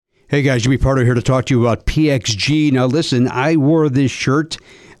Hey guys, Jimmy Pardo here to talk to you about PXG. Now listen, I wore this shirt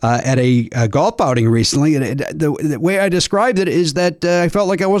at a golf outing recently, and the way I described it is that I felt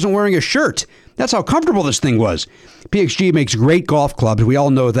like I wasn't wearing a shirt. That's how comfortable this thing was. PXG makes great golf clubs. We all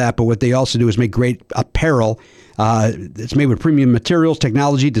know that, but what they also do is make great apparel. It's made with premium materials,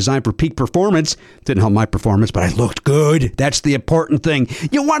 technology, designed for peak performance. Didn't help my performance, but I looked good. That's the important thing.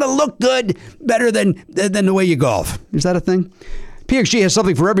 You want to look good better than the way you golf. Is that a thing? PXG has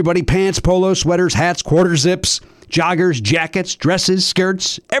something for everybody. Pants, polos, sweaters, hats, quarter zips, joggers, jackets, dresses,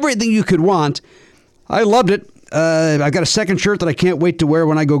 skirts, everything you could want. I loved it. I've got a second shirt that I can't wait to wear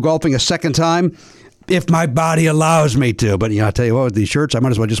when I go golfing a second time, if my body allows me to. But, I'll tell you what, with these shirts, I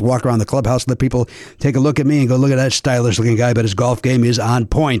might as well just walk around the clubhouse and let people take a look at me and go, look at that stylish-looking guy, but his golf game is on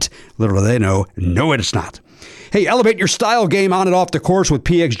point. Little do they know, no, it's not. Hey, elevate your style game on and off the course with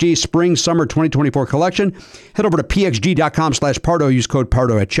PXG Spring Summer 2024 collection. Head over to pxg.com/Pardo. Use code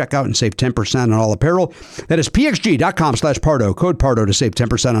Pardo at checkout and save 10% on all apparel. That is pxg.com/Pardo. Code Pardo to save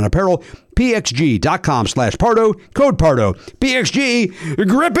 10% on apparel. pxg.com/Pardo. Code Pardo. PXG,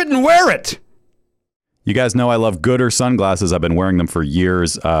 grip it and wear it. You guys know I love Gooder sunglasses. I've been wearing them for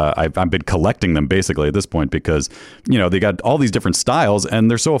years. I've been collecting them basically at this point because, they got all these different styles and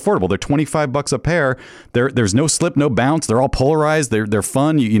they're so affordable. They're $25 a pair. There's no slip, no bounce. They're all polarized. They're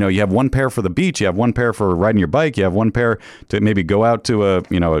fun. You have one pair for the beach. You have one pair for riding your bike. You have one pair to maybe go out to a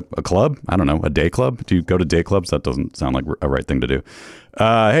club. I don't know, a day club. Do you go to day clubs? That doesn't sound like a right thing to do.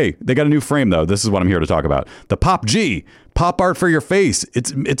 Hey, they got a new frame though. This is what I'm here to talk about. The Pop G. Pop art for your face.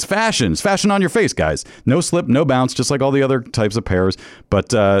 It's fashion. It's fashion on your face, guys. No slip, no bounce, just like all the other types of pairs. But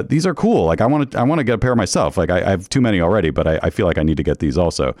these are cool. Like I want to get a pair myself. Like I have too many already, but I feel like I need to get these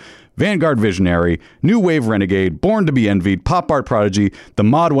also. Vanguard Visionary, New Wave Renegade, Born to be Envied, Pop Art Prodigy. The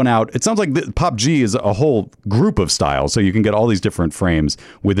mod went out. It sounds like the Pop G is a whole group of styles, so you can get all these different frames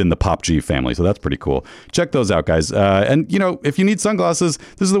within the Pop G family. So that's pretty cool. Check those out, guys. And if you need sunglasses,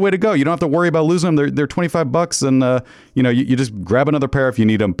 this is the way to go. You don't have to worry about losing them. They're $25, and you just grab another pair if you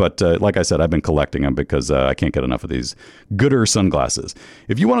need them. But like I said, I've been collecting them because I can't get enough of these Gooder sunglasses.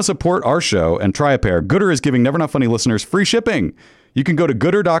 If you want to support our show and try a pair, Gooder is giving Never Not Funny listeners free shipping. You can go to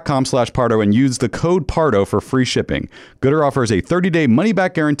gooder.com/Pardo and use the code Pardo for free shipping. Gooder offers a 30-day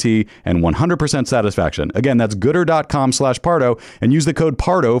money-back guarantee and 100% satisfaction. Again, that's gooder.com/Pardo and use the code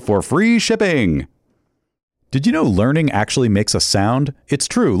Pardo for free shipping. Did you know learning actually makes a sound? It's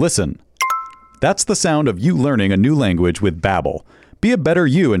true. Listen. That's the sound of you learning a new language with Babbel. Be a better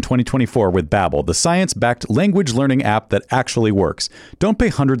you in 2024 with Babbel, the science-backed language learning app that actually works. Don't pay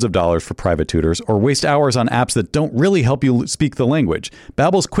hundreds of dollars for private tutors or waste hours on apps that don't really help you speak the language.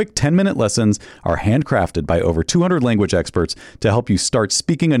 Babbel's quick 10-minute lessons are handcrafted by over 200 language experts to help you start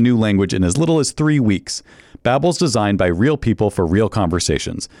speaking a new language in as little as 3 weeks. Babbel's designed by real people for real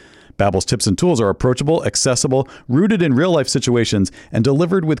conversations. Babbel's tips and tools are approachable, accessible, rooted in real-life situations, and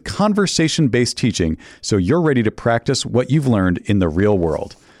delivered with conversation-based teaching, so you're ready to practice what you've learned in the real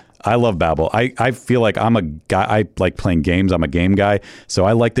world. I love Babbel. I feel like I'm a guy. I like playing games. I'm a game guy. So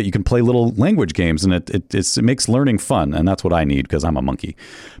I like that you can play little language games, and it makes learning fun. And that's what I need because I'm a monkey.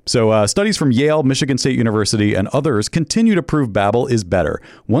 So studies from Yale, Michigan State University, and others continue to prove Babbel is better.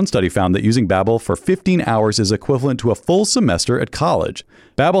 One study found that using Babbel for 15 hours is equivalent to a full semester at college.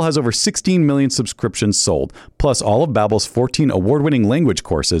 Babbel has over 16 million subscriptions sold. Plus, all of Babbel's 14 award-winning language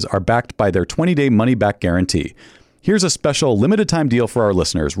courses are backed by their 20-day money-back guarantee. Here's a special limited-time deal for our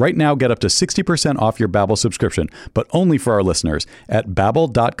listeners. Right now, get up to 60% off your Babbel subscription, but only for our listeners at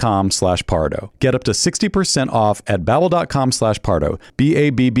babbel.com/Pardo. Get up to 60% off at babbel.com/Pardo.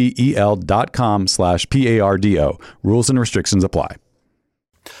 BABBEL.com/PARDO. Rules and restrictions apply.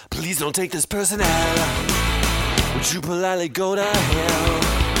 Please don't take this person out. Would you politely go to hell?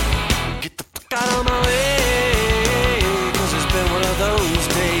 Get the fuck out of my way, 'cause it's been one of those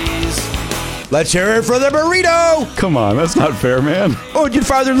days. Let's hear it for the burrito. Come on, that's not fair, man. Oh, did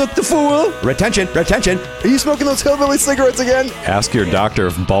father look the fool? Retention. Are you smoking those hillbilly cigarettes again? Ask your doctor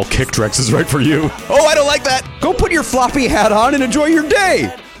if ball Kicktrex is right for you. Oh, I don't like that. Go put your floppy hat on and enjoy your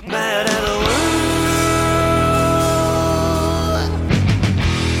day. Mad at the world.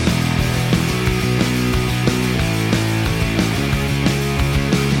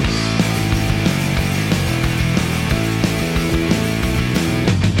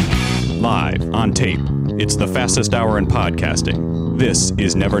 Live on tape. It's the fastest hour in podcasting. This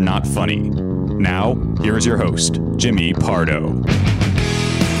is Never Not Funny. Now, here's your host, Jimmy Pardo.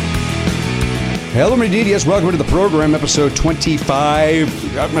 Hello, my DDS. Welcome to the program, episode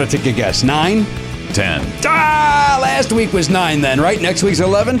 25. I'm going to take a guess. 9? 10. Last week was 9 then, right? Next week's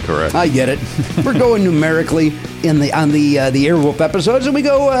 11? Correct. I get it. We're going numerically on the Airwolf episodes, and we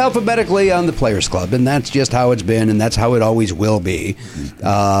go alphabetically on the Players Club, and that's just how it's been, and that's how it always will be.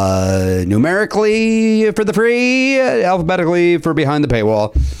 Numerically for the free, alphabetically for behind the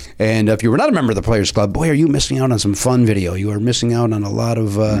paywall. And if you were not a member of the Players Club, boy, are you missing out on some fun video. You are missing out on a lot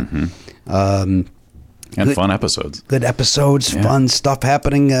of... And fun episodes. Good episodes, fun stuff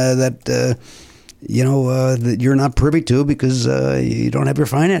happening that you're not privy to because you don't have your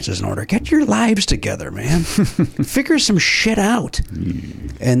finances in order. Get your lives together, man. Figure some shit out.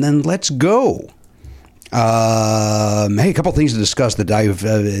 And then let's go. Hey, a couple things to discuss that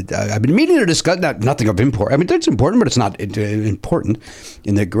I've been meaning to discuss. Nothing of import. I mean, it's important, but it's not important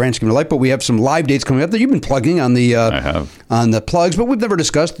in the grand scheme of life. But we have some live dates coming up that you've been plugging on the on the plugs, but we've never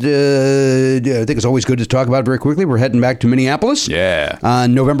discussed. I think it's always good to talk about very quickly. We're heading back to Minneapolis. Yeah.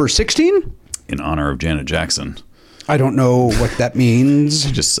 On November 16. In honor of Janet Jackson. I don't know what that means.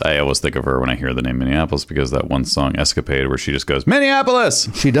 I always think of her when I hear the name Minneapolis because that one song Escapade where she just goes Minneapolis.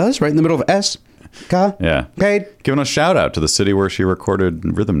 She does, right in the middle of S. Yeah. Paid. Giving a shout out to the city where she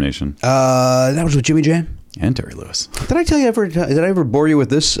recorded Rhythm Nation. That was with Jimmy Jam And Terry Lewis. Did I tell you did I ever bore you with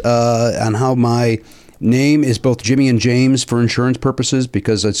this on how my name is both Jimmy and James for insurance purposes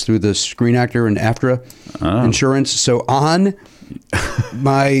because it's through the Screen Actor and AFTRA insurance. So on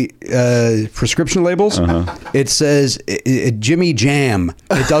my prescription labels, it says Jimmy Jam.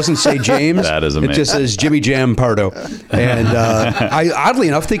 It doesn't say James. That is amazing. It just says Jimmy Jam Pardo. And I, oddly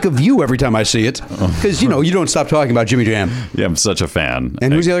enough, think of you every time I see it because, you don't stop talking about Jimmy Jam. Yeah, I'm such a fan.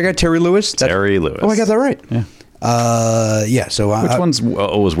 And who's the other guy? Terry Lewis? Terry Lewis. Oh, I got that right. Yeah. So which one's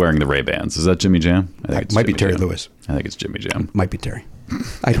always wearing the Ray-Bans? Is that Jimmy Jam? I think it's might be Jimmy Terry Jam. Lewis. I think it's Jimmy Jam. Might be Terry.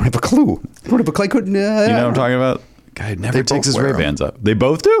 I don't have a clue. I don't have a clue. You know what I'm talking about? Guy never They takes both his wear 'em. Ray-Bans up. They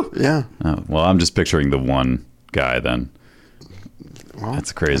both do? Yeah. Oh, well, I'm just picturing the one guy then. Well,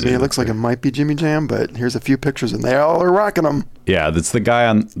 That's crazy. I mean, it looks like it might be Jimmy Jam, but here's a few pictures, and they all are rocking them. Yeah, that's the guy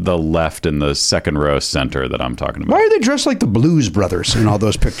on the left in the second row center that I'm talking about. Why are they dressed like the Blues Brothers in all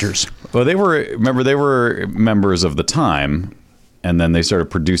those pictures? Well, they were members of the time, and then they started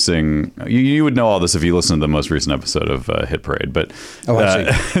producing. You would know all this if you listened to the most recent episode of Hit Parade, but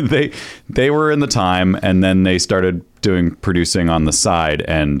I see. they were in the time, and then they started producing on the side,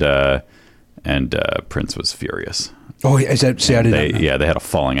 and Prince was furious. Oh, is that? See, I didn't know. Yeah, they had a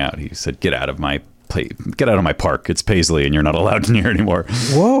falling out. He said, "Get out of my my park. It's Paisley, and you're not allowed in here anymore."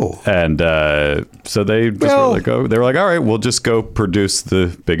 Whoa! And so they just were like, "Oh," they were like, "All right, we'll just go produce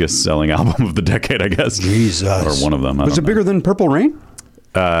the biggest selling album of the decade, I guess." Jesus, or one of them. Was it bigger than Purple Rain?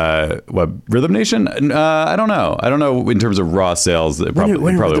 What, Rhythm Nation? I don't know. I don't know in terms of raw sales. It When did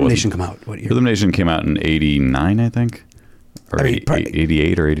probably Rhythm wasn't. Nation come out? What year? Rhythm Nation came out in '89, I think, or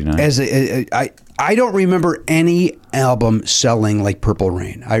 88 or '89. I don't remember any album selling like Purple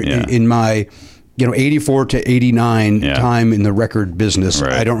Rain. In my 84 to 89 time in the record business,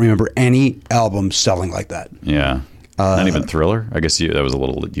 Right. I don't remember any album selling like that. Yeah. Not even Thriller. I guess that was a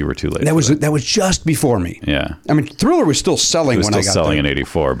little. You were too late. That was just before me. Yeah. I mean, Thriller was still selling It was when I got still selling there. in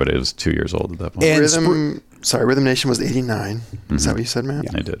 '84, but it was 2 years old at that point. And Rhythm Nation was 89. Is that what you said, Matt?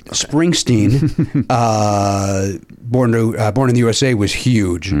 I did. Springsteen, Born in the USA was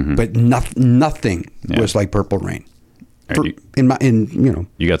huge, but nothing was like Purple Rain.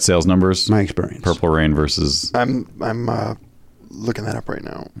 You got sales numbers? My experience. Purple Rain versus. I'm looking that up right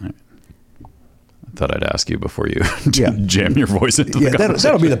now. I thought I'd ask you before you jam your voice into the conversation.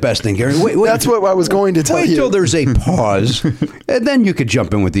 That'll be the best thing, Gary. Wait, That's what I was going to tell you. Wait till there's a pause, and then you could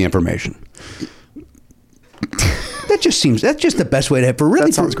jump in with the information. That's just the best way to have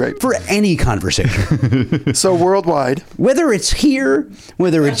That sounds great. for any conversation. So worldwide, Whether it's here,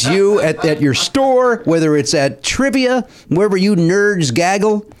 whether it's you at your store, whether it's at trivia, wherever you nerds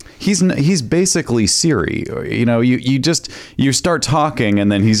gaggle. He's basically Siri. You start talking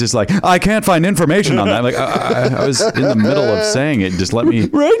and then he's just like, I can't find information on that. Like I was in the middle of saying it. Just let me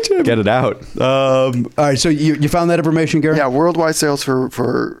get it out. All right, so you found that information, Gary? yeah, worldwide sales for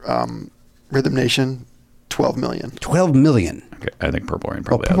Rhythm Nation, 12 million. 12 million. Okay, I think Purple Rain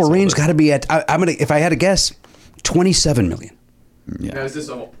probably. Purple Rain's got to be at. I'm gonna. If I had to guess, 27 million. Yeah. Now, is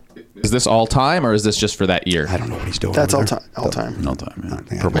this all time or is this just for that year? I don't know what he's doing. That's over all there. time. All time. No time. Yeah.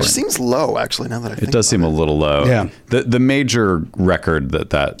 think I- Purple Which Rain. seems low, actually. Now that I think It does seem a little low. Yeah. The major record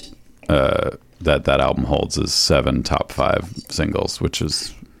that album holds is 7 top 5 singles, which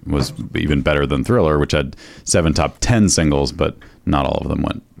was even better than Thriller, which had 7 top 10 singles, but not all of them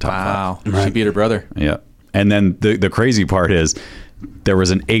went top 5. Wow. She beat her brother. Yeah. And then the crazy part is there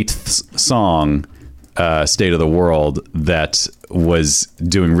was an 8th song State of the World that was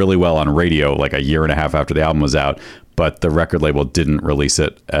doing really well on radio like a year and a half after the album was out, but the record label didn't release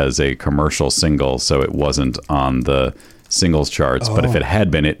it as a commercial single, so it wasn't on the singles charts. But if it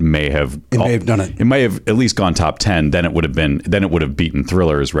had been, it may have done it. It may have at least gone top 10. Then it would have beaten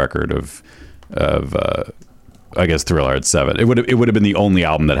Thriller's record of I guess Thriller had 7. It would have been the only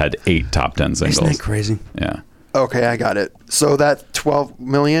album that had 8 top 10 singles. Isn't that crazy? Yeah. Okay, I got it. So that 12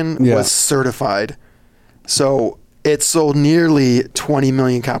 million was certified. So it sold nearly 20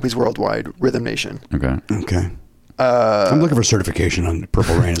 million copies worldwide, Rhythm Nation. Okay. I'm looking for certification on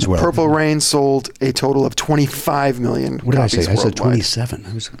Purple Rain as well. Purple Rain sold a total of 25 million What did I say? copies I said worldwide. 27.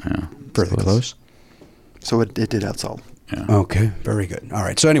 I was fairly close. So it did outsell. Yeah. Okay, very good. All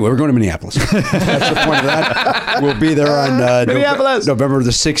right. So anyway, we're going to Minneapolis. That's the point of that. We'll be there on Minneapolis. November the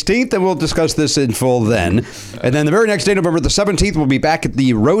 16th, and we'll discuss this in full then. And then the very next day, November the 17th, we'll be back at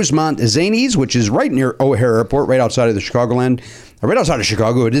the Rosemont Zanies, which is right near O'Hare Airport, right outside of the Chicagoland. Right outside of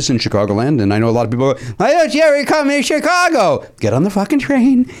Chicago. It is in Chicagoland, and I know a lot of people go, "Oh, Jerry, come in Chicago." Get on the fucking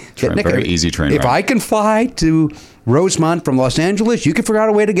train. Very easy train If ride. I can fly to Rosemont from Los Angeles, you can figure out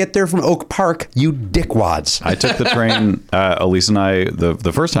a way to get there from Oak Park, you dickwads. I took the train. Elise and I,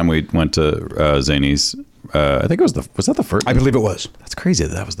 the first time we went to Zanies, I think it was that the first? I believe it was. That's crazy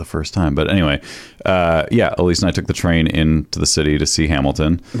that was the first time. But anyway, Elise and I took the train into the city to see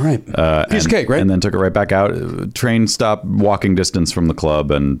Hamilton. Right. Piece of cake, right? And then took it right back out. Train stop, walking distance from the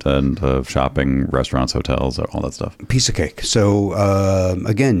club and shopping, restaurants, hotels, all that stuff. Piece of cake. So,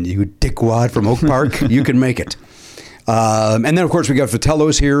 again, you dickwad from Oak Park, you can make it. And then, of course, we got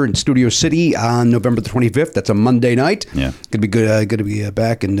Vitello's here in Studio City on November the 25th. That's a Monday night. Yeah. Could be good to be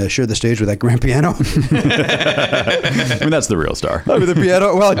back and share the stage with that grand piano. I mean, that's the real star. I mean, the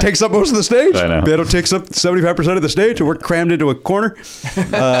piano, well, it takes up most of the stage. I know. Piano takes up 75% of the stage, and we're crammed into a corner.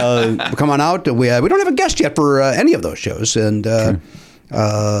 Come on out. We don't have a guest yet for any of those shows. And You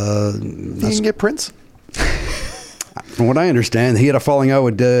can get Prince. from what I understand, he had a falling out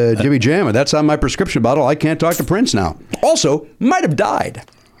with Jimmy Jam, and that's on my prescription bottle. I can't talk to Prince now. Also, might have died.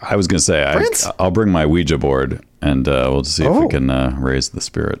 I was going to say, Prince? I'll bring my Ouija board and we'll just see if we can raise the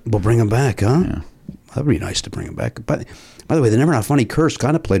spirit. We'll bring him back, huh? Yeah. That would be nice to bring him back. But by the way, the Never Not Funny curse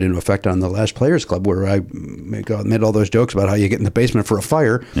kind of played into effect on the last Players Club, where I made all those jokes about how you get in the basement for a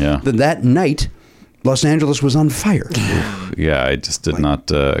fire. Yeah. Then that night, Los Angeles was on fire. Yeah, I just did not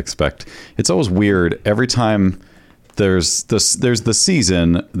expect. It's always weird every time there's the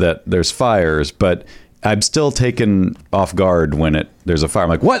season that there's fires, but I'm still taken off guard when there's a fire. I'm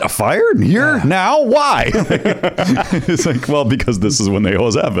like, what? A fire here now? Why? It's like, well, because this is when they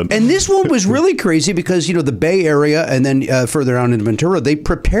always happen. And this one was really crazy because, the Bay Area and then further down in Ventura, they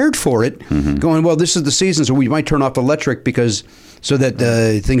prepared for it, going, well, this is the season, so we might turn off electric so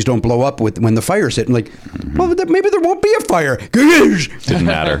that things don't blow up when the fire's hit. And like, well, maybe there won't be a fire. Didn't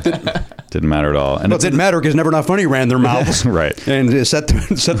matter. Didn't matter at all. And Well, it didn't matter because Never Not Funny ran their mouths. Right. And set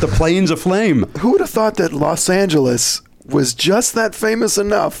the planes aflame. Who would have thought that Los Angeles was just that famous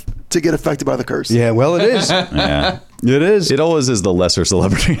enough to get affected by the curse? Yeah, well, it is. yeah. It is. It always is the lesser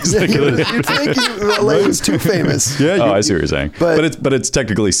celebrities. You'd think LA was too famous. Yeah, Oh, I see what you're saying. But it's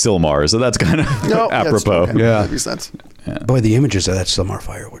technically Silmar, so that's kind of apropos. That makes sense. Boy, the images of that Silmar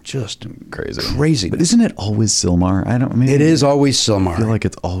fire were just crazy. But isn't it always Silmar? It is always Silmar. I feel like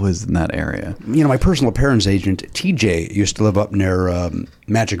it's always in that area. My personal appearance agent, TJ, used to live up near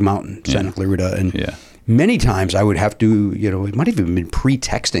Magic Mountain, Santa Clarita. And many times I would have to, it might have even been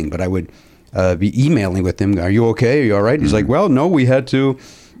pre-texting, but I would be emailing with him. Are you okay? Are you all right? He's like, well, no, we had to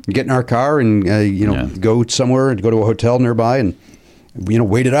get in our car and, go somewhere and go to a hotel nearby and,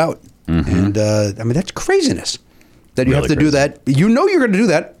 wait it out. And, that's craziness. That you Really have to do that. You're going to do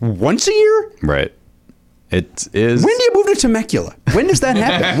that once a year? Right. It is. When do you move to Temecula? When does that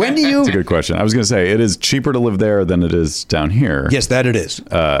happen? When do you? That's a good question. I was going to say it is cheaper to live there than it is down here. Yes, that it is.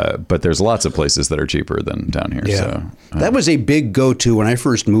 But there's lots of places that are cheaper than down here. Yeah. So, that was a big go-to when I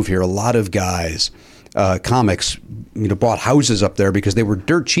first moved here. A lot of guys, comics, bought houses up there because they were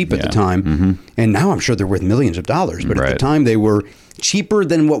dirt cheap at the time. And now I'm sure they're worth millions of dollars. But at the time they were cheaper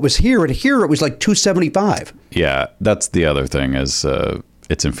than what was here. And here it was like $275. Yeah, that's the other thing is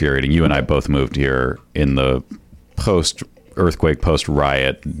it's infuriating. You and I both moved here in the post-earthquake,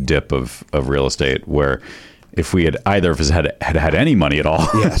 post-riot dip of real estate where if we had either of us had any money at all,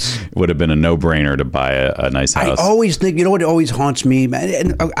 yes, it would have been a no-brainer to buy a nice house. I always think, what always haunts me,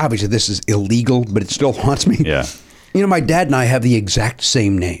 and obviously this is illegal, but it still haunts me. Yeah. My dad and I have the exact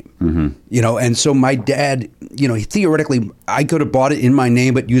same name, and so my dad, theoretically, I could have bought it in my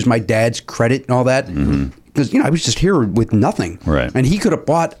name, but used my dad's credit and all that. because I was just here with nothing. Right. And he could have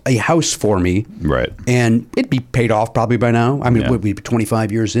bought a house for me. Right. And it'd be paid off probably by now. I mean, we'd be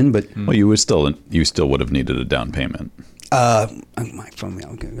 25 years in, but Well, you still would have needed a down payment.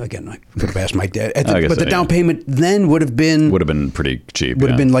 Again, I could have asked my dad. guess But the so, down payment then would have been pretty cheap. would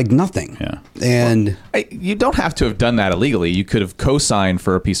have been like nothing. Yeah. And You don't have to have done that illegally. You could have co-signed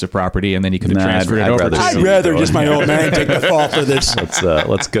for a piece of property, and then you could have transferred it over. I'd I'd rather just my old man take the fall for this.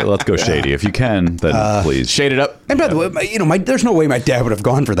 Let's go shady. If you can, then please Shade it up. And by the way, there's no way my dad would have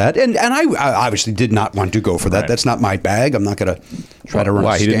gone for that. And I obviously did not want to go for that. Right. That's not my bag. I'm not going to try to run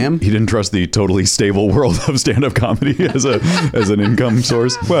Why a he scam. didn't trust the totally stable world of stand-up comedy as an income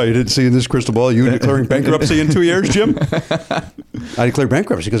source? Well, you didn't see in this crystal ball you declaring bankruptcy in 2 years, Jim? I declared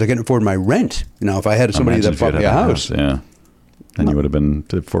bankruptcy because I couldn't afford my rent. If I had somebody Imagine that if you bought had me a had house. Yeah. Then you would have been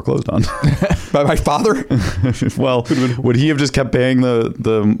foreclosed on. By my father? Well, would he have just kept paying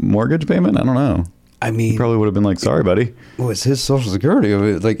the mortgage payment? I don't know. I mean, He probably would have been like, sorry, buddy. well, it's his Social Security.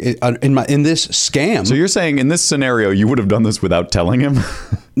 Like in this scam. So you're saying in this scenario, you would have done this without telling him?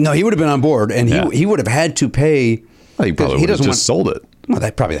 No, he would have been on board, and Yeah. he would have had to pay. Well, he probably he would have doesn't just sold it. Well,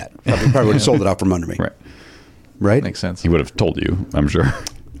 probably would have sold it out from under me. Right. Right? Makes sense. He would have told you, I'm sure.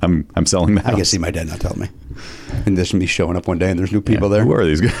 I'm selling the house. I can see my dad not telling me. And this me showing up one day and there's new people there. Who are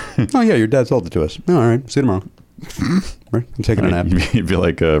these guys? Oh, yeah, your dad sold it to us. Oh, all right, see you tomorrow. Right? I'm taking a nap. You'd be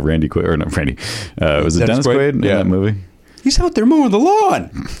like Randy Quaid, or not Randy. Was it Dennis Quaid in that movie? He's out there mowing the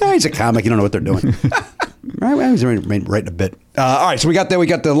lawn. Oh, he's a comic. You don't know what they're doing. Right? I was writing a bit. All right, so we got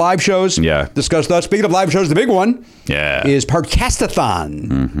the live shows. Yeah. Discussed that. Speaking of live shows, the big one is Podcastathon.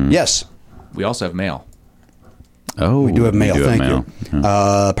 Mm-hmm. Yes. We also have mail. Oh, We do have mail. Thank you.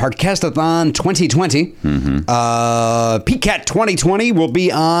 Yeah. Podcastathon 2020. Mm-hmm. PCAT 2020 will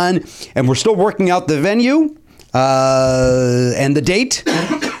be on, and we're still working out the venue and the date.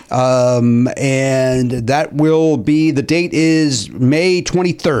 And that will be, the date is May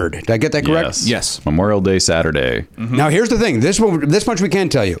 23rd. Did I get that correct? Yes. Memorial Day Saturday. Mm-hmm. Now, here's the thing. This much we can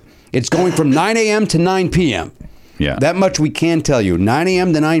tell you. It's going from 9 a.m. to 9 p.m. Yeah. That much we can tell you. 9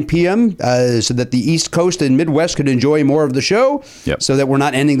 a.m. to 9 p.m. So that the East Coast and Midwest could enjoy more of the show. Yep. So that we're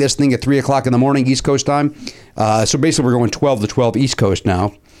not ending this thing at 3 o'clock in the morning East Coast time. So basically we're going 12 to 12 East Coast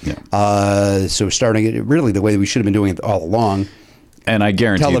now. Yeah. So starting it really the way we should have been doing it all along. And I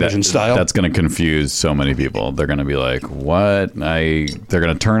guarantee Television style. that's going to confuse so many people. They're going to be like, what? They're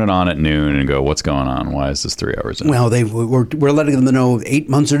going to turn it on at noon and go, what's going on? Why is this 3 hours in? Well, we're letting them know 8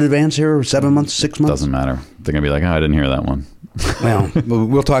 months in advance here, or 7 months, 6 months. Doesn't matter. They're going to be like, oh, I didn't hear that one. Well,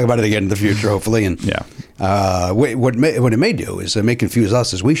 we'll talk about it again in the future, hopefully. And Yeah. what it may do is it may confuse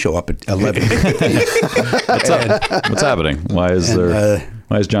us as we show up at 11. What's up? What's happening? Why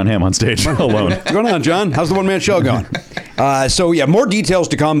is John Hamm on stage alone? What's going on, John? How's the one-man show going? So, yeah, more details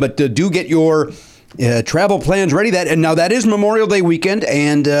to come, but do get your travel plans ready. Now, that is Memorial Day weekend,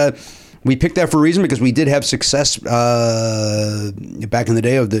 and we picked that for a reason because we did have success back in the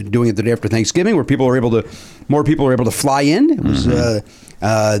day of doing it the day after Thanksgiving, where more people were able to fly in. It was,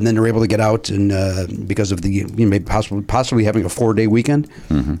 and then they're able to get out, and because of the maybe possibly having a 4-day weekend,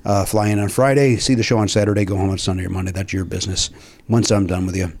 fly in on Friday, see the show on Saturday, go home on Sunday or Monday. That's your business. Once I'm done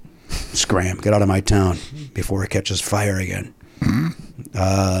with you, scram, get out of my town before it catches fire again.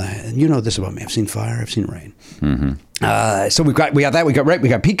 And you know this about me. I've seen fire. I've seen rain. So we got that. We got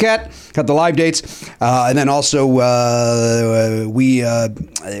PCAT. Got the live dates, and then also we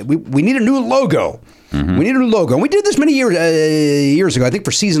need a new logo. We need a new logo. And we did this many years ago. I think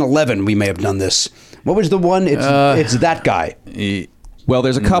for season 11 we may have done this. What was the one? It's that guy. Well,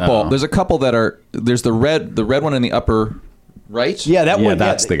 there's a couple. No. There's a couple that are. There's the red one in the upper right. Yeah, that one.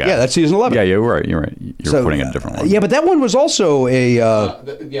 That's the guy. Yeah, that's season 11. Yeah, you're right. You're putting a different one. Yeah, but that one was also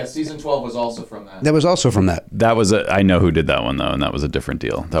Season 12 was also from that. that was also from that. That was I know who did that one though, and that was a different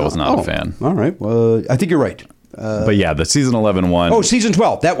deal. That was not a fan. All right. Well, I think you're right. But yeah, the season 11 one. Oh, season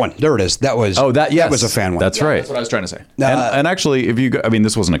 12. That one. There it is. That was. That was a fan one. That's right. That's what I was trying to say. And actually, if you go, I mean,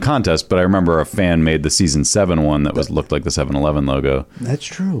 this wasn't a contest, but I remember a fan made the season 7 one that looked like the 7-Eleven logo. That's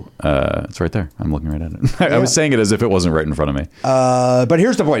true. It's right there. I'm looking right at it. I was saying it as if it wasn't right in front of me. But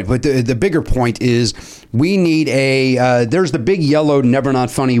here's the point. But the bigger point is we need there's the big yellow Never Not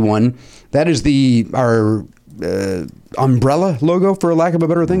Funny one. That is our umbrella logo, for lack of a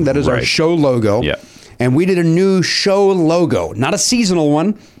better thing. That is our show logo. Yeah. And we did a new show logo, not a seasonal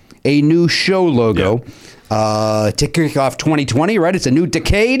one, a new show logo. To kick off 2020, right? It's a new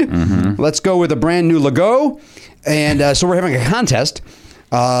decade. Let's go with a brand new logo. And so we're having a contest.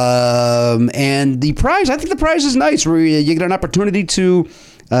 And the prize, I think the prize is nice. Where you get an opportunity to,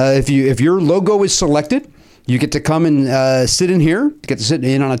 if your logo is selected, you get to come and sit in here, get to sit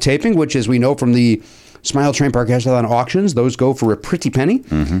in on a taping, which, as we know from the Smile Train Parkastathlon auctions. Those go for a pretty penny.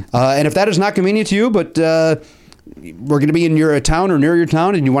 And if that is not convenient to you, but we're going to be in your town or near your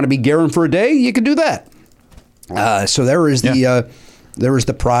town and you want to be Garen for a day, you can do that. So there is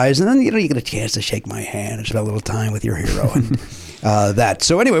the prize. And then, you get a chance to shake my hand and spend a little time with your hero. And that.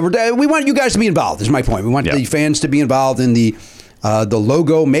 So anyway, we want you guys to be involved, is my point. We want the fans to be involved in the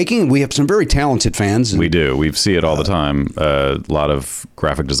logo making. We have some very talented fans. We do. We see it all the time. A lot of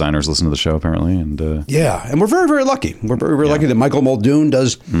graphic designers listen to the show, apparently. And and we're very, very lucky. We're very, very lucky that Michael Muldoon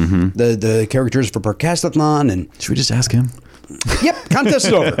does the characters for Parkastathlon. And should we just ask him? Yep, contest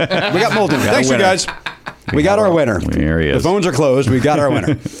is over. We got Muldoon. Thanks, you guys. We got our winner. Here he is. The phones are closed. We got our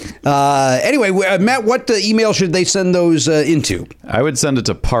winner. Anyway, Matt, what email should they send those into? I would send it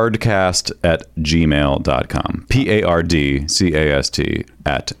to pardcast@gmail.com.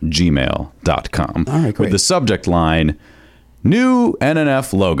 PARDCAST@gmail.com. All right, great. With the subject line, new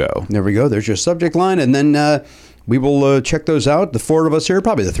NNF logo. There we go. There's your subject line. And then we will check those out. The four of us here,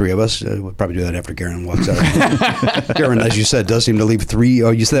 probably the three of us. We'll probably do that after Garen walks out. Garen, as you said, does seem to leave three.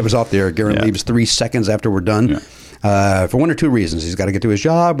 Oh, you said that was off the air. Garen leaves 3 seconds after we're done. For one or two reasons. He's got to get to his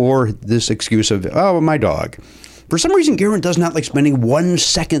job or this excuse of, my dog. For some reason, Garen does not like spending 1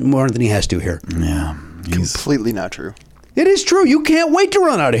 second more than he has to here. Yeah. Completely not true. It is true. You can't wait to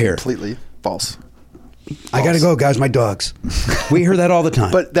run out of here. Completely false. I got to go, guys. My dogs. We hear that all the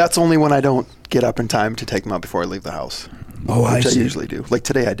time. But that's only when I don't get up in time to take them out before I leave the house. Oh, which I see. I usually do. Like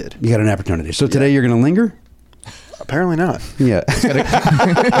today I did. You got an opportunity. So today you're going to linger? Apparently not. Yeah. It's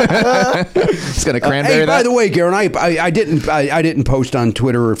gonna cranberry hey, that. by the way, Garen, I didn't post on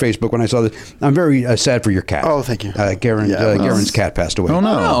Twitter or Facebook when I saw this. I'm very sad for your cat. Oh, thank you. Garen's cat passed away. Oh,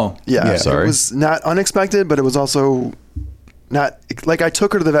 no. Oh. Yeah. Sorry. It was not unexpected, but it was also not like I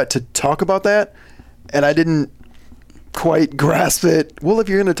took her to the vet to talk about that, and I didn't quite grasp it. Well, if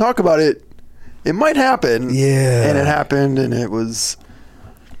you're going to talk about it, it might happen. Yeah. And it happened, and it was.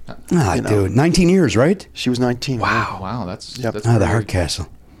 Dude, 19 years, right? She was 19. Wow, that's Yep. that's The pretty Heart weird. Castle.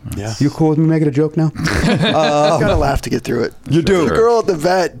 Yeah. You cool with me making a joke now? Gotta laugh to get through it. You do. The girl at the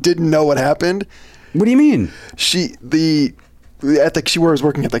vet didn't know what happened. What do you mean? She was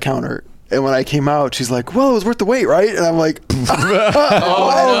working at the counter, and when I came out, she's like, "Well, it was worth the wait, right?" And I'm like,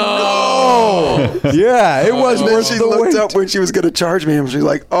 "Oh no!" Yeah, it was And then worth she the looked wait. up when she was going to charge me, and she's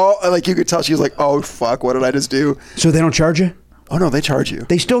like, "Oh," like you could tell she was like, "Oh fuck, what did I just do?" So they don't charge you? Oh no, they charge you.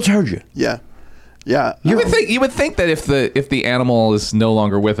 They still charge you. Yeah. Yeah. You would think that if the animal is no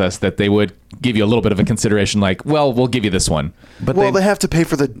longer with us, that they would give you a little bit of a consideration, like, well, we'll give you this one. But they have to pay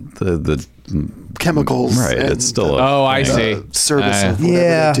for the chemicals. Right. and It's still I see. service of whatever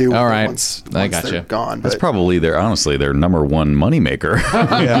Yeah. they do. All right. Once I gotcha. they're gone. That's But probably their number one moneymaker.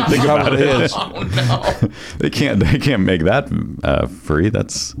 Yeah, Think about it. Oh no. They can't make that free.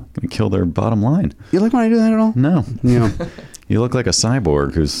 That's gonna kill their bottom line. You like when I do that at all? No. You know, You look like a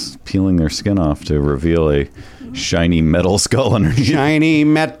cyborg who's peeling their skin off to reveal a shiny metal skull underneath. shiny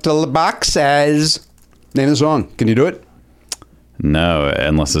metal boxes. Name of the song. Can you do it? No,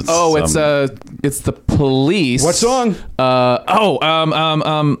 unless it's It's the Police. What song?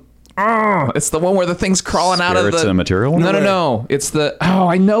 It's the one where the thing's crawling out of Spirits the and Material? No. It's the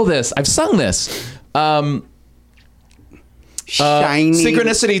I know this. I've sung this. Shiny.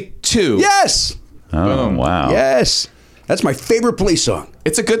 Synchronicity 2. Yes. Oh, wow. Yes. That's my favorite Police song.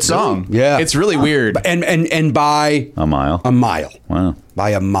 It's a good song. Yeah. It's really weird. And by A mile. a mile. Wow.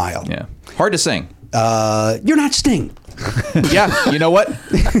 By a mile. Yeah. Hard to sing. You're not Sting. Yeah. You know what?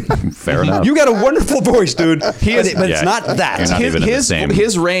 Fair enough. You got a wonderful voice, dude. But it's Yeah, not you're that. not even in the same-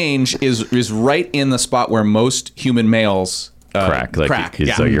 His range is right in the spot where most human males crack. Like, crack.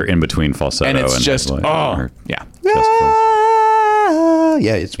 So you're in between falsetto And it's just like, yeah.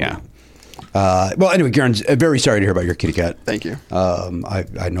 Yeah, it's Yeah. well, anyway, Garen's very sorry to hear about your kitty cat. thank you.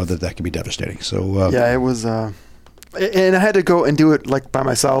 I know that can be devastating. So Yeah, it was. And I had to go and do it like by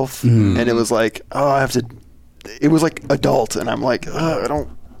myself, and it was like, oh, I have to. It was like adult, and I'm like, I don't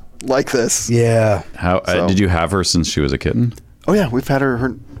like this. yeah. How So- did you have her since she was a kitten? Oh yeah, we've had her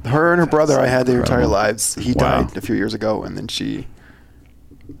and her brother. I had their entire Incredible. lives. He Wow. died a few years ago, and then she,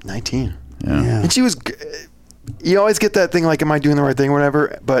 19, Yeah. and she was. You always get that thing like, am I doing the right thing or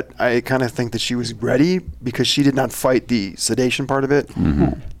whatever? But I kind of think that she was ready because she did not fight the sedation part of it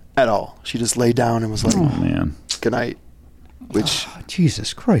at all. She just laid down and was like, Oh, man. good night. Which,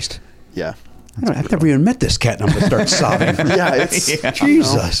 Jesus Christ. yeah. I've never even met this cat, and I'm going to start sobbing. Yeah, it's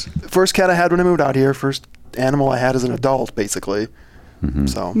Jesus. first cat I had when I moved out here. First animal I had as an adult, basically.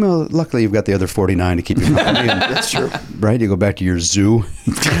 So Well, luckily you've got the other 49 to keep you company. that's true. Right? You go back to your zoo.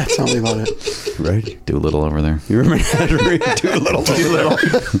 Tell me about it. Right? Do a little over there. You remember that? Too little.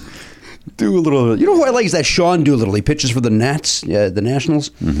 Doolittle. You know who I like is that Sean Doolittle. He pitches for the Nats, the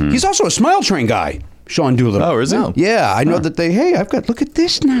Nationals. He's also a Smile Train guy. Sean Doolittle. Oh, is he? Yeah, I know that look at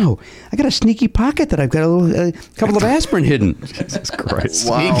this now. I got a sneaky pocket that I've got a couple of asprin hidden. Jesus Christ.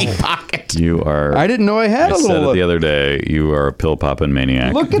 Wow. Sneaky pocket. You are. I didn't know I had a said little. it the other day. You are a pill popping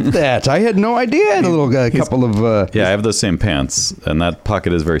maniac. Look at that. I had no idea I had a little couple of. Yeah, I have those same pants, and that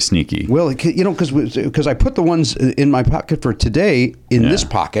pocket is very sneaky. Well, you know, because I put the ones in my pocket for today in this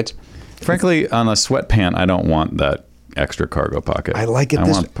pocket. Frankly, on a sweatpant, I don't want that extra cargo pocket. I like it I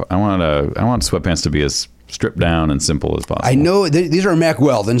want sweatpants to be as stripped down and simple as possible. I know these are Mac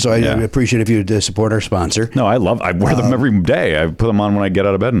Weldon, so I appreciate if you'd support our sponsor. No, I wear them every day. I put them on when I get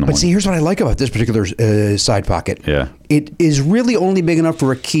out of bed in the morning. But see, here's what I like about this particular side pocket. Yeah. It is really only big enough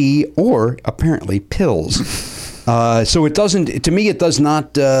for a key or apparently pills. So it doesn't. To me, it does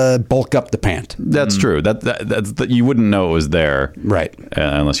not bulk up the pant. That's true. That's you wouldn't know it was there, Right.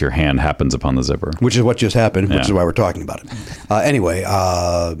 Unless your hand happens upon the zipper. Which is what just happened, which Yeah. is why we're talking about it. Anyway,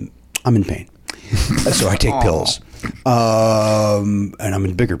 I'm in pain. So I take pills. And I'm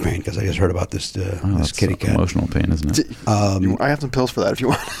in bigger pain because I just heard about this this kitty cat. Emotional pain, isn't it? I have some pills for that if you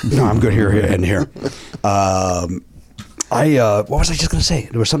want. No, I'm good here and here. What was I just going to say?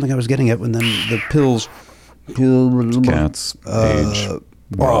 There was something I was getting at when then the pills. Cats, age.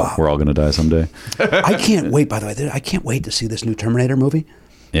 We're all going to die someday. I can't wait. By the way, I can't wait to see this new Terminator movie.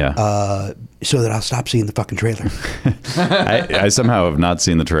 Yeah. So that I'll stop seeing the fucking trailer. I somehow have not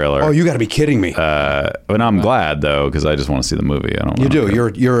seen the trailer. Oh, you got to be kidding me! But I'm glad though because I just want to see the movie. I don't. You do.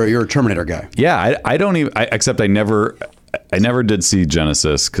 wanna- You're a Terminator guy. Yeah, I don't even. Except I never did see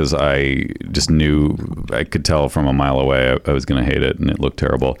Genesis because I just knew I could tell from a mile away I was going to hate it and it looked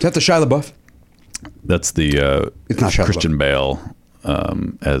terrible. Is that the Shia LaBeouf? That's the It's not Shia Christian Bale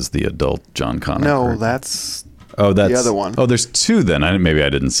as the adult John Connor. No, that's that's the other one. Oh, there's two then. Maybe I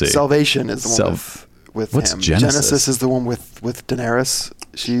didn't see. Salvation is the one with What's him. Genesis? Is the one with Daenerys.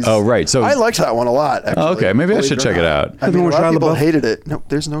 She's. Oh, right. So I liked that one a lot. Actually, Oh, okay. Maybe I believe should it or check it not. out. I The mean, a one with lot of Shia people LaBeouf? hated it. No,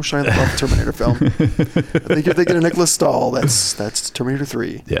 there's no Shia LaBeouf Terminator film. I think you're thinking of Nicholas Stahl. That's Terminator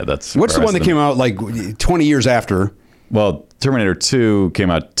 3. Yeah, that's. What's the where I one that said- came out like 20 years after? Well, Terminator 2 came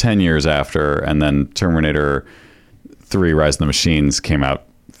out 10 years after, and then Terminator 3 Rise of the Machines came out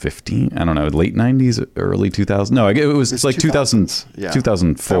 15, I don't know, late 90s, early 2000s. No, it was It's like 2000, Yeah.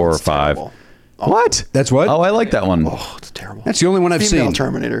 2004 That or was 5. terrible. What? That's what? Oh, I like that one. Oh, it's terrible. That's the only one I've Female seen.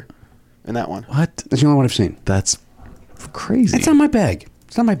 Terminator in that one. What? That's the only one I've seen. That's crazy. It's not my bag.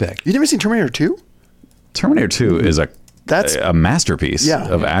 It's not my bag. You never seen Terminator 2? Terminator 2 is That's- a masterpiece Yeah,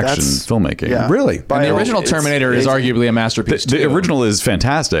 of action that's- filmmaking. yeah. Really? And the original Terminator is arguably a masterpiece. The too. original is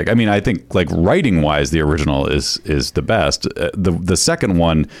fantastic. I mean, I think like writing wise, the original is the best. The second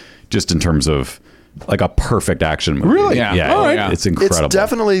one, just in terms of like a perfect action movie. Really? Yeah. Yeah. All right. Yeah. It's incredible. It's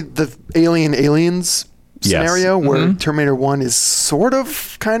definitely the aliens scenario where Terminator 1 is sort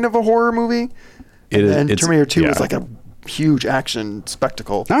of kind of a horror movie. It is- And it's- Terminator 2 yeah. is like a huge action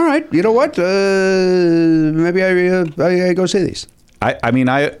spectacle. All right. You know what? Maybe I go see these. I mean,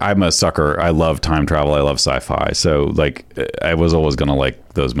 I'm a sucker. I love time travel. I love sci-fi. So like, I was always going to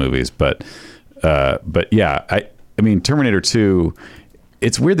like those movies. But yeah, I mean, Terminator 2.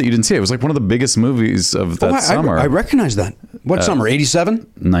 It's weird that you didn't see it. It was like one of the biggest movies of that summer. I recognize that. What summer? 87?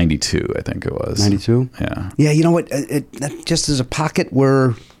 92, I think it was. 92? Yeah. Yeah, you know what? That just as a pocket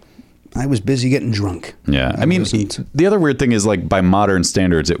where I was busy getting drunk. Yeah. I mean, the other weird thing is like by modern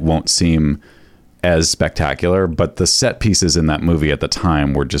standards, it won't seem as spectacular, but the set pieces in that movie at the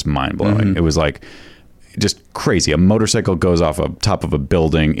time were just mind blowing. Mm-hmm. It was like just crazy. A motorcycle goes off the top of a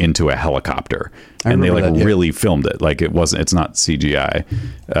building into a helicopter, and they like remember that, yeah. really filmed it. Like it's not CGI.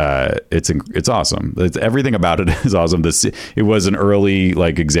 It's awesome. Everything about it is awesome. It was an early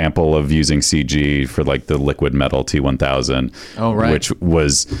like example of using CG for like the liquid metal T-1000. Oh, right. Which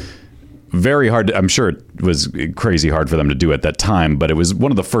was very hard. I'm sure it was crazy hard for them to do at that time, but it was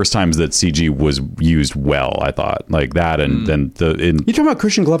one of the first times that CG was used well. I thought like that, and then You talking about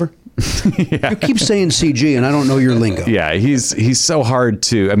Christian Glover? You keep saying CG, and I don't know your lingo. yeah, he's so hard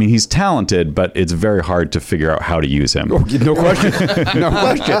to. I mean, he's talented, but it's very hard to figure out how to use him. No question. No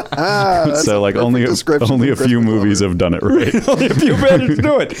question. So like perfect only description a of few Christian movies Glover. have done it right. Only a few managed to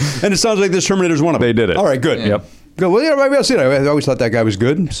do it. And it sounds like this Terminator's one of them. They did it. All right, good. Yep. Good. Well, yeah, maybe I'll see it. I always thought that guy was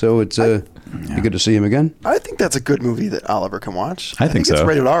good, so it's be good to see him again. I think that's a good movie that Oliver can watch. I think it's so.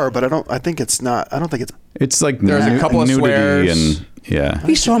 rated R, but I think it's not. I don't think it's. It's like There's a couple of nudity swears. and yeah.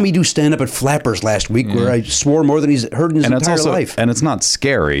 He saw me do stand up at Flappers last week, where I swore more than he's heard in his And it's entire also life. and it's not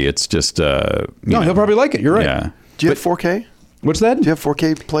scary. It's just No, he'll probably like it. You're right. Yeah. Do you have 4K? What's that? Do you have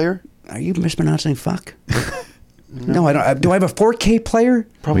 4K player? Are you mispronouncing fuck? No, I don't. Do I have a 4K player?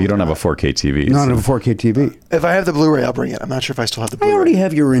 Well, you don't have a 4K TV. No, I so- don't have a 4K TV. If I have the Blu-ray, I'll bring it. I'm not sure if I still have the I Blu-ray. already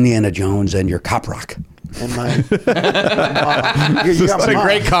have your Indiana Jones and your Cop Rock. And my, you got It's a Ma.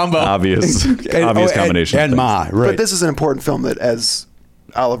 great combo. Obvious combination. And of Ma, things. right. But this is an important film that, as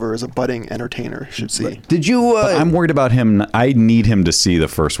Oliver is a budding entertainer, should see. Did you? I'm worried about him. I need him to see the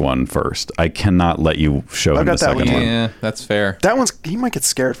first one first. I cannot let you show him the got that second one. one. Yeah, that's fair. That one's he might get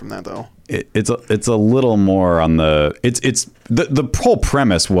scared from that though. It's a little more on the the whole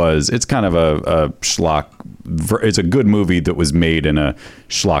premise was it's kind of a schlock. It's a good movie that was made in a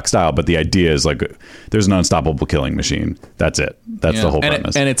schlock style, but the idea is like there's an unstoppable killing machine. That's it. That's Yeah. the whole and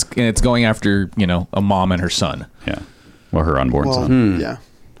premise. and it's going after a mom and her son. Yeah, well, her unborn Well, son. yeah,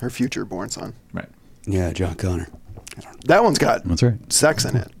 her future born son. Right. Yeah, John Connor. That one's got That's right. sex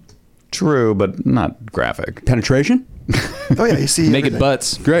in it. True, but not graphic. Penetration? Oh yeah, you see Naked everything.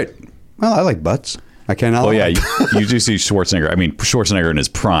 butts. Great. Well, I like butts. I cannot. Oh yeah, you do see Schwarzenegger. I mean, Schwarzenegger in his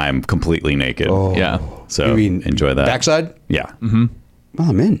prime, completely naked. Oh. Yeah. So You mean enjoy that. backside? Yeah. Well,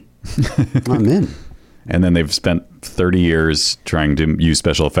 I'm in. I'm in. And then they've spent 30 years trying to use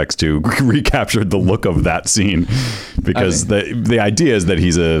special effects to recapture the look of that scene because the idea is that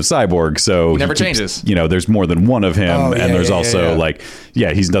he's a cyborg, so Never he keeps- changes. There's more than one of him, Oh, yeah, and there's yeah, also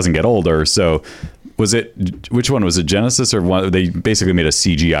yeah. he doesn't get older. So was it which one was it, Genesis or one? They basically made a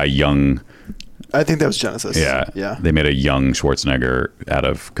CGI young. I think that was Genesis. Yeah. They made a young Schwarzenegger out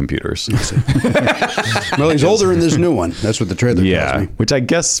of computers. Well, he's older in this new one. That's what the trailer tells Yeah, me. which I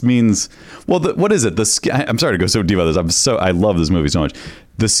guess means, well, what is it? The skin. I'm sorry to go so deep about this. I love this movie so much.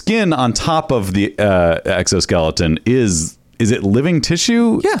 The skin on top of the exoskeleton is it living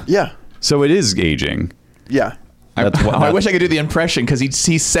tissue? Yeah. Yeah. So it is aging. Yeah. I wish I could do the impression because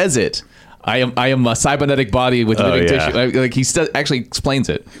he says it. I am a cybernetic body with living yeah. tissue. Like he actually explains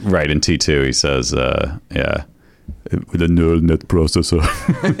it. Right in T2, he says, with a neural net processor,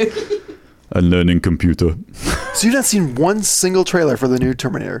 a learning computer. So you've not seen one single trailer for the new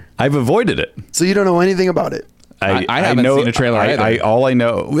Terminator. I've avoided it. So you don't know anything about it. I haven't seen a trailer either. All I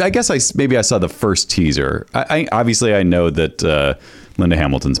know, I guess maybe I saw the first teaser. I obviously I know that Linda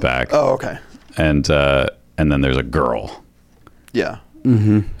Hamilton's back. Oh, okay. And then there's a girl. Yeah.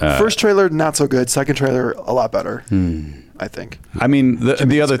 First trailer not so good. Second trailer a lot better. I think. I mean,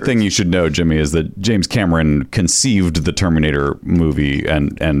 the other thing you should know, Jimmy, is that James Cameron conceived the Terminator movie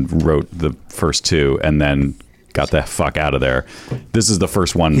and wrote the first two, and then got the fuck out of there. This is the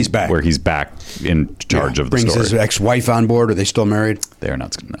first one where he's back in charge of the Brings story. his ex-wife on board. Are they still married? They're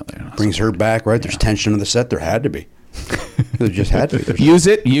not. No, they're not. Brings her back, right? There's tension on the set. There had to be. There just had to be. There's-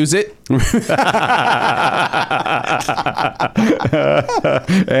 Use it.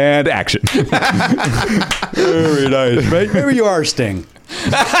 And action. Very nice. Maybe you are Sting.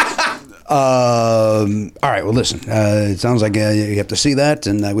 All right. Well, listen. It sounds like you have to see that,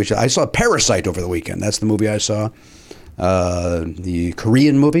 and I saw Parasite over the weekend. That's the movie I saw. The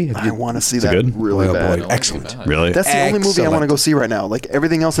Korean movie. I want to see that good? really Oh, bad. boy. Excellent. Really? That's the only movie I want to Excellent. go see right now. Like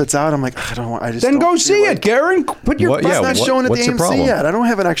everything else that's out, I'm like, I don't want. I just Then don't go feel see like- it, Garen. Put your. What- It's yeah, not what- showing at what's the the AMC problem? yet. I don't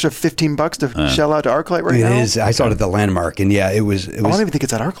have an extra $15 to shell out to ArcLight right It now. is. I saw it at the Landmark, and yeah, it was. I don't even think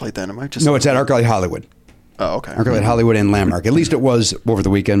it's at ArcLight then. It might just. No, it's at ArcLight Hollywood. Oh, okay. ArcLight Hollywood and Landmark. At least it was over the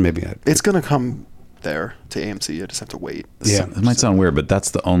weekend. Maybe. It's gonna come there to AMC. I just have to wait. Yeah. It might sound weird, but that's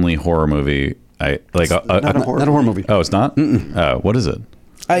the only horror movie I like. Not a horror. Not a horror movie. Oh, it's not. What is it?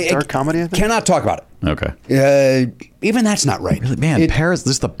 Dark comedy, I think? Cannot talk about it. Okay. Even that's not right. Man, It- Paris.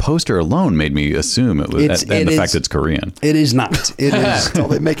 Just the poster alone made me assume it was, and the fact it's Korean. It is not. It is. That's all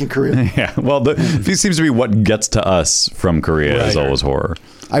they make in Korea. Yeah. Well, it seems to be what gets to us from Korea is Right. always horror.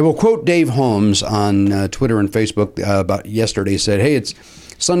 I will quote Dave Holmes on Twitter and Facebook about yesterday. He said, "Hey, it's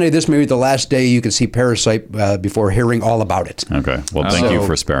Sunday. This may be the last day you can see Parasite before hearing all about it." Okay. Well, thank you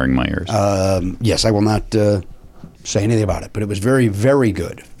for sparing my ears. Yes, I will not say anything about it, but it was very, very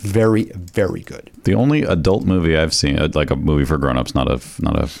good. Very, very good. The only adult movie I've seen, like a movie for grown-ups, not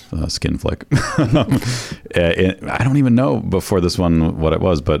a skin flick. I don't even know before this one what it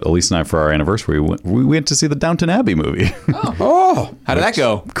was, but Elise and I, for our anniversary, we went to see the Downton Abbey movie. Oh, How did that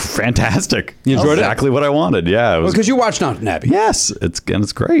go? Fantastic! You enjoyed it? Exactly what I wanted. Yeah, it was. because you watched Downton Abbey. Yes, it's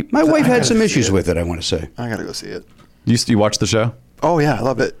great. My wife had gotta some see issues it. with it, I want to say. I gotta go see it. You watch the show? Oh yeah, I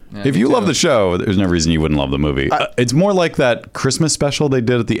love it. If you love the show, there's no reason you wouldn't love the movie. It's more like that Christmas special they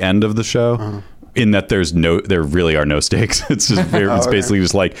did at the end of the show, in that there really are no stakes. It's just it's basically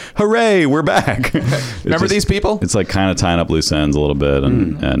just like, hooray, we're back. Remember these people? It's like kind of tying up loose ends a little bit,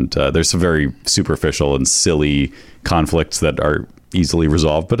 and there's some very superficial and silly conflicts that are easily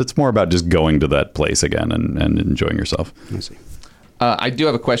resolved, but it's more about just going to that place again and enjoying yourself. Let's see. I do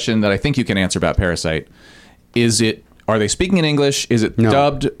have a question that I think you can answer about Parasite. Are they speaking in English? Is it No.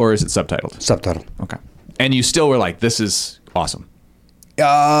 dubbed or is it subtitled? Subtitle. Okay. And you still were like, this is awesome.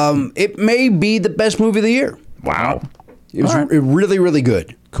 It may be the best movie of the year. Wow. It was All right. really, really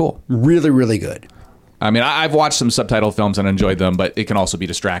good. Cool. Really, really good. I mean, I've watched some subtitle films and enjoyed them, but it can also be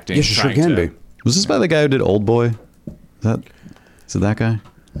distracting. Yes, it sure trying can to- be. Was this by the guy who did Old Boy? Is it that guy?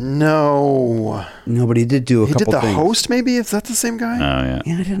 No. No, but he did do a He did couple the things. host, maybe? Is that the same guy? Oh yeah.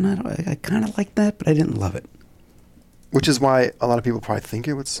 Yeah, I didn't know. I kind of liked that, but I didn't love it. Which is why a lot of people probably think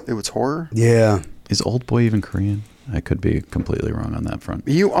it was horror. Yeah. Is Old Boy even Korean? I could be completely wrong on that front.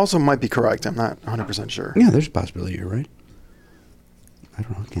 You also might be correct. I'm not 100% sure. Yeah, there's a possibility you're right. I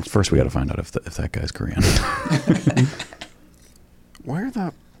don't know. I can't First, we got to find out if that guy's Korean. Where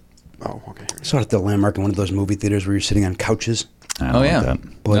the... Oh, okay. Here I saw it at the Landmark in one of those movie theaters where you're sitting on couches. I don't Oh, like yeah.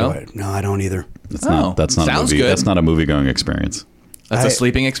 that. Boy, No? no, I don't either. That's Oh, not. That's not a sounds movie. good. That's not a movie going experience. That's I- a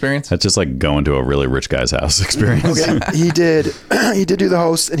sleeping experience? That's just like going to a really rich guy's house experience. Okay, he did do the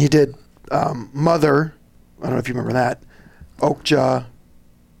host, and he did Mother. I don't know if you remember that. Okja,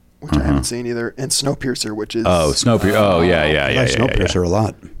 which I haven't seen either, and Snowpiercer, which is... Oh, Snowpiercer. Oh, yeah. I like Snowpiercer a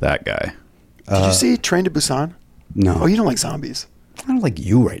lot. That guy. Did you see Train to Busan? No. Oh, you don't like zombies. I don't like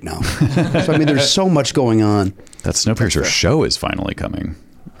you right now. So, I mean, there's so much going on. That Snowpiercer show is finally coming.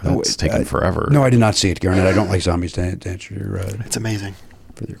 That's taken forever. No, I did not see it, Garrett. I don't like zombies, to answer your It's amazing.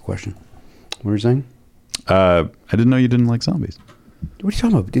 further question. What were you saying? I didn't know you didn't like zombies. What are you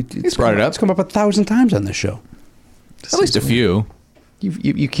talking about? It's brought it up. It's come up 1,000 times on this show. At least a few.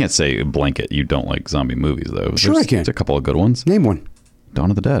 You can't say a blanket you don't like zombie movies though. Sure I can. There's a couple of good ones. Name one. Dawn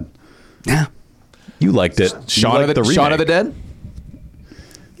of the Dead. Yeah. You liked it. Shaun of the remake. Dead?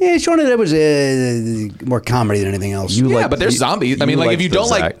 Yeah, Shaun of the Dead was more comedy than anything else. Yeah, but there's zombies. I mean, like, if you don't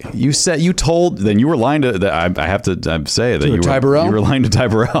like... you were lying to. I have to say that To Ty Burrell? you were lying to Ty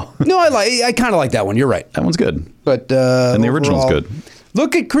Burrell. No, I kind of like that one. You're right. That one's good. But And the original's overall- good.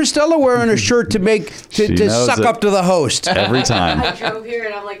 Look at Cristela wearing a shirt to She knows suck it. up to the host. Every time. I drove here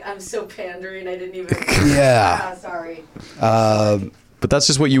and I'm like, I'm so pandering. I didn't even. Yeah. Sorry. But that's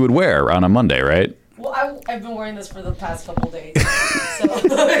just what you would wear on a Monday, right? Well, I've been wearing this for the past couple days. So,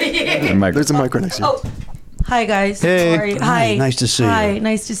 yeah. And There's a micro next to you. Oh, hi guys. Hey. Sorry. Hi, Hi. nice to see you. Hi.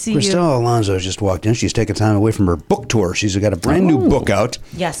 Nice to see you. Cristela Alonzo just walked in. She's taking time away from her book tour. She's got a brand new book out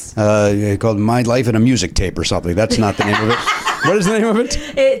Yes. called My Life in a Music Tape or something. That's not the name of it. What is the name of it?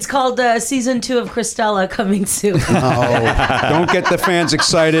 It's called season 2 of Cristela coming soon. Oh, don't get the fans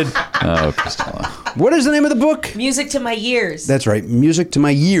excited. Oh, Cristela. What is the name of the book? Music to my years. That's right, Music to My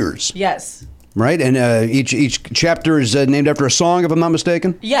Years. Yes. Right? And each chapter is named after a song, if I'm not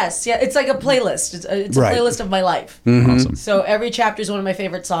mistaken? Yes. Yeah. It's like a playlist. It's a Right. playlist of my life. Awesome. So every chapter is one of my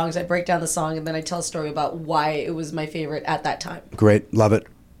favorite songs. I break down the song and then I tell a story about why it was my favorite at that time. Great, love it.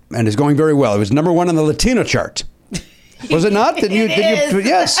 And it's going very well. It was number 1 on the Latino chart. Was it not? Did you?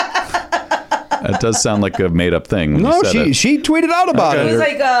 Yes. That does sound like a made up thing. When No, you said she tweeted out about It it. was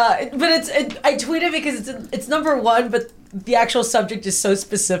like, but I tweet it because it's number 1, but the actual subject is so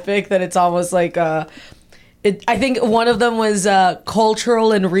specific that it's almost like, I think one of them was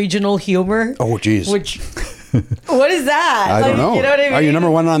cultural and regional humor. Oh, geez. Which, what is that? I don't know. You know what I mean? Are you number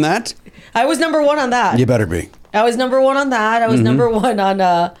 1 on that? I was number 1 on that. You better be. I was number 1 on that. I was number 1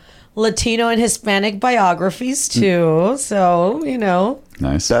 on Latino and Hispanic biographies too. So,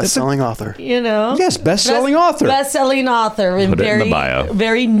 nice. Best-selling author. Yes, best-selling author. Best-selling author in Put it in very, the bio.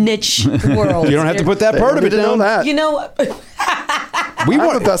 very niche world. You don't have to put that part of it didn't know down. that. You know, We I'm a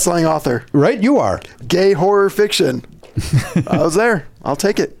want, best-selling author. right? You are. Gay horror fiction. I was there. I'll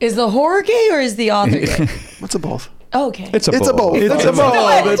take it. is the horror gay or is the author gay? What's a both? Oh, okay. It's a It's a both. It's a It's a both.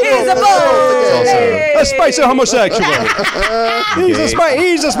 It's a both. Hey. A spicy homosexual.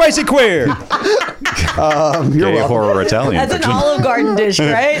 He's a spicy queer. Gay horror Italian That's an fiction. Olive Garden dish,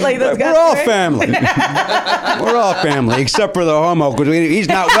 right? Like that's We're all family. We're all family, except for the homo, because he's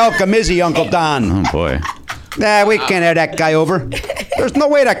not welcome, is he, Uncle Don? Oh boy. Nah, we can't have that guy over. There's no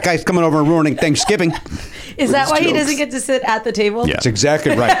way that guy's coming over and ruining Thanksgiving. Is that why he jokes. doesn't get to sit at the table? Yeah. That's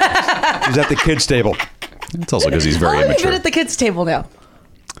exactly right. He's at the kids' table. It's also because he's How very long have you been immature. at the kids' table now?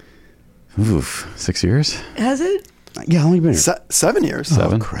 Oof, 6 years? Has it? Yeah, how long you been here? 7 years.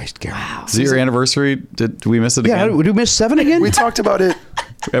 7? Oh, Christ, Gary. Wow. Is it your anniversary? Did we miss it Yeah, again? would you miss 7 again? We talked about it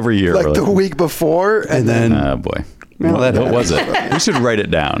Every year. like we're the week before, and then Oh boy. Well, what that- was it? We should write it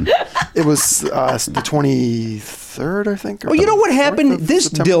down. it was the 23rd, I think. or Well, you know what 24th happened? of This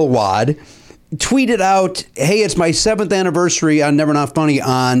September. dillwad tweeted out, "Hey, it's my 7th anniversary on Never Not Funny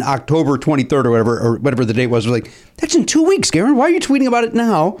on October 23rd or whatever the date was." I was like, that's in 2 weeks, Garen. Why are you tweeting about it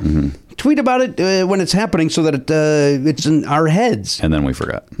now? tweet about it when it's happening so that it's in our heads. And then we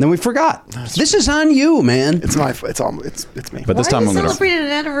forgot. Then we forgot. This is on you, man. It's me. But this Why time are I'm you going to. celebrating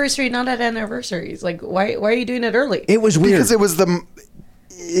an anniversary not at anniversaries? Like, why are you doing it early? It was weird. Because it was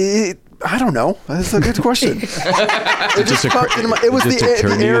I don't know. That's a good question. It just was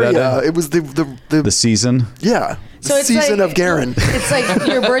the area. It was The season. yeah. So it's season like- of Garen. It's like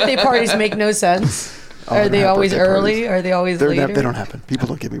your birthday parties make no sense. Oh, Are I they don't have always birthday early? parties. Are they always They later? don't happen. People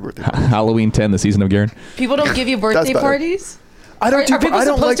don't give me birthday parties. Halloween 10, the season of Garen. People don't give you birthday better. parties? I don't do. Are people I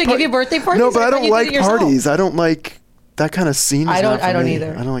don't supposed like to give you birthday parties? No, but I I thought don't you did like it yourself. parties. I don't like that kind of scene. I don't- Not for I don't me.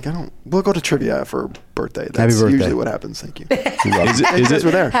 either. I don't. We'll go to trivia for birthday. That's Happy birthday. usually what happens. Thank you. Is You guys it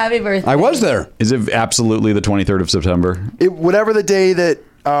were there. Happy birthday. I was there. Is it absolutely the 23rd of September? Whatever the day that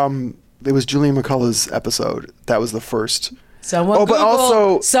it was Julian McCullough's episode. That was the first. Someone Oh, but Google.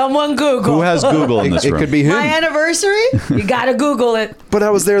 also- Someone Google. Who has Google in this It room? could be him. My anniversary? You gotta Google it. But I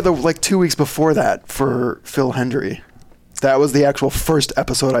was there like 2 weeks before that for Phil Hendry. That was the actual first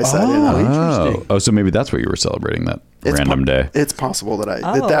episode I sat in on. Oh, so maybe that's what you were celebrating that It's random day. It's possible that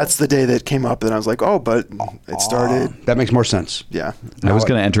Oh. that's the day that came up, and I was like, oh, but it started. That makes more sense. Yeah. I was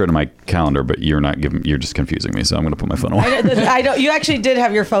going to enter it in my calendar, but you're just confusing me, so I'm going to put my phone away. I don't. You actually did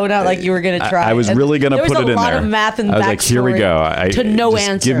have your phone out like you were gonna try. I was And really going to there was put it in a lot there. of math and I was like, here we go. to no just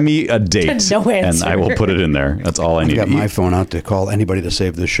answer. Give me a date, To no answer. and I will put it in there. That's all I I need. got my phone out to call anybody to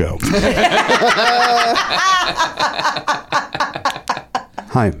save this show.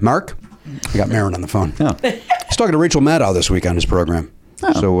 Hi, Mark. I got Marin on the phone. Yeah. He's talking to Rachel Maddow this week on his program.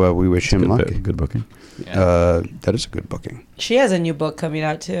 So we wish him luck. Good booking. That is a good booking. She has a new book coming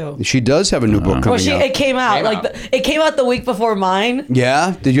out too. She does have a new book coming out. It came out it came out the week before mine.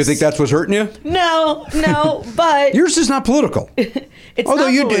 Yeah? Did you think that's what's hurting you? No, but Yours is not political. it's Although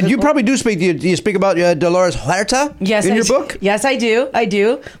not you political. probably do speak. Do you speak about Dolores Huerta Yes, in I your do. book? Yes, I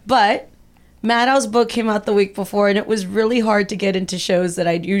do. But Maddow's book came out the week before, and it was really hard to get into shows that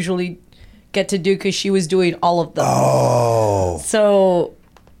I'd usually get to do because she was doing all of them. Oh. So,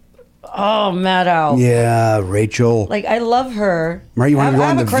 Maddow. Yeah, Rachel. Like, I love her. Right, you want to go I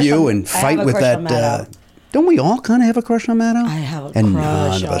on have The a crush View on- and I have fight a with crush on that. Maddow. Don't we all kind of have a crush on Maddow? I have a And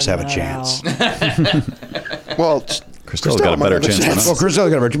crush none of us on have a chance. Maddow. Well, Cristela's got a better chance than Well, us. Cristela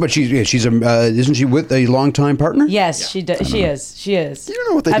got a but she's isn't she with a longtime partner? Yes, she does. She is. you don't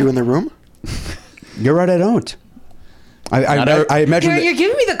know what they do in their room. You're right, I don't. I imagine You're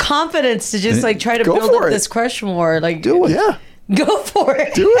giving me the confidence to just like try to Go build for up it. this crush more. Like, do it. Yeah. go for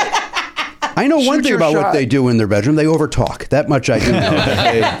it. Do it. I know one Shoot thing your about what shot. they do in their bedroom. They overtalk. That much I do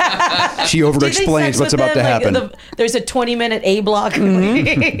know. She Do you think over-explains sex what's with about them, to like, happen. there's a 20-minute A block.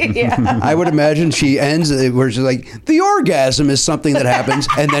 Mm-hmm. Yeah. I would imagine she ends where she's like, the orgasm is something that happens,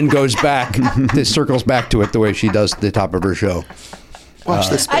 and then goes back, circles back to it the way she does at the top of her show. Watch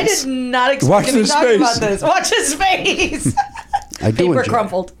this I space. did not Watch expect to be this talking face. about this. Watch his face. I do Paper enjoy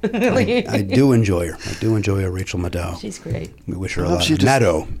crumpled. I do enjoy her. I do enjoy her, Rachel Maddow. She's great. We wish her a love lot. she just-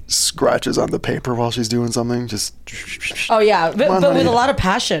 Maddow. Scratches on the paper while she's doing something. Just. Oh yeah, but on, with honey. a lot of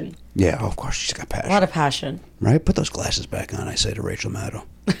passion. Yeah, of course she's got A passion. lot of passion. Right? Put those glasses back on, I say to Rachel Maddow.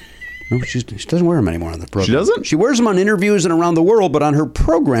 No, she doesn't wear them anymore on the program. She doesn't? She wears them on interviews and around the world, but on her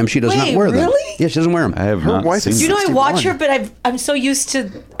program, she does not Wait, wear them. really? Yeah, she doesn't wear them. I have Her not wife seen is- You know, I 61. watch her, but I'm so used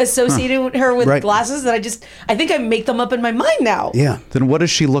to associating her with Right. glasses that I think I make them up in my mind now. Yeah. Then what does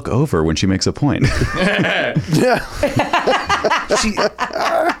she look over when she makes a point? Yeah.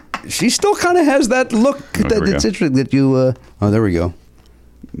 She still kind of has that look here that we it's go. interesting that you. Oh, there we go.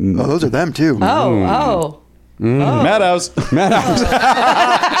 Oh, those are them too. Oh. Madhouse. Madhouse.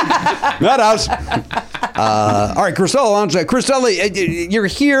 Madhouse. All right, Cristela Alonzo. Cristela, you're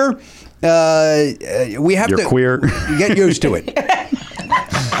here. We have You're to queer, get used to it.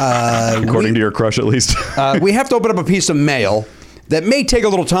 according to your crush at least. We have to open up a piece of mail that may take a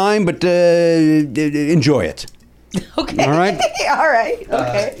little time, but enjoy it. Okay. All right. All right.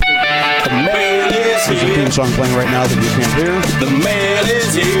 Okay. The mail is There's a here. theme song playing right now that you can't hear. The mail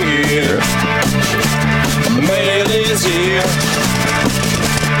is here. The mail is here.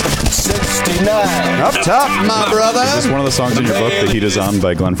 69. Up top, my brother. Is this one of the songs in your book, The Heat Is On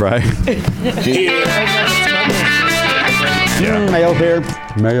by Glenn Fry? Here. Mail here.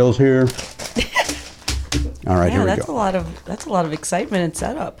 Mail's here. All right, Yeah, here we that's go. a lot of excitement and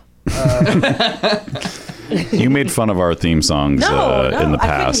setup. You made fun of our theme songs No, in the I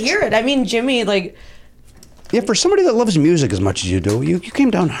past. couldn't hear it. I mean, Jimmy, like, Yeah, for somebody that loves music as much as you do, you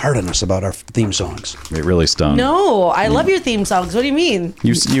came down hard on us about our theme songs. It really stung. No, I love your theme songs. What do you mean?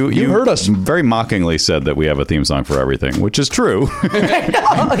 You heard us. very mockingly said that we have a theme song for everything, which is true.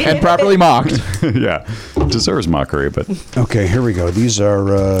 And properly mocked. Yeah, deserves mockery, but Okay, here we go. These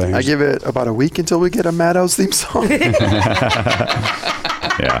are... I give it about a week until we get a Madhouse theme song. yeah.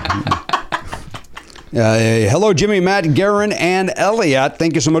 Hello, Jimmy, Matt, Garen, and Elliot.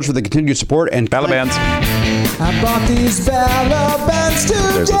 Thank you so much for the continued support. And Balabands. I bought these Balabands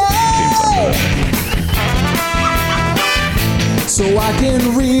There's a theme song for that. so I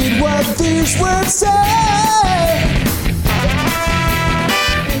can read what these words say.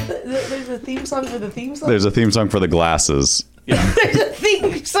 There's a theme song for the theme song? There's a theme song for the glasses. There's a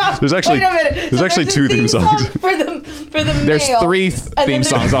theme song. There's actually- Wait a minute. there's actually a two theme songs. For the There's male, three and then theme there's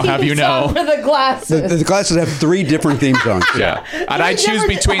songs, a I'll have theme you song know. For the glasses. the classes have 3 different theme songs. Yeah. And I choose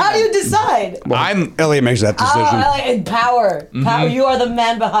between How do you them. decide? I'm Elliot makes that Oh, decision. I like it. Power. Power. You are the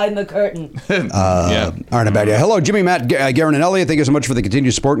man behind the curtain. yeah. All right, about you. Hello, Jimmy, Matt, Garen, and Elliot. Thank you so much for the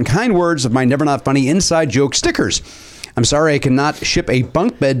continued support and kind words of my Never Not Funny inside joke stickers. I'm sorry I cannot ship a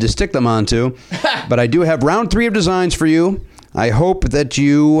bunk bed to stick them onto, but I do have round 3 of designs for you. I hope that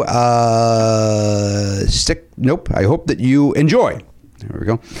you I hope that you enjoy. There we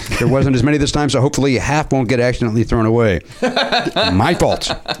go. There wasn't as many this time, so hopefully half won't get accidentally thrown away. My fault.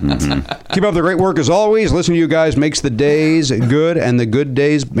 Mm-hmm. Keep up the great work as always. Listening to you guys makes the days good, and the good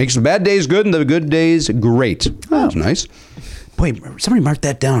days makes the bad days good, and the good days great. Oh, that's nice. Boy, somebody mark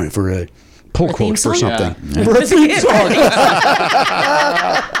that down for a pull quote for something. Yeah. For a theme song.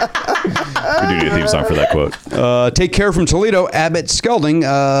 We do need a theme song for that quote. Take care from Toledo, Abbott Skelding.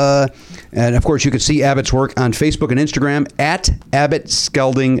 And of course, you can see Abbott's work on Facebook and Instagram at Abbott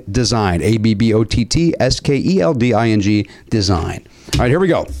Skelding Design. ABBOTTSKELDING Design. All right, here we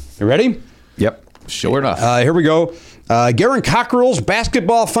go. You ready? Yep. Sure enough. Here we go. Garen Cockerell's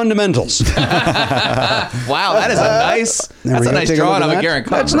Basketball Fundamentals. Wow, that is There we a go. nice Take drawing look of at a that. Garen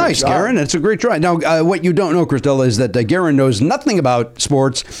That's Cockrell. nice, Garen. That's a great drawing. Now, what you don't know, Cristela, is that Garen knows nothing about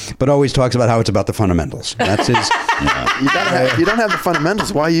sports, but always talks about how it's about the fundamentals. That's his. You don't have the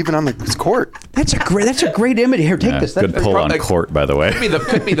fundamentals. Why are you even on the court? That's a great image. Here, take this. Good pull on court, by the way.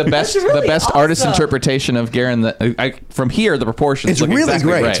 Could be the best really artist awesome. interpretation of Garen. From here, the proportions It's look really exactly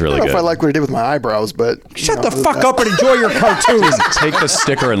great. right. It's I really don't know if I good. like what he did with my eyebrows, but Shut the fuck up and enjoy your cartoon. Take the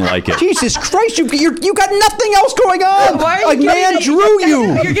sticker and like it. Jesus Christ, you got nothing else going on. Why are Like, you man drew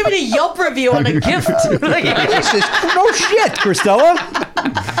you. You're giving a Yelp review on a gift. Jesus, no shit, Cristela.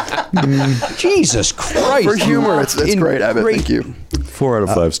 Jesus Christ. for humor, it's great, Abbott. Thank you. 4 out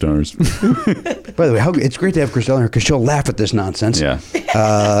of 5 stars. By the way, it's great to have Cristela here because she'll laugh at this nonsense. Yeah.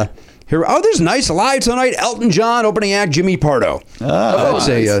 Here, there's nice live tonight. Elton John opening act, Jimmy Pardo.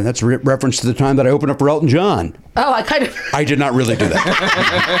 That's a reference to the time that I opened up for Elton John. Oh, I kind of. I did not really do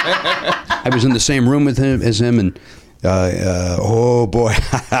that. I was in the same room with him and oh boy,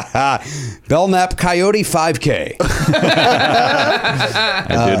 Belknap Coyote 5K.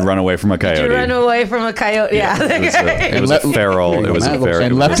 I did run away from a coyote. You run away from a coyote. Yeah. It was a feral. It was a feral.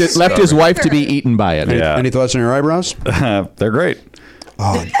 And left his wife to be eaten by it. Yeah. Any thoughts on your eyebrows? They're great.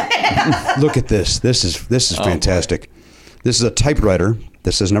 Oh, look at this. This is fantastic. This is a typewriter.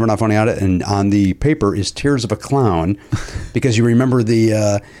 This says "Never Not Funny" on it, and on the paper is "Tears of a Clown," because you remember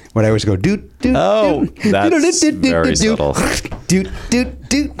the what I always go doot doot. Oh, doot, that's doot, doot, very doot, subtle. Doot doot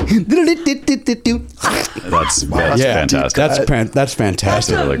doot doot doot doot doot doot. That's fantastic. That's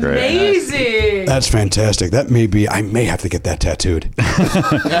fantastic. really great. Amazing. That's fantastic. That may be. I may have to get that tattooed.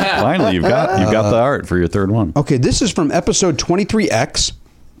 Finally, you've got the art for your third one. Okay, this is from episode 23X.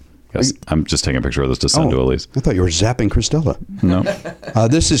 Yes, I'm just taking a picture of this to send to Elise. I thought you were zapping Cristela. No.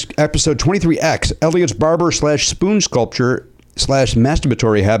 This is episode 23X, Elliot's barber / spoon sculpture /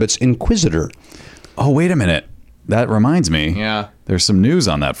 masturbatory habits inquisitor. Oh, wait a minute. That reminds me. Yeah. There's some news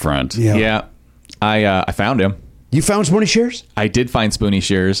on that front. Yeah. I found him. You found Spoony Shears? I did find Spoonie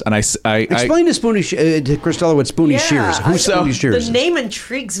Shears, and I Explain to Spoony to Cristela what Spoony Shears. Who's Spoony Shears? The name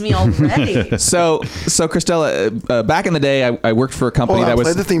intrigues me already. So Cristela, back in the day, I worked for a company Hold on, that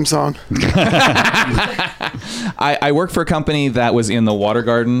was play the theme song. I worked for a company that was in the Water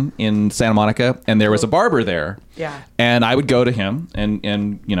Garden in Santa Monica, and there was a barber there. Yeah. And I would go to him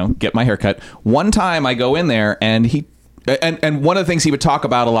and get my hair cut. One time I go in there, and he and one of the things he would talk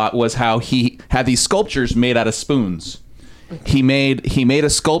about a lot was how he had these sculptures made out of spoons. He made a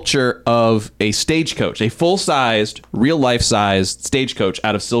sculpture of a stagecoach, a full-sized, real-life-sized stagecoach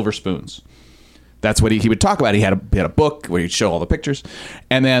out of silver spoons. That's what he would talk about. He had a book where he'd show all the pictures.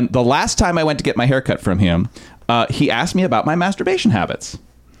 And then the last time I went to get my haircut from him, he asked me about my masturbation habits.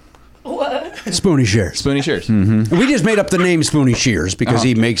 Spoonie Shears. Spoonie Shears. We just made up the name Spoonie Shears because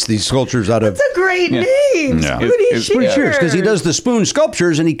he makes these sculptures out of It's a great name. Yeah. Spoonie Spoonie Shears because he does the spoon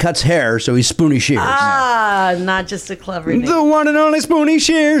sculptures and he cuts hair, so he's Spoonie Shears. Ah, not just a clever name. The one and only Spoonie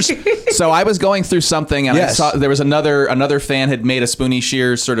Shears. So I was going through something, and Yes. I saw there was another fan had made a Spoonie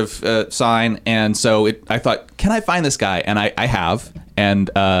Shears sort of sign, and so I thought, can I find this guy? And I have, and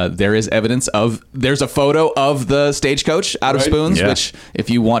there is evidence there's a photo of the stagecoach out of spoons, Yeah. which if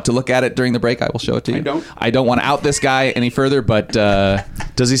you want to look at it during the break, I will show it to you. I don't. Want to out this guy any further, but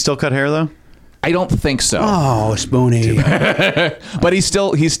Does he still cut hair though? I don't think so. Oh, Spoonie. But he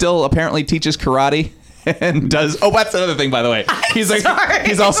still apparently teaches karate. And does that's another thing, by the way.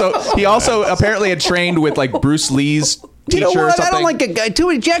 He also apparently had trained with like Bruce Lee's teacher You know or what? something. I don't like a guy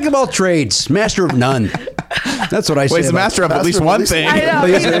too jack of all trades, master of none. That's what I say. Well, he's the about- master of at least one thing. I know.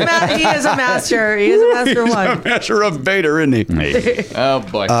 He is a master. He is a master He's one. a master of Vader, isn't he? Hey. Oh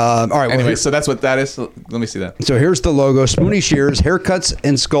boy. All right. well, Anyway, here- so that's what that is. Let me see that. So here's the logo: Spoonie Shears, haircuts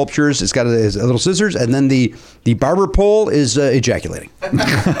and sculptures. It's got a little scissors, and then the barber pole is ejaculating.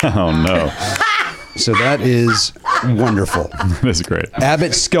 Oh no. So that is wonderful. That's great.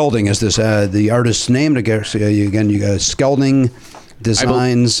 Abbott Skelding is this the artist's name. I guess again, you got Skelding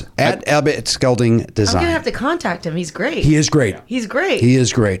Designs at Abbott Skelding I'm Design. gonna have to contact him. He's great. He is great. He's great. He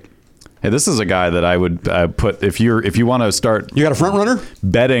is great. Hey, this is a guy that I would put if you want to start. You got a front runner?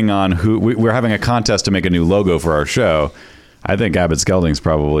 Betting on who we're having a contest to make a new logo for our show. I think Abbott Skelding's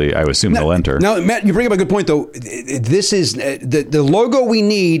probably. I assume he'll enter. Now, Matt, you bring up a good point though. This is the logo we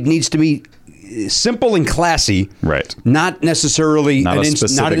needs to be simple and classy, Right. Not necessarily Not a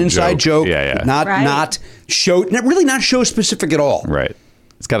specific not an inside joke. Yeah. Not Right. not really not show specific at all. Right.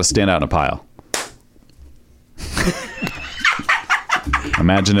 It's got to stand out in a pile.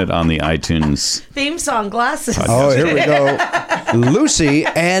 Imagine it on the iTunes. Theme song glasses. Oh, here we go. Lucy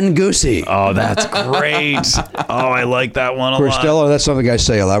and Goosey. Oh, that's great. Oh, I like that one a lot. Cristela, that's something I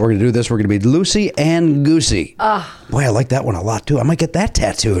say a lot. We're going to do this. We're going to be Lucy and Goosey. Boy, I like that one a lot too. I might get that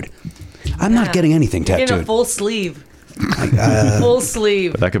tattooed. I'm not getting anything In a tattooed. full sleeve. Full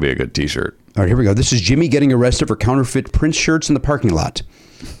sleeve. That could be a good T-shirt. All right, here we go. This is Jimmy getting arrested for counterfeit Prince shirts in the parking lot.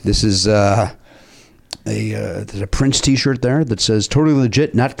 This is there's a Prince T-shirt there that says "Totally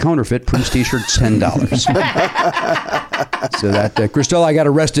legit, not counterfeit." Prince T-shirt, $10. So that Cristela, I got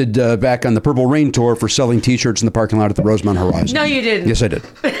arrested back on the Purple Rain tour for selling T-shirts in the parking lot at the Rosemont Horizon. No, you didn't. Yes, I did.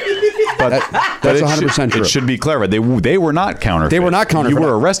 But That's it 100% true. It should be clear. They were not counterfeit. They were not counterfeit. You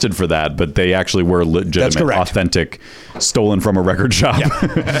were arrested for that, but they actually were legitimate, correct. authentic, stolen from a record shop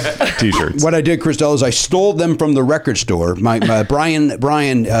T-shirts. What I did, Cristela, is I stole them from the record store. My Brian,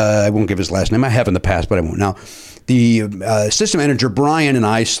 I won't give his last name. I have in the past, but I won't now. The system manager, Brian, and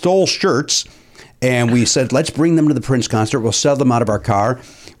I stole shirts, and we said, let's bring them to the Prince concert. We'll sell them out of our car.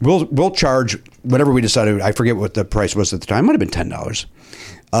 We'll charge whatever we decided. I forget what the price was at the time. It might have been $10.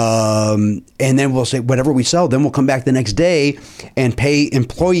 And then we'll say whatever we sell, then we'll come back the next day and pay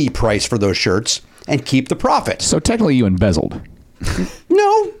employee price for those shirts and keep the profit. So technically, you embezzled.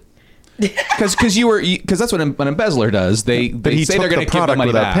 No. Because that's what an embezzler does. They He say took they're going the to give the product money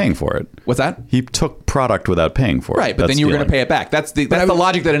without back. paying for it. What's that? He took product without paying for it. Right, but That's then you were going to stealing. pay it back. That's the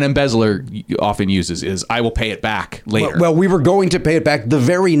logic that an embezzler often uses is I will pay it back later. Well, we were going to pay it back the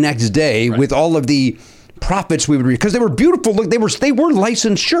very next day with all of the profits we would because they were beautiful. Look, they were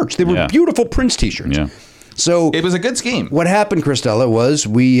licensed shirts. They were Yeah. beautiful Prince T-shirts. Yeah. So it was a good scheme. what happened, Cristela, was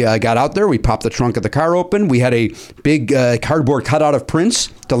we got out there. We popped the trunk of the car open. We had a big cardboard cutout of Prince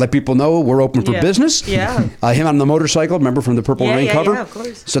to let people know we're open for Yeah. business. Yeah. Him on the motorcycle, remember from the Purple Yeah, Rain yeah, cover? yeah, of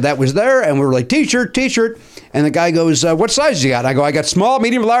course. So that was there, and we were like, T-shirt. And the guy goes, what size you got? And I go, I got small,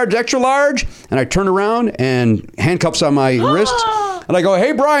 medium, large, extra large. And I turn around, and handcuffs on my wrist. And I go,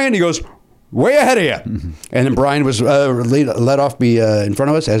 hey, Brian. He goes, way ahead of you. And then Brian was let off in front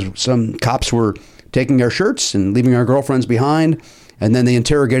of us as some cops were taking our shirts and leaving our girlfriends behind. And then they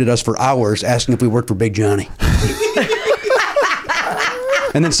interrogated us for hours, asking if we worked for Big Johnny.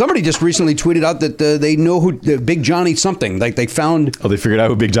 And then somebody just recently tweeted out that they know who Big Johnny something. Like they found. Oh, they figured out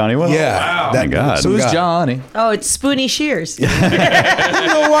who Big Johnny was? Yeah. Oh, my God. some Who's guy. Johnny? Oh, it's Spoonie Shears. You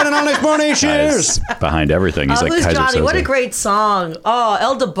know one and only Spoonie Shears. Guys behind everything. He's like Who's Kaiser Johnny? What a Soze. great song. Oh,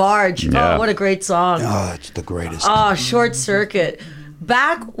 El DeBarge. Yeah. Oh, what a great song. Oh, it's the greatest. Oh, Short Circuit.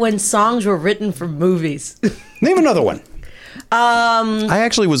 Back when songs were written for movies. Name another one. I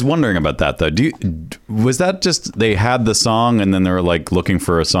actually was wondering about that though. Was that just they had the song and then they were like looking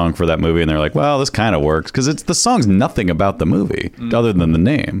for a song for that movie and they're like, well, this kind of works because the song's nothing about the movie other than the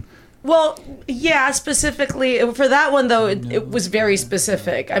name. Well, yeah, specifically for that one though, it was very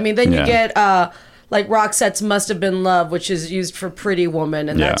specific. I mean, then you Yeah. get like Roxette's "Must Have Been Love," which is used for "Pretty Woman,"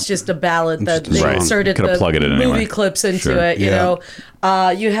 and that's just a ballad that they Right. inserted Coulda the plugged it in movie anyway. clips into Sure. it. You know,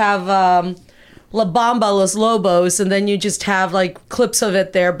 you have. La Bamba Los Lobos, and then you just have like clips of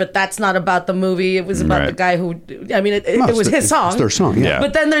it there, but that's not about the movie. It was about the guy who, I mean, it was his song. It's their song, yeah.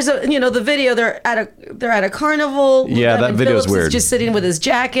 But then there's the video. They're at a carnival. Yeah, that Evan video is Phillips weird. Is just sitting with his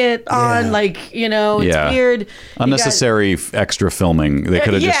jacket on, it's weird. You Unnecessary extra filming. They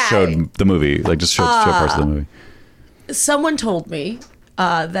could have just showed the movie, like just showed parts of the movie. Someone told me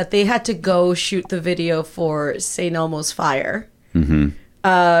that they had to go shoot the video for St. Elmo's Fire. Mm-hmm.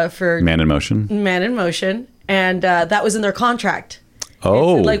 For Man in Motion. Man in Motion, and that was in their contract.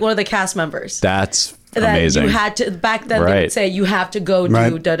 Oh, It's like one of the cast members. That's that amazing. You had to back then. They Right. would say you have to go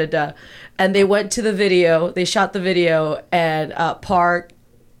do da da da, and they went to the video. They shot the video, and Parr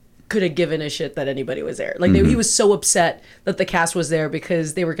could have given a shit that anybody was there. Like he was so upset that the cast was there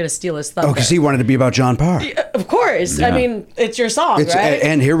because they were going to steal his thunder. Oh, because he wanted to be about John Parr. Of course, I mean it's your song, right?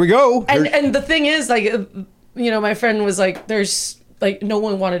 And here we go. And the thing is, like, my friend was like, "There's." Like no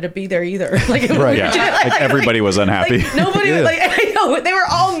one wanted to be there either. Like, Right. Yeah. Like everybody was unhappy. Like, nobody was like, I know they were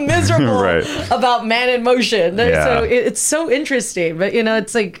all miserable about Man in Motion. Yeah. So it's so interesting, but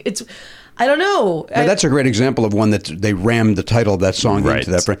it's like I don't know. Now, that's a great example of one that they rammed the title of that song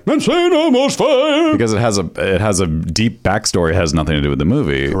into that. And St. Elmo's Fire. Because it has a deep backstory. It has nothing to do with the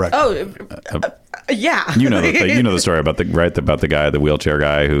movie. Correct. Yeah. You know the story about the guy, the wheelchair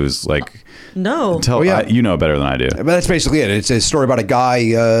guy, who's like. No. You know better than I do. But that's basically it. It's a story about a guy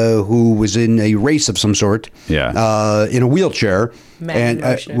who was in a race of some sort. Yeah. In a wheelchair. Man in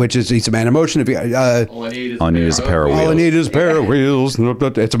motion. Which is he's a man in motion. All I need is a pair of wheels. All I need is a pair of wheels.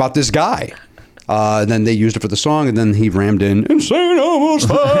 It's about this guy. And then they used it for the song, and then he rammed in St. Elmo's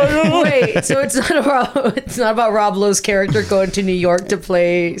Fire. Wait, so it's not about Rob Lowe's character going to New York to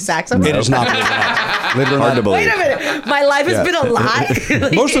play saxophone? It is not. Hard to believe. Wait a minute. My life has been a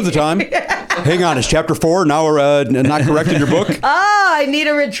lie. Most of the time. Hang on, it's chapter 4. Now we're not correcting your book. I need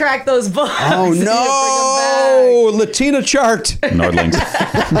to retract those books. Oh no, Latina chart. Nordlings.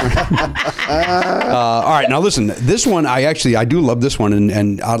 All right, now listen. This one, I do love this one,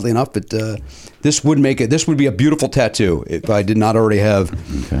 and oddly enough, this would be a beautiful tattoo if I did not already have.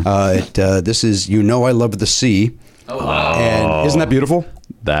 Okay. This is I Love the Sea. Oh wow! And isn't that beautiful?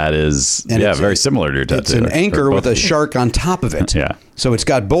 That is, very similar to your tattoo. It's an anchor with a shark on top of it. Yeah. So it's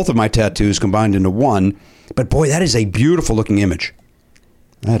got both of my tattoos combined into one. But boy, that is a beautiful looking image.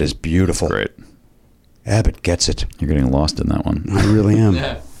 That is beautiful. Great. Abbott gets it. You're getting lost in that one. I really am.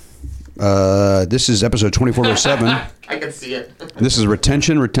 This is episode 2407. I can see it. This is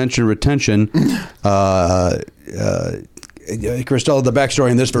retention. Cristela, the backstory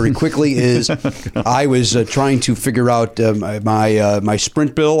on this very quickly is I was trying to figure out my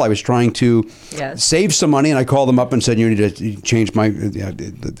Sprint bill. I was trying to save some money, and I called them up and said, you need to change my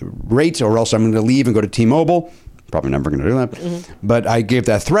the rates or else I'm going to leave and go to T-Mobile. Probably never going to do that. Mm-hmm. But I gave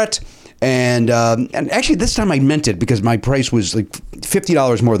that threat. And actually, this time I meant it because my price was like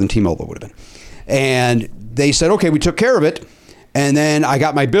 $50 more than T-Mobile would have been. And they said, okay, we took care of it. And then I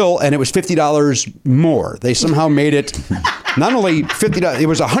got my bill, and it was $50 more. They somehow made it not only $50, it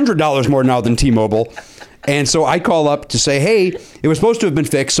was $100 more now than T-Mobile. And so I call up to say, hey, it was supposed to have been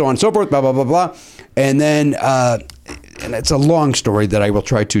fixed, so on and so forth, blah, blah, blah, blah. And then, and it's a long story that I will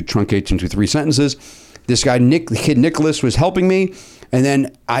try to truncate into 3 sentences. This guy, the kid Nicholas, was helping me. And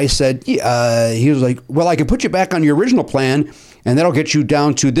then I said, he was like, well, I can put you back on your original plan, and that'll get you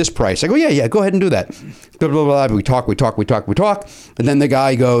down to this price. I go, yeah, go ahead and do that. Blah, blah, blah. We talk. And then the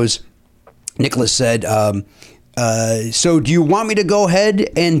guy goes, Nicholas said, so do you want me to go ahead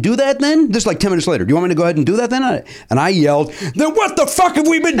and do that then? This is like 10 minutes later. Do you want me to go ahead and do that then? And I yelled, then what the fuck have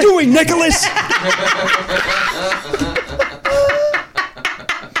we been doing, Nicholas?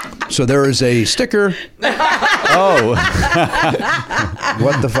 So there is a sticker. Oh.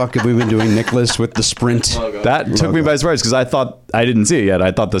 What the fuck have we been doing, Nicholas, with the Sprint? That took me by surprise because I didn't see it yet.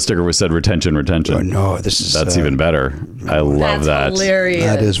 I thought the sticker said retention. Oh, no, that's even better. I love that. Hilarious.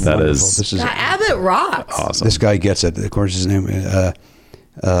 That is wonderful. This is Abbott rocks. awesome. This guy gets it. Of course, his name.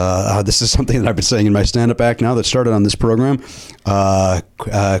 This is something that I've been saying in my stand-up act now that started on this program.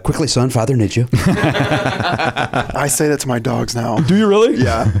 Quickly, son, father needs you. I say that to my dogs now. Do you really?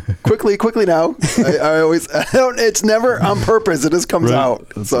 Yeah. Quickly now. I always, it's never on purpose. It just comes out.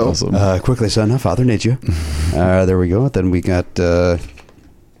 That's so awesome. Quickly, son, father needs you. There we go. Then we got.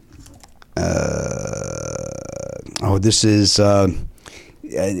 This is.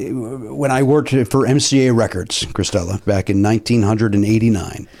 When I worked for MCA Records, Cristela, back in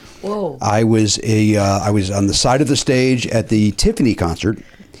 1989. Whoa. I was on the side of the stage at the Tiffany concert,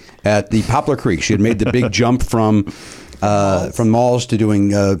 at the Poplar Creek. She had made the big jump from malls to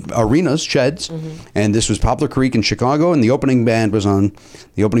doing arenas, sheds, and this was Poplar Creek in Chicago. And the opening band was on.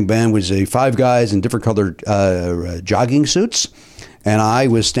 The opening band was 5 guys in different colored jogging suits, and I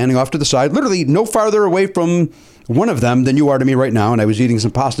was standing off to the side, literally no farther away from one of them than you are to me right now. And I was eating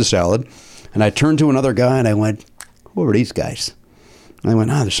some pasta salad, and I turned to another guy and I went, "Who are these guys?" And I went,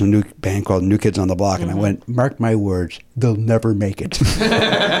 "There's some new band called New Kids on the Block," and I went, "Mark my words, they'll never make it."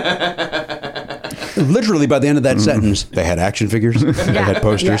 Literally, by the end of that sentence, they had action figures, they had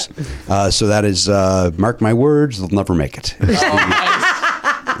posters. So that is, mark my words, they'll never make it.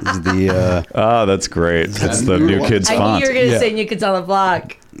 That's great. It's the New Kids I font. knew you were going to say New Kids on the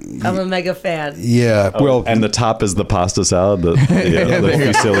Block. I'm a mega fan. Yeah, well, and the top is the pasta salad, the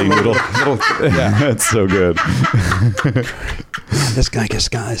fusilli noodle. That's so good. this guy gets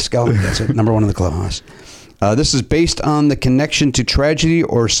scouted. That's it. Number 1 in the clubhouse. This is based on the connection to tragedy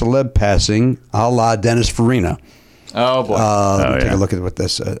or celeb passing, a la Dennis Farina. Oh boy! Let me take a look at what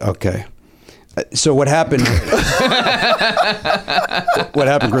this. Okay. So what happened? What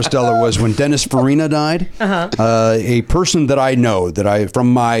happened, Cristela, was when Dennis Farina died. A person that I know,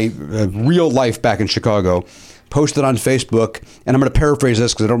 from my real life back in Chicago, posted on Facebook, and I'm going to paraphrase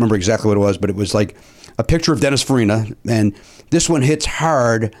this because I don't remember exactly what it was, but it was like a picture of Dennis Farina, and this one hits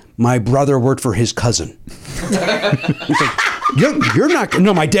hard. My brother worked for his cousin. It's like, you're not.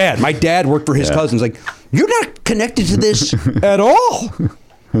 No, my dad. My dad worked for his cousin. It's like, you're not connected to this at all.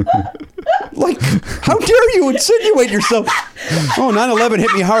 Like, how dare you insinuate yourself? Oh, 9/11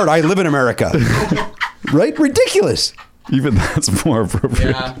 hit me hard. I live in America. Right? Ridiculous. Even that's more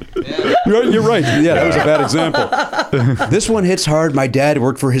appropriate. Yeah. You're right. Yeah, that was a bad example. This one hits hard. My dad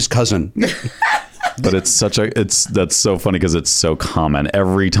worked for his cousin. But that's so funny because it's so common.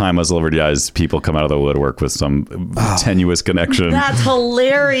 Every time a celebrity dies, people come out of the woodwork with some tenuous connection. That's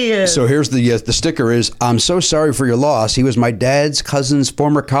hilarious. So here's the sticker is, "I'm so sorry for your loss. He was my dad's cousin's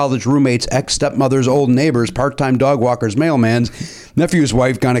former college roommate's ex-stepmother's old neighbor's part-time dog walker's mailman's nephew's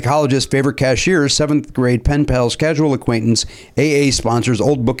wife, gynecologist, favorite cashiers, 7th grade pen pals, casual acquaintance, AA sponsors,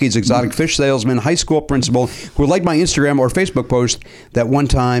 old bookies, exotic fish salesman, high school principal who liked my Instagram or Facebook post that one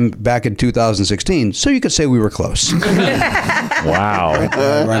time back in 2016. So you could say we were close." Wow.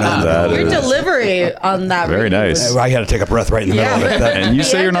 Right on. Your delivery on that. Very reading nice. was- I had to take a breath right in the middle of it. And you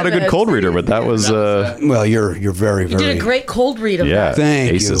say you're not a good cold reader, but that was Well, you're very, You very. did a great cold read of that.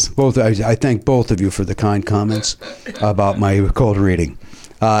 Thank aces. you. Both. I thank both of you for the kind comments about my cold reading.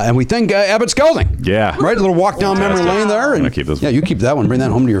 And we thank Abbott Skelding. Yeah. Right? A little walk down memory lane there. And, gonna keep this one. Yeah, you keep that one. Bring that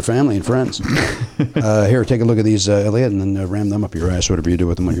home to your family and friends. Here, take a look at these, Elliot, and then ram them up your ass, whatever you do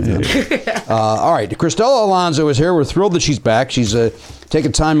with them when you're done. All right. Cristela Alonzo is here. We're thrilled that she's back. She's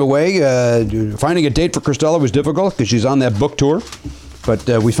taking time away. Finding a date for Cristela was difficult because she's on that book tour. But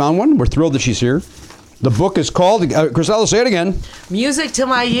we found one. We're thrilled that she's here. The book is called, Cristela, say it again. Music to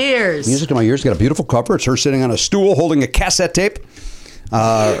My Ears. Music to My Ears. It's got a beautiful cover. It's her sitting on a stool holding a cassette tape.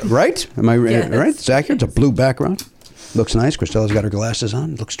 Right? Am I right? It's accurate. It's a blue background. Looks nice. Cristela's got her glasses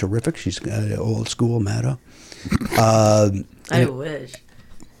on. Looks terrific. She's got old school Maddo. I wish.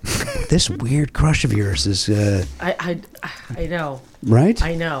 This weird crush of yours is, I know. right?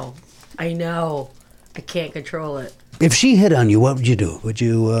 I know. I can't control it. If she hit on you, what would you do? Would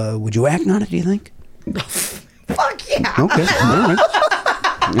you act on it, do you think? Fuck yeah. Okay. All right.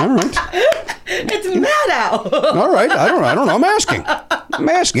 All right. It's mad out. All right. I don't know. I'm asking.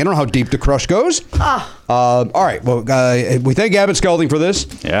 I don't know how deep the crush goes. All right. Well, we thank Abbott Skelding for this.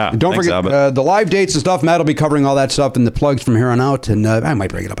 Yeah, And don't thanks, forget Abbott. the live dates and stuff. Matt will be covering all that stuff and the plugs from here on out. And I might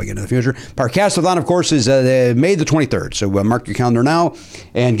bring it up again in the future. Parcastathon, of course, is May the 23rd. So mark your calendar now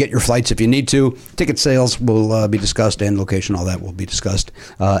and get your flights if you need to. Ticket sales will be discussed and location, all that will be discussed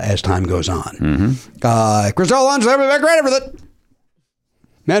as time goes on. Cristela Alonzo, I'll be back right with it.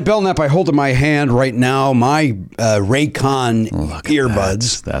 Matt Belknap, I hold in my hand right now my Raycon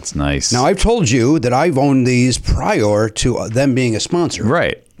earbuds. That's nice. Now, I've told you that I've owned these prior to them being a sponsor.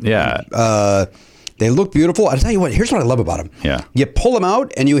 Right. Yeah. They look beautiful. I'll tell you what, here's what I love about them. Yeah. You pull them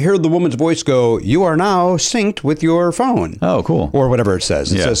out and you hear the woman's voice go, "You are now synced with your phone." Oh, cool. Or whatever it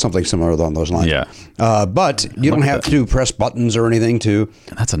says. It Yeah. says something similar along those lines. Yeah. But you don't have to press buttons or anything to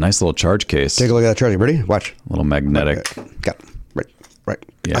That's a nice little charge case. take a look at that charger. Ready? Watch. little magnetic. Got it. Right.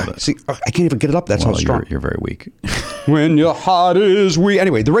 Yeah, See, I can't even get it up. That's how strong. You're very weak. When your heart is weak.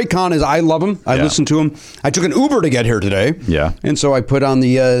 Anyway, the Raycon is, I love them. I Yeah. listen to them. I took an Uber to get here today. Yeah. And so I put on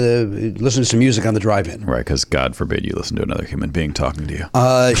listen to some music on the drive-in. Right, because God forbid you listen to another human being talking to you.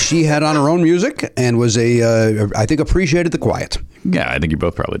 She had on her own music and was I think appreciated the quiet. Yeah, I think you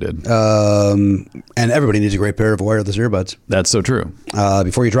both probably did. And everybody needs a great pair of wireless earbuds. That's so true.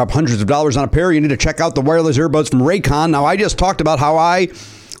 Before you drop hundreds of dollars on a pair, you need to check out the wireless earbuds from Raycon. Now, I just talked about how I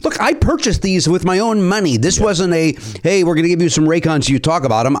purchased these with my own money. This wasn't a, hey, we're going to give you some Raycons so you talk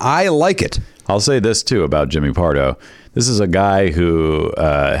about them. I like it. I'll say this, too, about Jimmy Pardo. This is a guy who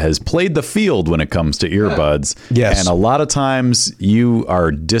has played the field when it comes to earbuds. Yes. And a lot of times you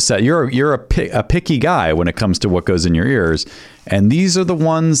are you're a picky guy when it comes to what goes in your ears. And these are the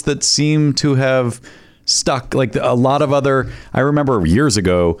ones that seem to have stuck. Like a lot of other, I remember years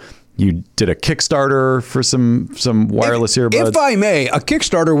ago, you did a Kickstarter for some wireless earbuds. If I may, a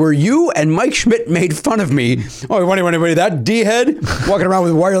Kickstarter where you and Mike Schmidt made fun of me. Oh, anybody that D-head walking around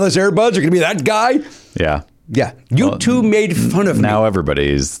with wireless earbuds are going to be that guy? Yeah. Yeah. You two made fun of me. Now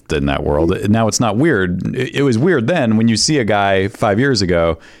everybody's in that world. Now it's not weird. It was weird then when you see a guy 5 years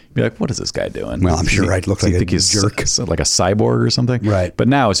ago, you're like, what is this guy doing? Well, I'm sure I'd look like a jerk. Like a cyborg or something. Right. But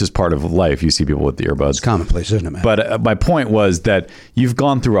now it's just part of life. You see people with the earbuds. It's commonplace, isn't it, man? But my point was that you've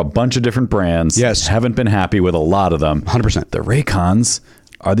gone through a bunch of different brands. Yes. Haven't been happy with a lot of them. 100%. The Raycons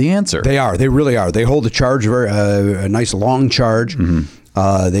are the answer. They are. They really are. They hold a charge, a nice long charge.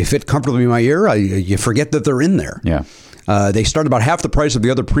 They fit comfortably in my ear. You forget that they're in there. Yeah. They start about half the price of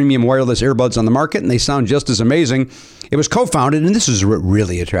the other premium wireless earbuds on the market, and they sound just as amazing. It was co-founded, and this is what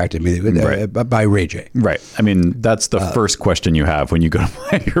really attracted me, by Ray J. Right. I mean, that's the first question you have when you go to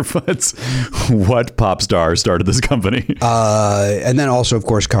buy earbuds. What pop star started this company? And then also, of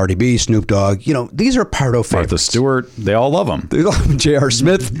course, Cardi B, Snoop Dogg. You know, these are Pardo favorites. Martha Stewart. They all love them. They love them. J.R.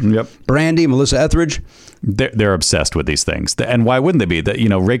 Smith. Yep. Brandy, Melissa Etheridge. They're obsessed with these things. And why wouldn't they be?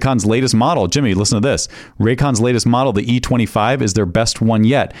 Raycon's latest model, Jimmy, listen to this. Raycon's latest model, the E25, is their best one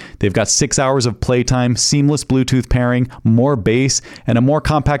yet. They've got 6 hours of playtime, seamless Bluetooth pairing, more bass, and a more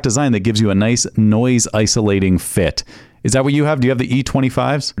compact design that gives you a nice noise isolating fit. Is that what you have? Do you have the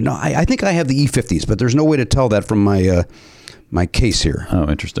E25s? No, I think I have the E50s, but there's no way to tell that from my case here. Oh,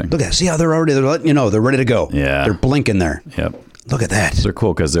 interesting. Look at that. See how they're letting you know. They're ready to go. Yeah. They're blinking there. Yep. Look at that. They're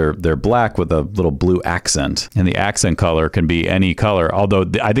cool because they're black with a little blue accent, and the accent color can be any color. Although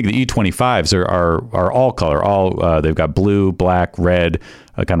I think the E25s are all color. They've got blue, black, red,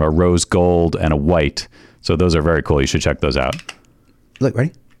 kind of a rose gold, and a white. So those are very cool. You should check those out. Look,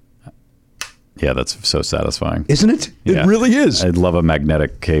 ready? Yeah, that's so satisfying, isn't it? Yeah. It really is. I'd love a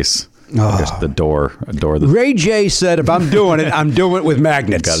magnetic case. Oh. Just the door. Ray J said, "If I'm doing it, I'm doing it with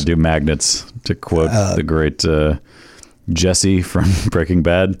magnets." Got to do magnets. To quote the great Jesse from Breaking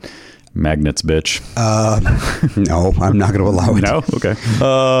Bad, magnets, bitch. No, I'm not going to allow it. No? Okay.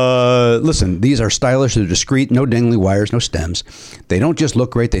 Listen, these are stylish. They're discreet. No dangly wires, no stems. They don't just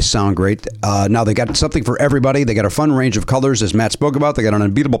look great. They sound great. Now, they got something for everybody. They got a fun range of colors, as Matt spoke about. They got an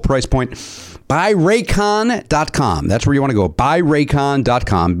unbeatable price point. BuyRaycon.com. That's where you want to go.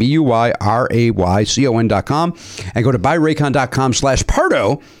 BuyRaycon.com. BuyRaycon.com. And go to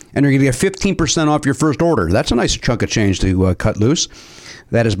BuyRaycon.com/Pardo. And you're going to get 15% off your first order. That's a nice chunk of change to cut loose.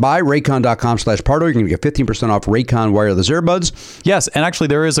 That is BuyRaycon.com/Pardo. You're going to get 15% off Raycon wireless earbuds. Yes, and actually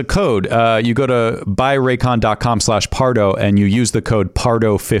there is a code. You go to BuyRaycon.com/Pardo and you use the code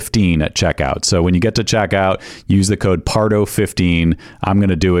Pardo15 at checkout. So when you get to checkout, use the code Pardo15. I'm going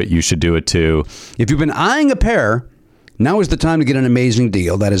to do it. You should do it too. If you've been eyeing a pair, now is the time to get an amazing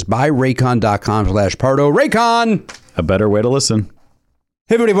deal. That is BuyRaycon.com/Pardo. Raycon! A better way to listen.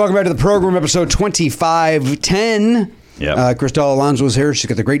 Hey, everybody, welcome back to the program, episode 2510. Yep. Cristela Alonzo is here. She's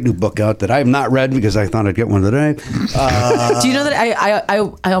got the great new book out that I have not read because I thought I'd get one today. Do you know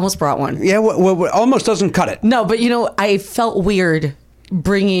that I almost brought one? Yeah, well, almost doesn't cut it. No, but I felt weird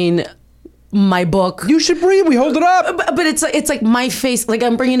bringing my book. You should bring it. We hold it up. But it's like my face, like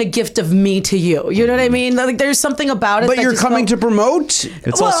I'm bringing a gift of me to you. You know what I mean? Like there's something about it. But you're coming to promote?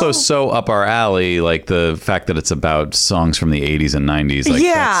 It's also so up our alley, like the fact that it's about songs from the 80s and 90s. Like,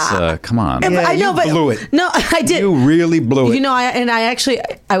 yeah. Come on. Yeah, I know, you but blew it. No, I did. You really blew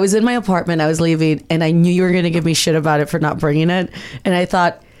it. I was in my apartment. I was leaving, and I knew you were going to give me shit about it for not bringing it. And I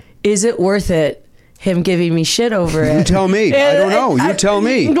thought, is it worth it? Him giving me shit over it. You tell me. I don't know. You tell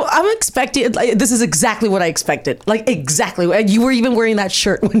me. I'm expecting. This is exactly what I expected. Like exactly. You were even wearing that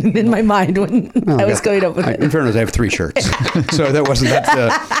shirt in my mind when I was going up with it. In fairness, I have 3 shirts, so that wasn't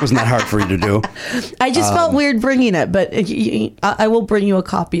that hard for you to do. I just felt weird bringing it, but I will bring you a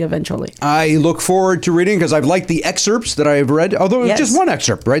copy eventually. I look forward to reading because I've liked the excerpts that I've read. Although it's just one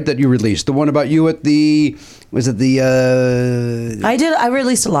excerpt, right, that you released. The one about you at the. Was it the? I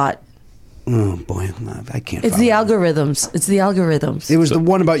released a lot. Oh boy, I can't. It's the algorithms. It was the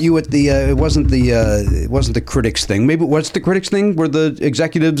one about you at the. It wasn't the critics thing. Maybe what's the critics thing where the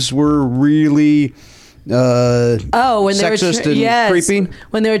executives were really when they were sexist and creepy.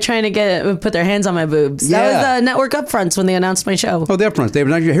 When they were trying to put their hands on my boobs. That was Network Upfronts when they announced my show. Oh, the Upfronts.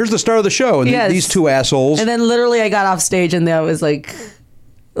 Here's the star of the show, and these two assholes. And then literally I got off stage and I was like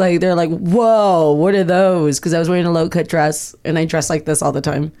they're like, whoa, what are those? Because I was wearing a low cut dress and I dress like this all the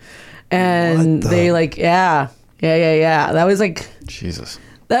time. And they like, yeah. That was like, Jesus.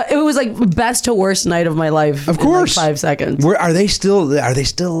 It was like best to worst night of my life. Of course. In like 5 seconds. Are they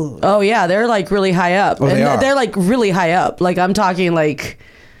still? Oh yeah, they're like really high up. Oh, They're like really high up. Like I'm talking like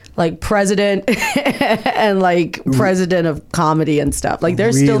president and like president of comedy and stuff. Like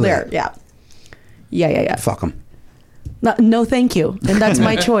they're still there. Yeah. Fuck them. No, thank you. And that's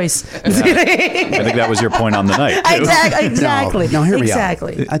my choice. I think that was your point on the night. Too. Exactly. No, hear me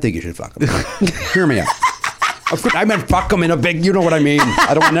exactly. out. I think you should fuck them. Hear me out. Of course, I meant fuck them in a big, you know what I mean.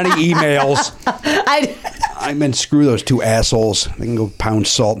 I don't want any emails. I meant screw those two assholes. They can go pound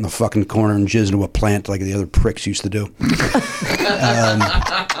salt in the fucking corner and jizz into a plant like the other pricks used to do.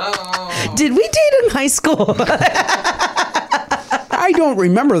 Did we date in high school? I don't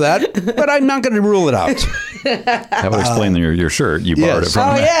remember that, but I'm not going to rule it out. That would explain your shirt. You borrowed it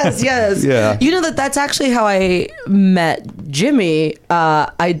from me. Yes. Yeah. You know that's actually how I met Jimmy.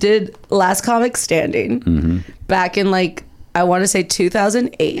 I did Last Comic Standing back in like, I want to say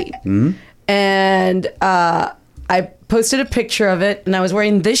 2008. And I posted a picture of it and I was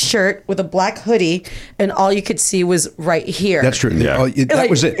wearing this shirt with a black hoodie and all you could see was right here. That's true. Yeah. Oh, that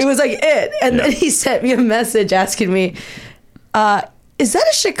was it. It was like it. And then he sent me a message asking me, is that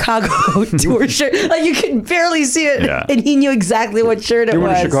a Chicago tour shirt? Like you could barely see it, and he knew exactly what shirt it was. You were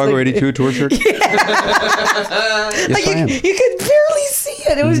in a Chicago '82 tour shirt? Yeah. Like you could barely see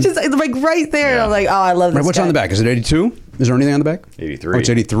it. It was just like right there. And I'm like, oh, I love this. What's guy. on the back? Is it 82? Is there anything on the back? 83. Oh, it's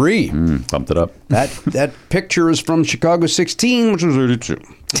 83. Bumped it up. That picture is from Chicago '16, which was 82.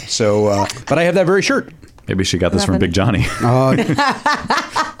 So, but I have that very shirt. Maybe she got this from Big Johnny.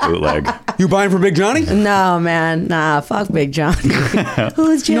 Bootleg. You buying for Big Johnny? No, man. Nah, fuck Big Johnny.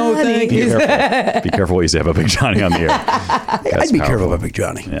 Who's Johnny? No, thank you. Be careful what you say about Big Johnny on the air. I'd be careful about Big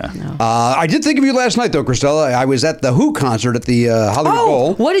Johnny. Yeah. No. I did think of you last night, though, Cristela. I was at the Who concert at the Hollywood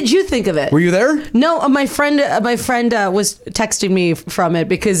Bowl. What did you think of it? Were you there? No, my friend was texting me from it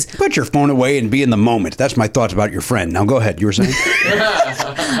because Put your phone away and be in the moment. That's my thoughts about your friend. Now go ahead. You were saying?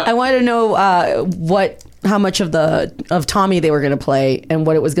 I wanted to know how much of Tommy they were going to play and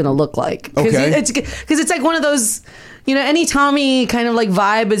what it was going to look like. Okay. Because it's like one of those, any Tommy kind of like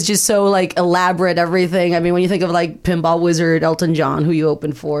vibe is just so like elaborate everything. I mean, when you think of like Pinball Wizard, Elton John, who you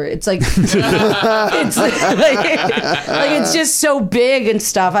opened for, it's like it's like it's just so big and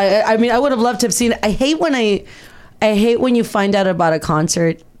stuff. I mean, I would have loved to have seen it. I hate when you find out about a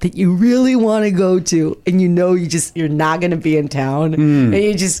concert that you really want to go to and you're not going to be in town and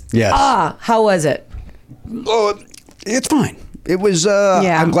you just how was it? Oh, it's fine. It was.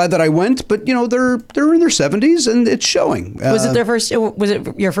 I'm glad that I went, but they're in their 70s and it's showing. Was it their first? Was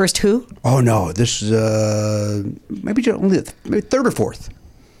it your first Who? Oh no, this is maybe third or fourth.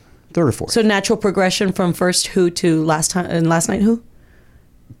 So natural progression from first Who to last night Who?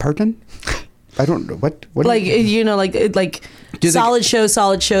 Pardon? I don't know what like solid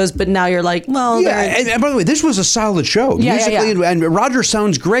shows, but now you're like, well, and by the way, this was a solid show musically, and Roger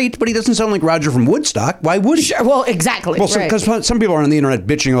sounds great, but he doesn't sound like Roger from Woodstock. Why would he? Sure, well, exactly. Well, because some people are on the internet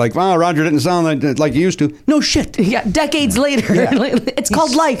bitching like, "Wow, Roger didn't sound like he used to." No shit. Yeah, decades later, it's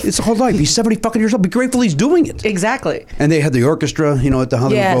called life. It's called life. He's 70 fucking years old. Be grateful he's doing it. Exactly. And they had the orchestra, at the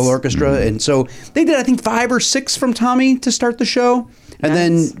Hollywood Bowl Orchestra, and so they did, I think, 5 or 6 from Tommy to start the show, and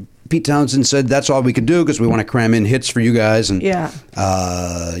then Pete Townsend said that's all we could do because we want to cram in hits for you guys. And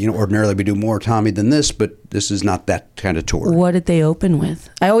ordinarily we do more Tommy than this, but this is not that kind of tour. What did they open with?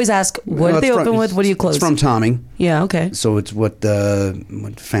 I always ask, what did they open with? What do you close? It's from Tommy. Yeah, okay. So it's what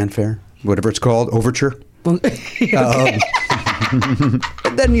fanfare, whatever it's called, overture. Okay.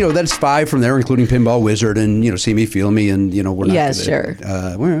 And then that's 5 from there, including Pinball Wizard and See Me, Feel Me, and we're not. Sure.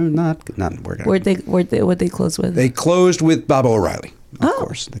 We're not. We're gonna. Where'd they close with? They closed with Bob O'Reilly. Of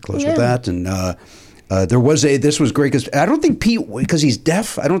course, they closed with that, and this was great because I don't think Pete, because he's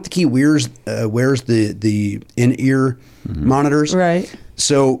deaf, I don't think he wears the in-ear monitors. Right.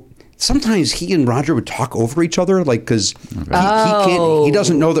 So sometimes he and Roger would talk over each other, like because he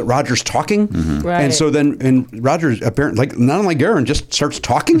doesn't know that Roger's talking, right. And so then Roger apparently like not unlike Aaron just starts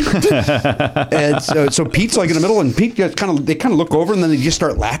talking, and so Pete's like in the middle, and Pete they kind of look over, and then they just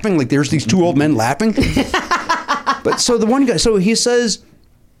start laughing like there's these 2 old men laughing. But so the one guy, so he says,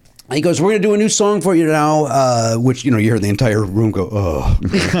 he goes, "We're going to do a new song for you now," which, you hear the entire room go, "Oh."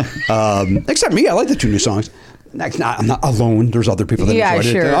 Except me, I like the 2 new songs. I'm not alone. There's other people that Yeah,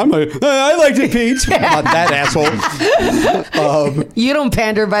 enjoyed sure. it. I'm like, I liked it, Pete. Not that asshole. You don't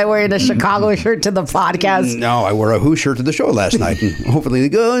pander by wearing a Chicago shirt to the podcast. No, I wore a Who shirt to the show last night. And hopefully they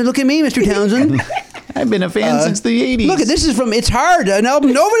go, look at me, Mr. Townsend. I've been a fan since the 80s. Look, this is from It's Hard, an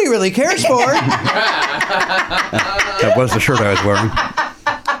album nobody really cares for. That was the shirt I was wearing.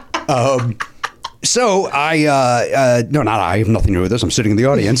 So no, not I have nothing to do with this. I'm sitting in the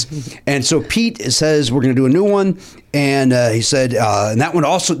audience. And so Pete says, we're going to do a new one. And he said, and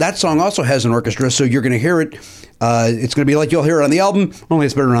that song also has an orchestra. So you're going to hear it. It's going to be like you'll hear it on the album, only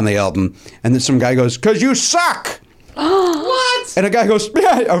it's better on the album. And then some guy goes, 'cause you suck. What? And a guy goes,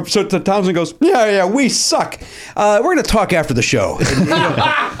 yeah. So Townsend goes, yeah, we suck. We're going to talk after the show. And,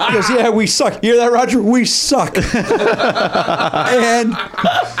 he goes, yeah, we suck. You hear that, Roger? We suck. And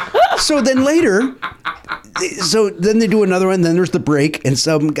so then later, then they do another one. Then there's the break, and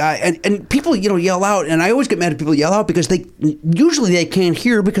some guy and people, yell out. And I always get mad at people yell out because they usually can't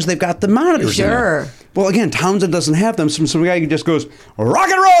hear because they've got the monitors. Sure. In there. Well, again, Townsend doesn't have them. Some guy just goes, rock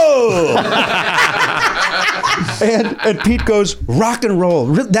and roll. And Pete goes, rock and roll.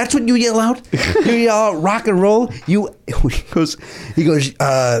 That's what you yell out? You yell out rock and roll? He goes,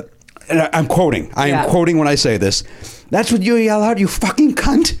 and I'm quoting. I am quoting when I say this. That's what you yell out, you fucking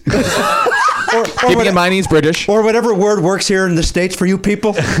cunt? Keeping in mind he's British. Or whatever word works here in the States for you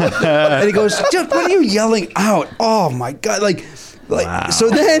people. And he goes, what are you yelling out? Oh my God. Wow. So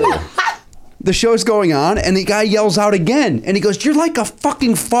then the show's going on, and the guy yells out again, and he goes, "You're like a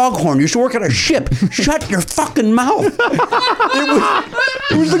fucking foghorn. You should work on a ship. Shut your fucking mouth."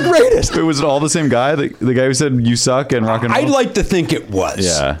 It was the greatest. Was it all the same guy? The guy who said you suck and rock and roll? I'd like to think it was.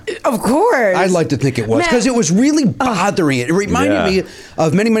 Yeah. Of course. I'd like to think it was, because it was really bothering it. It reminded me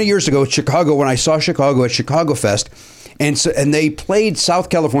of many, many years ago at Chicago, when I saw Chicago at Chicago Fest, and they played South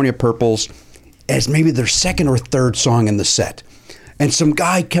California Purples as maybe their second or third song in the set. And some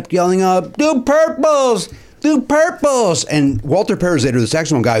guy kept yelling up, "Do Purples! Do Purples!" And Walter Perizator, the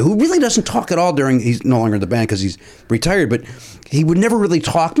saxophone guy, who really doesn't talk at all he's no longer in the band because he's retired, but he would never really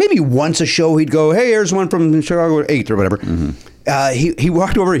talk. Maybe once a show he'd go, "Hey, here's one from Chicago 8 or whatever." Mm-hmm. He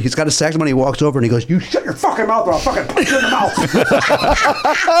walked over, he's got a saxophone, he walks over and he goes, "You shut your fucking mouth or I'll fucking punch you in the mouth."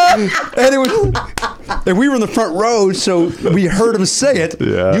 And we were in the front row, so we heard him say it.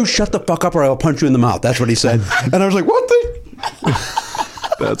 Yeah. "You shut the fuck up or I'll punch you in the mouth." That's what he said. And I was like, what the?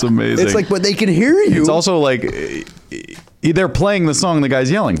 That's amazing. It's like, but they can hear you. It's also like they're playing the song the guy's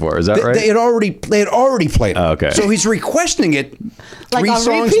yelling for. Is that right? They had already played it. Oh, okay. So he's requesting it like 3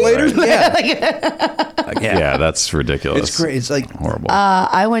 songs later. Yeah. Yeah, that's ridiculous. It's great. It's like horrible.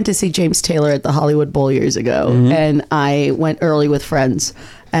 I went to see James Taylor at the Hollywood Bowl years ago, and I went early with friends,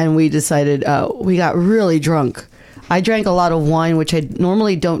 and we decided we got really drunk. I drank a lot of wine, which I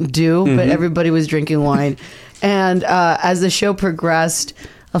normally don't do, but everybody was drinking wine. And as the show progressed,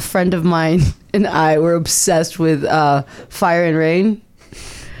 a friend of mine and I were obsessed with Fire and Rain.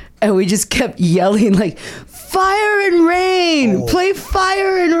 And we just kept yelling like, "Fire and Rain! Play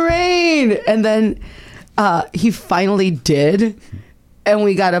Fire and Rain!" And then he finally did. And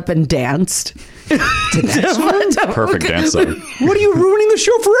we got up and danced. Perfect dance song. What are you ruining the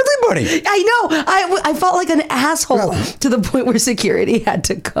show for everybody? I know. I felt like an asshole to the point where security had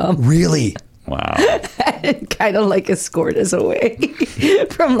to come. Really? Wow. And kind of like escort us away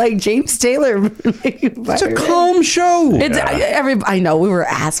from like James Taylor. It's a calm show. I know we were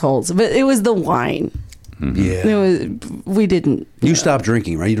assholes, but it was the wine. Yeah. We didn't. You stopped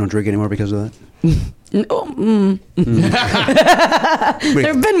drinking, right? You don't drink anymore because of that? No,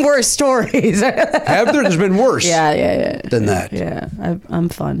 there have been worse stories. Have there? There's been worse. Yeah. Than that. Yeah, I'm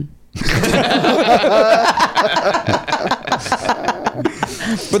fun.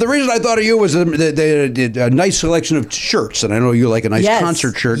 But the reason I thought of you was they did a nice selection of shirts, and I know you like a nice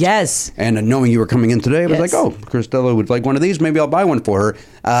concert shirt. Yes. And knowing you were coming in today, I was like, "Oh, Cristela would like one of these. Maybe I'll buy one for her.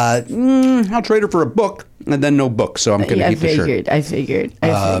 I'll trade her for a book, and then no book. So I'm going to keep the shirt." I figured.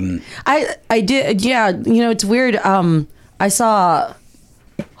 I did. Yeah. It's weird. I saw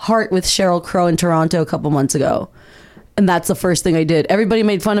Heart with Sheryl Crow in Toronto a couple months ago. And that's the first thing I did. Everybody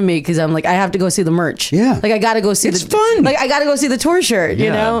made fun of me because I'm like, I have to go see the merch. Yeah. Like, I got to go see It's fun. Like, I got to go see the tour shirt, you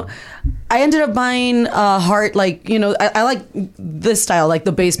know? I ended up buying Heart, like, I like this style, like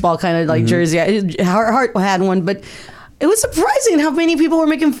the baseball kind of like jersey. Heart had one, but it was surprising how many people were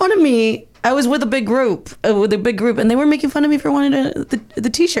making fun of me. I was with a big group, and they were making fun of me for wanting the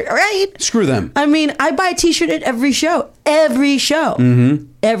T-shirt, right? Screw them. I mean, I buy a T-shirt at every show. Every show.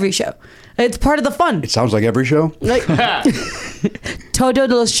 Every show. It's part of the fun. It sounds like every show. Like todo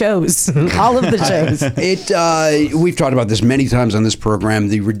de los shows. All of the shows. We've talked about this many times on this program.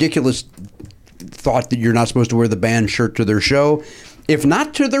 The ridiculous thought that you're not supposed to wear the band shirt to their show. If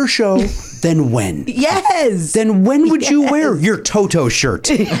not to their show, then when? Yes. Then when would you wear your Toto shirt?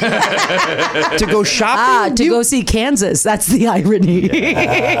 To go shopping? To go see Kansas. That's the irony.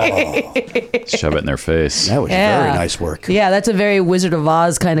 Shove it in their face. That was very nice work. Yeah, that's a very Wizard of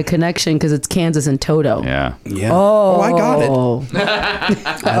Oz kind of connection because it's Kansas and Toto. Yeah. Yeah. Oh, I got it.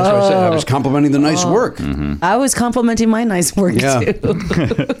 That's what I said. I was complimenting the nice work. I was complimenting my nice work too.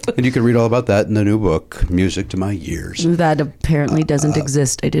 And you can read all about that in the new book, Music to My Years. That apparently doesn't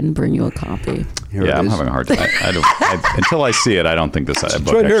exist. I didn't bring you a copy. Here Yeah, it I'm is. having a hard time. Until I see it, I don't think this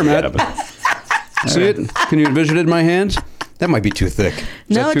book right here, actually Matt. happened. See it? Can you envision it in my hands? That might be too thick. Is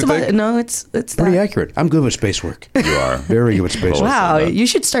No, that it's too thick? it's Pretty that. accurate. I'm good with space work. You are. Very good with space work. Wow, you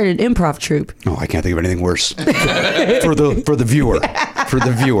should start an improv troupe. Oh, I can't think of anything worse for the viewer. For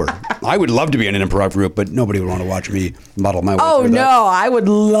the viewer, I would love to be in an improv group, but nobody would want to watch me model my way. Oh through no, that. I would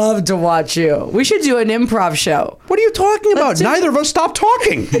love to watch you. We should do an improv show. What are you talking about? Let's do- Neither of us stop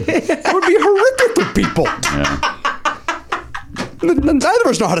talking. That would be horrific for people. Yeah. Neither of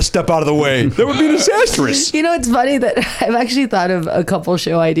us know how to step out of the way. That would be disastrous. You know, it's funny that I've actually thought of a couple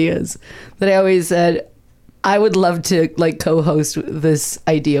show ideas that I always said I would love to like co-host this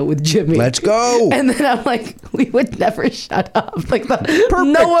idea with Jimmy. Let's go. And then I'm like, we would never shut up. Like,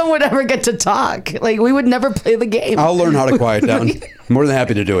 no one would ever get to talk. Like, we would never play the game. I'll learn how to quiet down. More than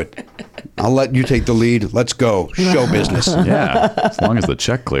happy to do it. I'll let you take the lead. Let's go. Show business. Yeah. As long as the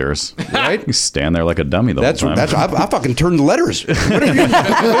check clears. Right? You stand there like a dummy the That's whole time. I fucking turn the letters. What do you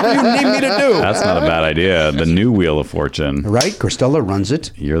need me to do? That's not a bad idea. The new Wheel of Fortune. Right? Cristela runs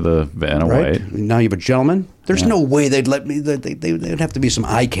it. You're the Vanna Right? White. Now you have a gentleman. There's no way they'd let me. They'd have to be some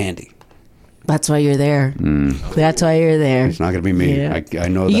eye candy. That's why you're there. That's why you're there. It's not going to be me. Yeah. I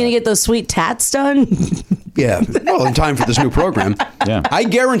know You that. gonna get those sweet tats done? Yeah. Well, in time for this new program. Yeah. I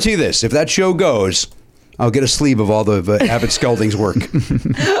guarantee this. If that show goes, I'll get a sleeve of all the Abbott Skelding's work.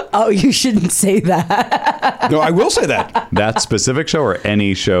 Oh, you shouldn't say that. No, I will say that. That specific show or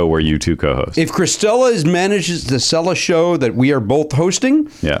any show where you two co-host? If Cristela manages to sell a show that we are both hosting,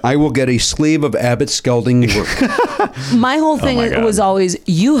 Yeah. I will get a sleeve of Abbott Skelding work. My whole thing my God. was always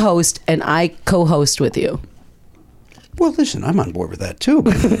you host and I co-host with you. Well, listen, I'm on board with that too.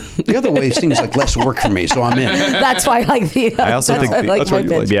 The other way seems like less work for me, so I'm in. That's why I like the. I also think that's my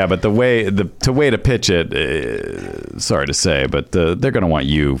pitch. yeah, but the way to pitch it, sorry to say, but they're going to want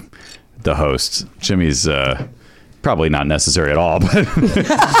you, the host. Jimmy's probably not necessary at all, but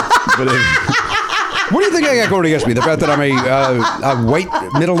but What do you think I got going against me? The fact that I'm a white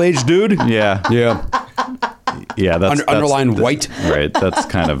middle-aged dude? yeah, that's Underline white right. That's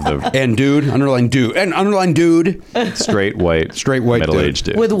kind of the and dude. Underline dude. And underline dude. straight white dude. middle-aged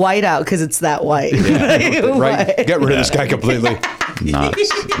dude. With white out because it's that white. Right? Get rid of this guy completely. Not We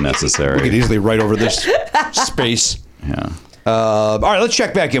could necessary. easily write over this space. Yeah. All right, let's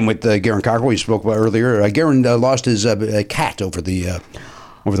check back in with Garen Cockrell. We spoke about earlier. Garen lost his cat over the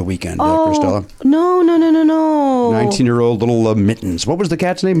weekend. Cristela, No. 19-year-old little Mittens. What was the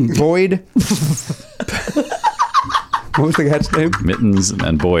cat's name? Boyd. What was the cat's name? Mittens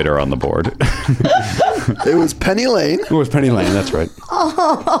and Boyd are on the board. It was Penny Lane. It was Penny Lane. That's right.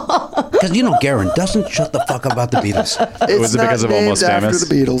 Because Garen doesn't shut the fuck up about the Beatles. It's it not because of named Almost after Famous?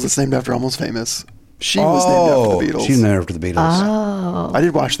 the Beatles. It's named after Almost Famous. She was named after the Beatles. She's named after the Beatles. Oh. I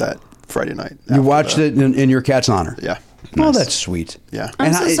did watch that Friday night. You after watched the- it in your cat's honor. Yeah. Oh, that's sweet. Yeah.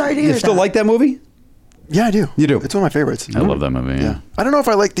 I'm so sorry to You hear still that. like that movie? Yeah, I do. You do? It's one of my favorites. I love that movie. Yeah. I don't know if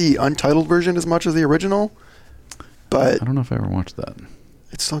I like the untitled version as much as the original, but I don't know if I ever watched that.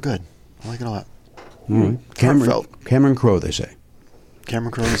 it's still good. I like it a lot. Cameron Crowe, they say.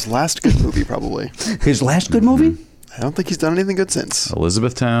 Cameron Crowe's last good movie, probably. His last good movie? I don't think he's done anything good since.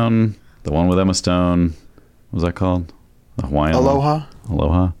 Elizabethtown, the one with Emma Stone. What was that called? The Hawaiian one? Aloha.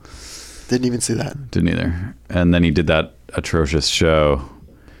 Aloha. Didn't even see that. Didn't either. And then he did that atrocious show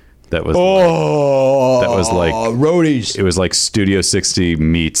that was Oh, that was like roadies. it was like Studio 60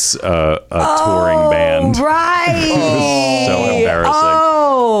 meets a touring band. Right. So embarrassing.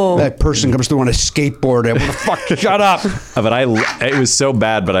 Oh. That person comes through on a skateboard. What the fuck? Shut up! But it was so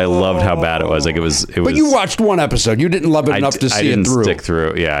bad, but I loved how bad it was. Like it was. But you watched one episode. You didn't love it enough to I see didn't it through. stick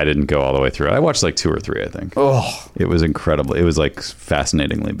through. Yeah, I didn't go all the way through. I watched like 2 or 3, I think. Oh, It was incredible. It was like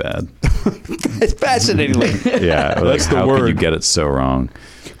fascinatingly bad. it's fascinating. Yeah, That's the how could you word. get it so wrong?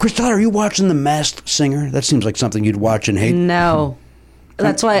 Cristela, are you watching The Masked Singer? That seems like something you'd watch and hate. No.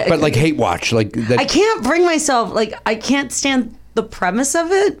 That's why. But like hate watch, like that. I can't bring myself. Like I can't stand the premise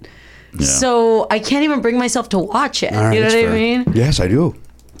of it. Yeah. So I can't even bring myself to watch it. All right, You know that's what fair. I mean? Yes, I do.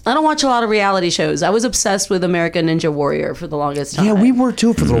 I don't watch a lot of reality shows. I was obsessed with American Ninja Warrior for the longest time. Yeah, we were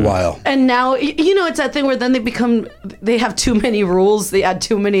too for a little while. And now, it's that thing where then they have too many rules. They add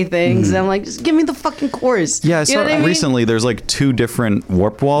too many things. And I'm like, just give me the fucking course. Yeah, I saw recently there's like 2 different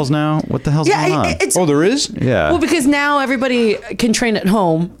warp walls now. What the hell's going on? Oh, there is? Yeah. Well, because now everybody can train at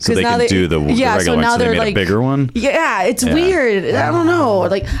home. So they now can do the regular so one. now So they they're made like a bigger one? Yeah, it's weird. I don't know.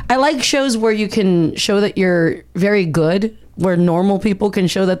 Like, I like shows where you can show that you're very good, where normal people can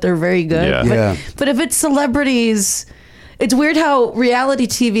show that they're very good. Yeah. But if it's celebrities, it's weird how reality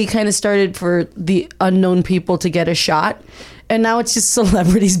TV kind of started for the unknown people to get a shot. And now it's just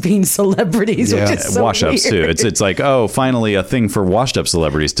celebrities being celebrities, which is so wash-ups weird. too. It's like, oh, finally a thing for washed-up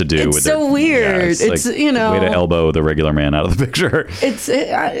celebrities to do. It's with so weird. It's like way to elbow the regular man out of the picture. It's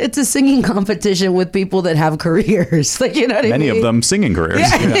a singing competition with people that have careers. Like, you know what I mean? Many of them singing careers.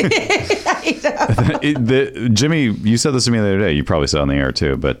 Jimmy, you said this to me the other day. You probably said it on the air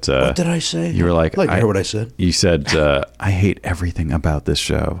too. But What did I say? You were like, I heard what I said. You said, I hate everything about this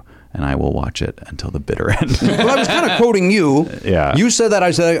show, and I will watch it until the bitter end. Well, I was kind of quoting you. Yeah. You said that.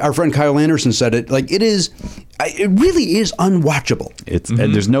 I said our friend Kyle Anderson said it. Like, it really is unwatchable.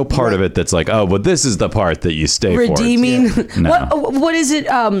 And there's no part of it that's like, oh, but this is the part that you stay redeeming. for. No. What is it?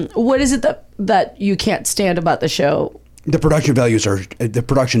 What is it that you can't stand about the show? The production values the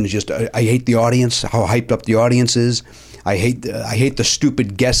production is just, I hate the audience, how hyped up the audience is. I hate the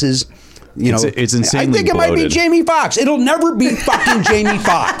stupid guesses. It's insanely I think it might be bloated. Jamie Foxx. It'll never be fucking Jamie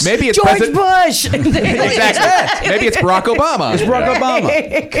Foxx. Maybe it's George President- Bush. Exactly. Maybe it's Barack Obama. It's Barack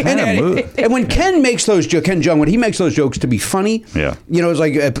Obama. And when Ken makes those jokes, Ken Jeong, when he makes those jokes to be funny, it's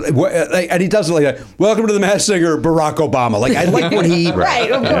like, and he does it like, welcome to the Masked Singer, Barack Obama. Like, I like when he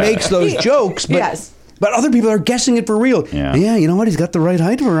makes those jokes, but. Yes. But other people are guessing it for real. Yeah. You know what? He's got the right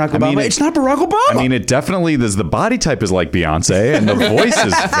height for Barack Obama. It's not Barack Obama. I mean, it definitely does. The body type is like Beyonce, and the voice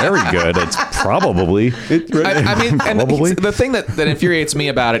is very good. It's probably. Probably. The thing that infuriates me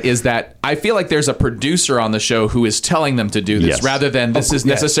about it is that I feel like there's a producer on the show who is telling them to do this rather than this is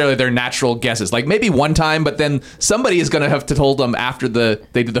necessarily their natural guesses. Like maybe one time, but then somebody is going to have to told them after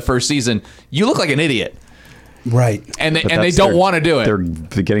they did the first season, you look like an idiot. Right. And they don't want to do it. They're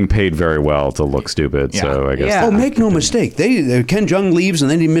getting paid very well to look stupid. Yeah. So I guess. Yeah. Oh, make no mistake. Ken Jeong leaves, and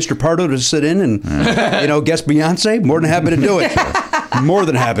they need Mr. Pardo to sit in and guess Beyonce. More than happy to do it. More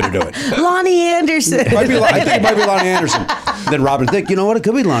than happy to do it. Lonnie Anderson. I think it might be Lonnie Anderson. Then Robin think, you know what? It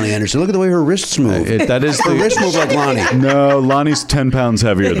could be Lonnie Anderson. Look at the way her wrists move. That is her wrists move like Lonnie. No, Lonnie's 10 pounds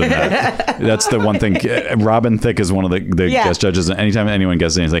heavier than that. That's the one thing. Robin Thicke is one of the guest judges. And anytime anyone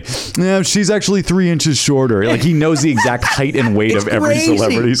guesses anything, he's like, no, she's actually 3 inches shorter. Like he knows the exact height and weight of every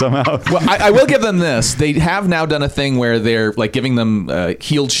celebrity somehow. Well, I will give them this. They have now done a thing where they're like giving them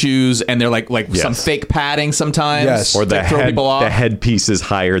heeled shoes and they're like some fake padding sometimes. Yes. Or to throw people off. the headpiece is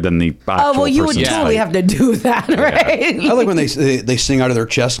higher than the actual Well, you would person's totally height. have to do that, right? I like when they sing out of their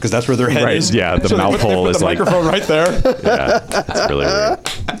chest because that's where their head Right, is. yeah, the mouth hole is like microphone right there. Yeah, it's really weird.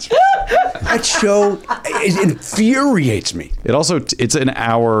 That show infuriates me. It also it's an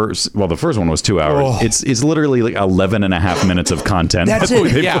hour. Well, the first one was 2 hours. It's literally like 11 and a half minutes of content. That's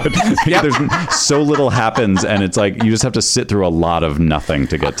it. There's so little happens, and it's like you just have to sit through a lot of nothing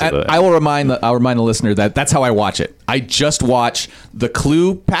to get to And the. I'll remind the listener that that's how I watch it. I just watch the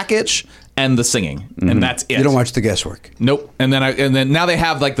clue package and the singing, and that's it. You don't watch the guesswork. Nope. And then now they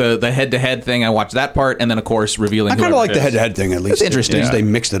have like the head to head thing. I watch that part, and then of course revealing. I kind of whoever like it the is. head-to-head thing at least. It's interesting. At least they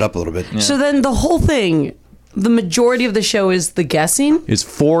mixed it up a little bit. So then the whole thing, the majority of the show is the guessing. It's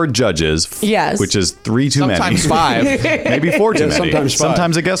 4 judges. Yes. Which is 3 too Sometimes many. 5. Maybe 4 too many. sometimes 5.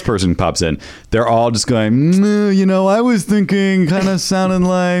 Sometimes a guest person pops in. They're all just going, I was thinking, kind of sounding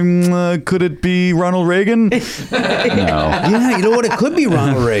like, could it be Ronald Reagan? No. Yeah, you know what? It could be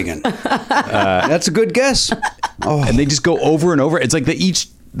Ronald Reagan. That's a good guess. And they just go over and over. It's like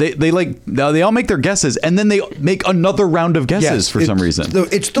they all make their guesses and then they make another round of guesses for some reason.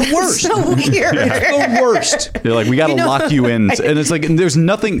 It's the worst. So weird. It's the worst. They're like, we got to lock you in. And it's like, there's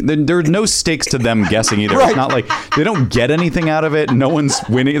nothing, there are no stakes to them guessing either. Right. It's not like, they don't get anything out of it. No one's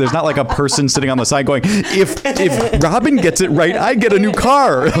winning. There's not like a person sitting on the side going, if Robin gets it right, I get a new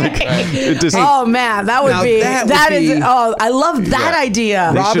car. Like, it just, Oh man, that would Now be that would that be- is. Oh, I love that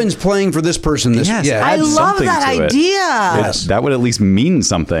idea. Robin's playing for this person. Yes, I add love something that to it. idea. Yes. that would at least mean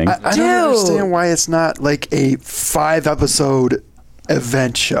something. I don't understand why it's not like a 5-episode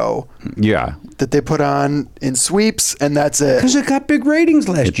event show Yeah. that they put on in sweeps, and that's it. Because it got big ratings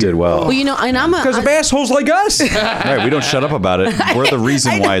last It year. did well. Well, you know, and Because of assholes like us. Right, we don't shut up about it. We're the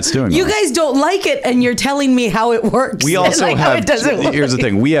reason why it's doing You well. guys don't like it, and you're telling me how it works. We also like how have. it doesn't work. Here's the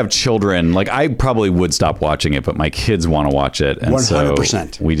thing: we have children. Like I probably would stop watching it, but my kids want to watch it, and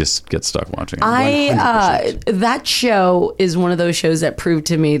 100%. so we just get stuck watching it. That show is one of those shows that proved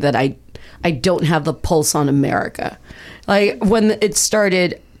to me that I don't have the pulse on America. Like when it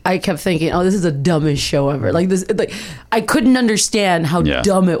started, I kept thinking, "Oh, this is the dumbest show ever." Like this, like I couldn't understand how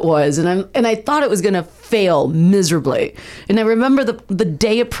dumb it was, and I thought it was gonna fail miserably. And I remember the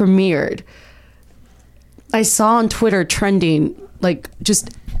day it premiered, I saw on Twitter trending like just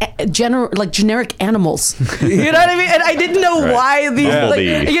generic animals. You know what I mean? And I didn't know why these,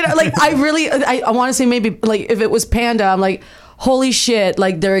 I want to say maybe like if it was panda, I'm like, holy shit,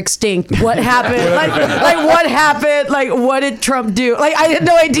 like they're extinct. What happened? like what happened? Like what did Trump do? Like I had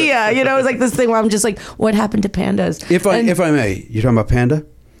no idea. You know, it was like this thing where I'm just like, what happened to pandas? If I may, you talking about panda?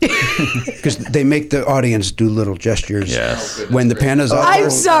 Because they make the audience do little gestures. Yes. When the panda's out I'm there,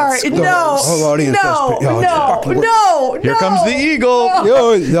 sorry. the No. whole audience does. Oh, it's fucking worse. No. Here comes the eagle.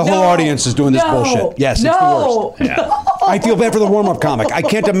 The whole audience is doing this bullshit. Yes, it's the worst. Yeah. I feel bad for the warm-up comic. I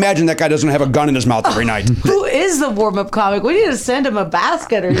can't imagine that guy doesn't have a gun in his mouth every night. Who is the warm-up comic? We need to send him a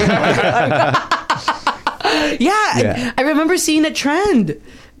basket or something. Yeah, I remember seeing a trend,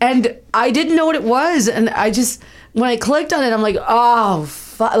 and I didn't know what it was, and I just when I clicked on it, I'm like, oh.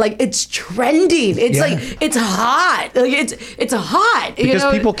 Like it's trending. It's like it's hot. Like it's hot. Because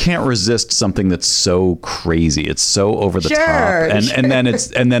people can't resist something that's so crazy. It's so over the top. And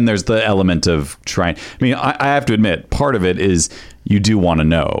then there's the element of trying. I mean, I have to admit, part of it is you do want to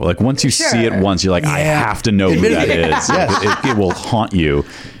know. Like once you see it once, you're like, I have to know who that is. It will haunt you.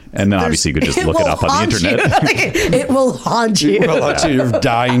 And then obviously you could just look it up on the internet. It will haunt you. Well, that's your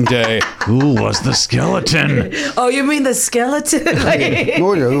dying day. Who was the skeleton? Oh, you mean the skeleton?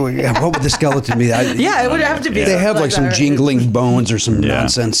 What would the skeleton be? Yeah, it would have to be. They have like some jingling bones or some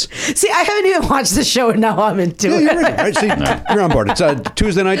nonsense. See, I haven't even watched the show, and now I'm into it. You're ready, right? See, you're on board. It's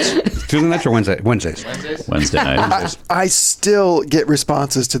Tuesday nights or Wednesdays? Wednesday night. I still get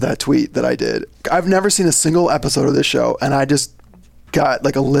responses to that tweet that I did. I've never seen a single episode of this show, and I just got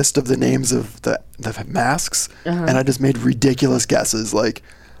like a list of the names of the masks, and I just made ridiculous guesses like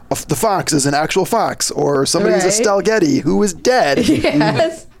the fox is an actual fox, or somebody's Estelle Getty who is dead.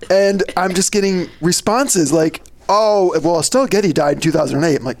 Yes. And I'm just getting responses like, oh, well, Estelle Getty died in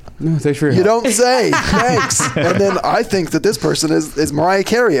 2008. I'm like, No, thanks for your you help. don't say. Thanks. And then I think that this person is Mariah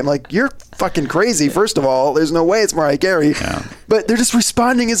Carey. I'm like, you're fucking crazy. First of all, there's no way it's Mariah Carey. Yeah. But they're just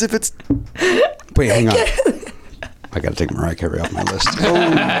responding as if it's. Wait, hang on. I got to take Mariah Carey off my list.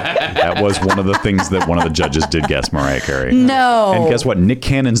 That was one of the things that one of the judges did guess Mariah Carey. No. And guess what? Nick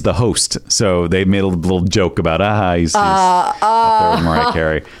Cannon's the host. So they made a little joke about, he's up there with Mariah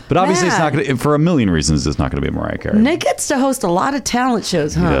Carey. But obviously it's not going to, for a million reasons, it's not going to be Mariah Carey. Nick gets to host a lot of talent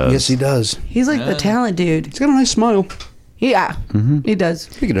shows, huh? Yes, he does. He's like the talent dude. He's got a nice smile. Yeah, he does.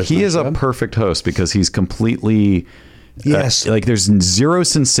 He is a perfect host because he's completely... Yes. Like there's zero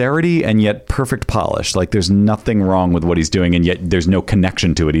sincerity and yet perfect polish. Like there's nothing wrong with what he's doing and yet there's no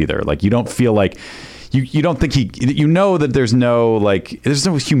connection to it either. Like you don't feel like you don't think that there's no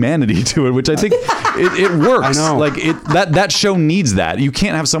humanity to it, which I think it works. I know. Like that show needs that. You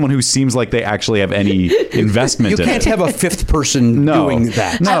can't have someone who seems like they actually have any investment in it. You can't have a fifth person doing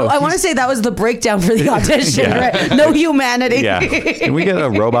that. No. I want to say that was the breakdown for the audition, right? No humanity. Yeah. Can we get a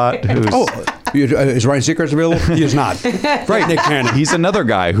robot who's... Oh, is Ryan Seacrest available? He is not. Right, Nick Cannon. He's another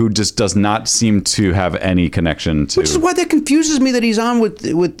guy who just does not seem to have any connection to... Which is why that confuses me that he's on with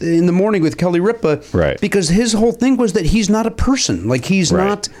in the morning with Kelly Ripa. Right. Because his whole thing was that he's not a person. Like he's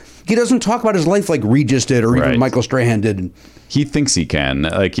not... He doesn't talk about his life like Regis did or even Michael Strahan did. He thinks he can.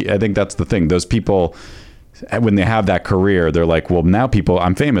 Like I think that's the thing. Those people... when they have that career, they're like, well, now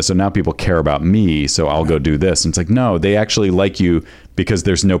I'm famous, so now people care about me, so I'll go do this. And it's like, no, they actually like you because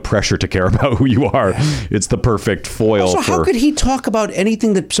there's no pressure to care about who you are. It's the perfect foil Also, for... how could he talk about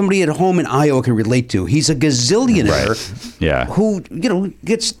anything that somebody at home in Iowa can relate to? He's a gazillionaire who,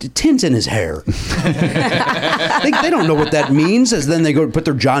 gets tints in his hair. they don't know what that means, as then they go put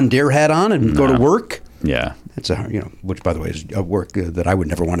their John Deere hat on and go to work. Yeah. It's which by the way is a work that I would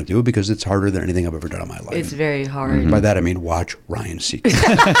never want to do because it's harder than anything I've ever done in my life. It's very hard. By that I mean watch Ryan Seacrest.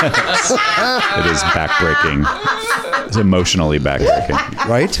 It is backbreaking. It's emotionally backbreaking.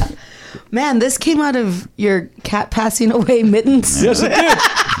 Right? Man, this came out of your cat passing away, Mittens. Yes, it did.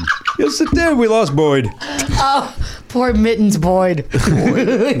 Yes, it did. We lost Boyd. Oh, poor Mittens Boyd.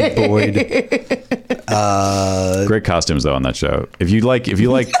 Boyd. Great costumes though on that show. If you like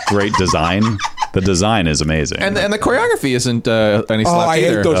great design, the design is amazing. And the choreography isn't any Oh, slap I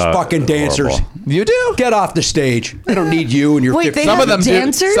either. hate those fucking dancers. horrible. You do? Get off the stage. I don't need you and your Wait, 50. they Some have of them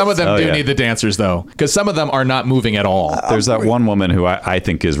dancers? do. Some of them Oh, do yeah. need the dancers though, because some of them are not moving at all. There's that one woman who I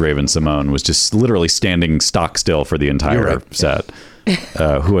think is Raven Simone was just literally standing stock still for the entire You're right. set.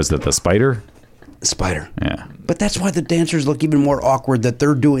 Who was that? The spider? Spider. Yeah. But that's why the dancers look even more awkward. That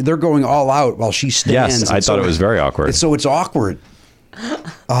they're going all out while she stands. Yes, I And thought it was very awkward. So it's awkward.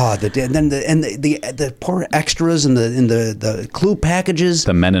 The poor extras and the clue packages.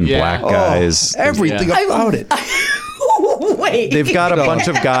 The Men in Yeah. Black Oh, guys. everything Yeah. about it. Wait. They've got a bunch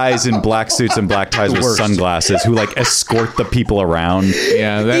of guys in black suits and black ties with worst. sunglasses who like escort the people around.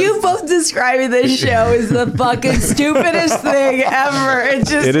 Yeah, that's, You both describing this show as the fucking stupidest thing ever. It's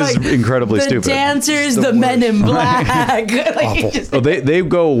just It is like incredibly the stupid. dancers, the men in black. Like, you just- Oh, they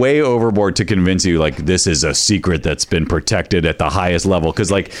go way overboard to convince you like this is a secret that's been protected at the highest level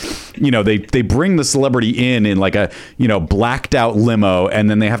because like they bring the celebrity in like a blacked out limo and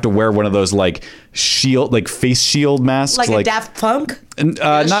then they have to wear one of those like face shield masks like a Daft Punk.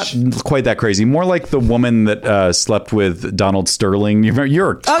 not quite that crazy, more like the woman that slept with Donald Sterling. You remember,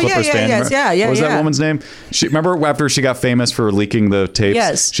 you're a Clippers yeah, fan. yes, Remember- yeah, what was yeah. that woman's name? Remember after she got famous for leaking the tapes?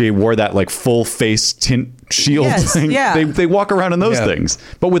 Yes. She wore that like full face tint shield Yes, thing. yeah. They walk around in those Yeah. things,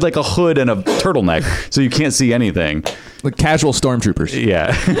 but with like a hood and a turtleneck, so you can't see anything. like casual stormtroopers.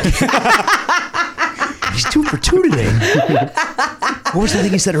 Yeah. He's 2 for 2 today. What was the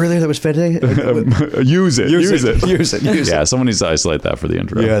thing he said earlier that was fantastic? Use it. Use it. Yeah, someone needs to isolate that for the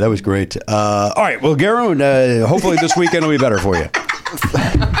intro. Yeah, that was great. All right, well, Garo, hopefully this weekend will be better for you.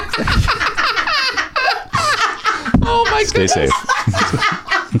 Oh my Stay safe.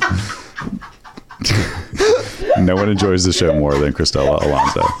 No one enjoys the show more than Cristela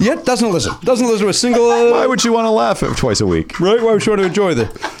Alonzo. Yet doesn't listen to a single. Why would you want to laugh twice a week? Right? Why would you want to enjoy the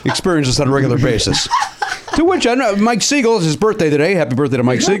experiences on a regular basis? To which I know Mike Siegel, it's his birthday today. Happy birthday to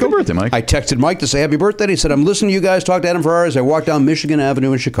Mike Siegel. Happy birthday, Mike. I texted Mike to say happy birthday. He said, I'm listening to you guys talk to Adam for hours. I walked down Michigan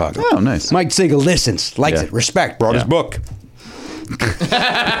Avenue in Chicago. Oh, nice. Mike Siegel listens, likes Yeah. it, respect, brought his Yeah. book. You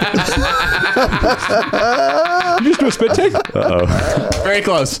just do a spit take? Very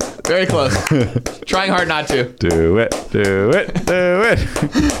close. Very close. Trying hard not to. Do it.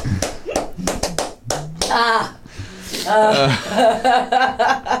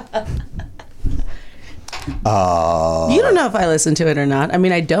 You don't know if I listen to it or not. I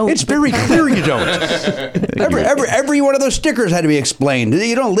mean, I don't. It's very clear you don't. Every one of those stickers had to be explained.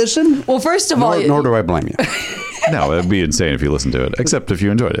 You don't listen? Well, first of all, Nor do I blame you. No, it'd be insane if you listened to it, except if you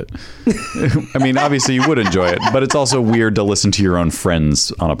enjoyed it. I mean, obviously you would enjoy it, but it's also weird to listen to your own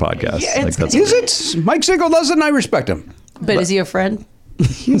friends on a podcast. Yeah, that's Is it? Mike Siegel does it, and I respect him. but is he a friend?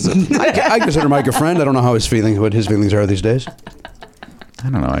 I consider Mike a friend. I don't know what his feelings are these days. I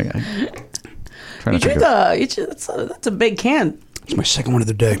don't know. I trying to think of, That's a big can. It's my second one of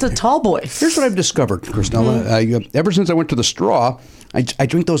the day. It's a tall boy. Here's what I've discovered, Cristela. Ever since I went to the straw, I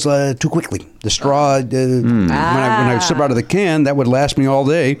drink those too quickly. The straw, when I sip out of the can, that would last me all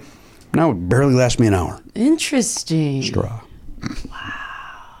day. Now it barely lasts me an hour. Interesting. Straw.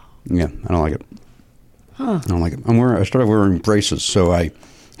 Wow. Yeah, I don't like it. I don't like it. I started wearing braces, so I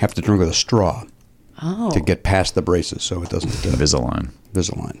have to drink with a straw to get past the braces, so it doesn't Invisalign.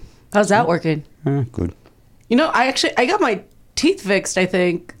 Invisalign. How's that working? Good. You know, I got my teeth fixed, I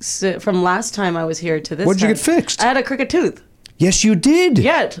think, from last time I was here to this What'd you time. get fixed? I had a crooked tooth. Yes, you did.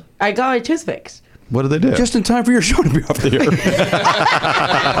 Yeah, I got my tooth fixed. What did they do? Just in time for your show to be off the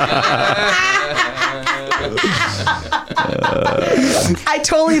I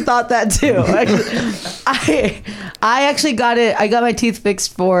totally thought that too. I actually got it. I got my teeth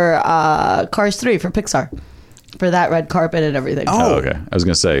fixed for Cars 3 for Pixar, for that red carpet and everything. Oh, okay. I was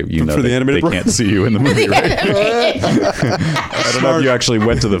going to say, For the they animated can't see you in the movie, right? I don't know if you actually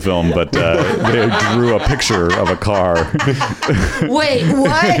went to the film, but they drew a picture of a car. Wait,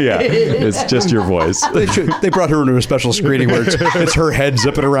 what? Yeah, it's just your voice. They brought her into a special screening where it's her head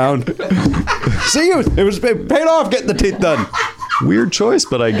zipping around. See, it paid off getting the teeth done. Weird choice,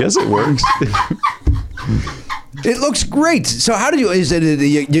 but I guess it works. It looks great. So how did you?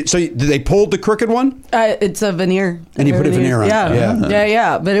 Did they pulled the crooked one? It's a veneer. And you put a veneer on it.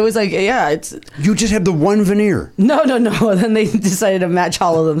 Yeah. But it was like, it's You just have the one veneer. no. Then they decided to match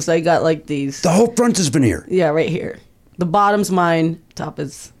all of them, so I got like these. The whole front is veneer. Yeah, right here. The bottom's mine. Top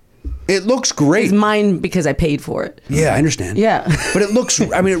is. It looks great. It's mine because I paid for it. Yeah, I understand. Yeah. But it looks,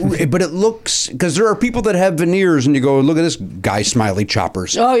 but it looks, because there are people that have veneers and you go, look at this guy, smiley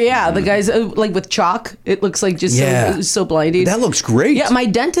choppers. Oh, yeah. The guys, like with chalk, it looks like just so blinding. That looks great. Yeah, my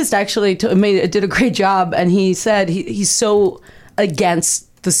dentist actually did a great job, and he said he's so against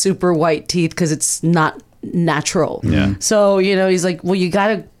the super white teeth because it's not natural. Yeah. So, he's like, well, you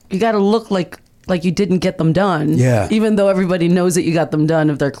gotta look like you didn't get them done. Yeah. Even though everybody knows that you got them done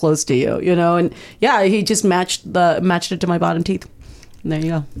if they're close to you, And yeah, he just matched it to my bottom teeth. And there you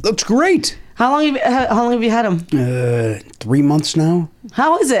go. Looks great. How long have you had them? 3 months now.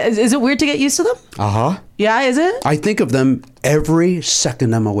 How is it? Is it weird to get used to them? Uh-huh. Yeah, is it? I think of them every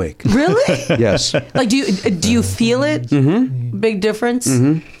second I'm awake. Really? Yes. Like, do you feel it? Mm-hmm. Big difference?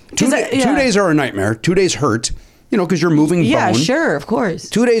 Mm-hmm. 2 days are a nightmare. 2 days hurt, because you're moving bone. Yeah, sure, of course.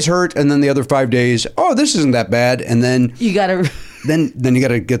 2 days hurt, and then the other 5 days, oh, this isn't that bad, and then You gotta. then you got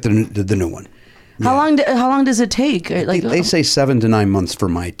to get the new one. How long does it take? Like They say 7 to 9 months for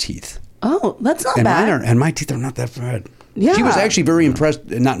my teeth. Oh, that's not And bad. and my teeth are not that bad. Yeah. She was actually very impressed.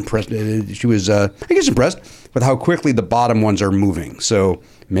 Not impressed. She was, I guess, impressed with how quickly the bottom ones are moving. So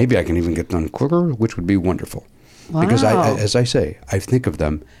maybe I can even get done quicker, which would be wonderful. Wow. Because as I say, I think of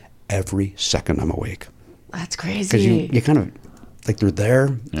them every second I'm awake. That's crazy. Because you kind of like they're there.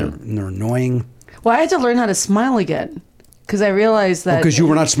 They're annoying. Well, I had to learn how to smile again because I realized that. Because you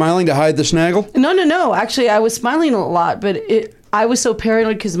were not smiling to hide the snaggle. No. Actually, I was smiling a lot, but I was so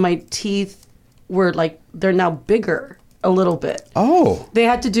paranoid because my teeth were they're now bigger a little bit. Oh. They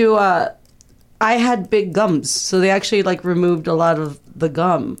had to do. I had big gums, so they actually removed a lot of the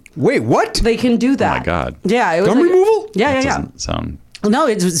gum. Wait, what? They can do that. Oh my God. Yeah, it was Gum removal? Yeah. Doesn't sound. No,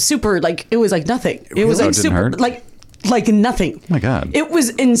 it was super. It was like nothing. It was Really? like It didn't super. hurt? Like nothing. Oh my God. It was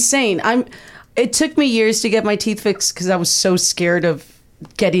insane. It took me years to get my teeth fixed because I was so scared of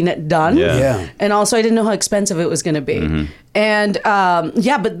getting it done. Yeah. And also, I didn't know how expensive it was going to be. Mm-hmm. And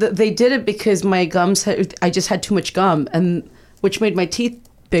but they did it because my gums. I just had too much gum, and which made my teeth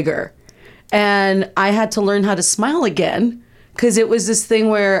bigger. And I had to learn how to smile again because it was this thing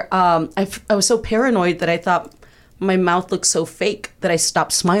where I was so paranoid that I thought my mouth looked so fake that I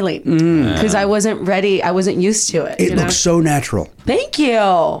stopped smiling because I wasn't ready. I wasn't used to it. It looks so natural. Thank you.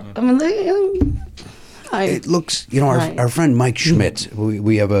 I mean, It looks, our friend Mike Schmidt.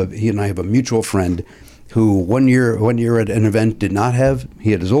 He and I have a mutual friend who one year at an event did not have.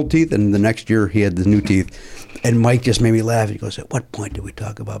 He had his old teeth, and the next year he had the new teeth. And Mike just made me laugh. He goes, "At what point did we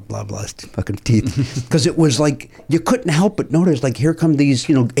talk about blah blah fucking teeth?" Because it was like you couldn't help but notice, here come these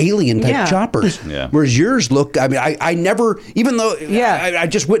alien type choppers. Yeah. Whereas yours look. I mean, I never, even though I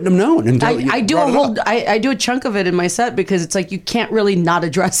just wouldn't have known until you I do brought a it whole. up. I do a chunk of it in my set because it's you can't really not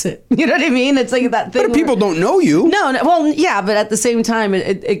address it. You know what I mean? It's like that thing. But if people don't know you. No, well, yeah, but at the same time,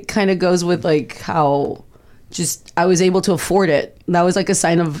 it kind of goes with how just I was able to afford it. That was a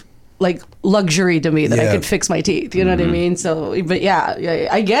sign of luxury to me that I could fix my teeth. You know what I mean? So, but yeah,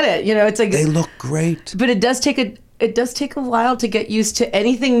 I get it. It's They look great. but it does take a while to get used to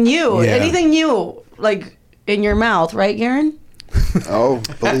anything new. Yeah. Anything new, in your mouth, right, Garen? Oh,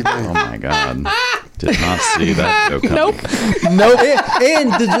 believe me. Oh my God. Did not see that joke coming. Nope.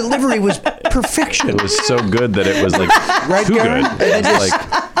 And the delivery was perfection. It was so good that it was Right, too Garen? good.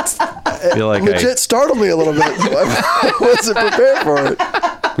 It's I feel like Legit startled me a little bit. I wasn't prepared for it.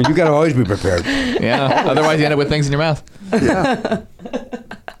 You got to always be prepared. Yeah. Otherwise, you end up with things in your mouth.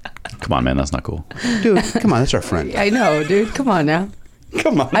 come on, man, that's not cool. Dude, come on, that's our friend. I know, dude. Come on now.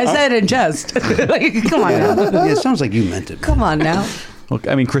 Come on. I said in jest. Come on now. Yeah, it sounds like you meant it. Come on now. Well,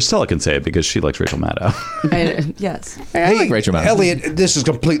 I mean, Cristela can say it because she likes Rachel Maddow. Yes. Hey, like Rachel Maddow. Elliot, this is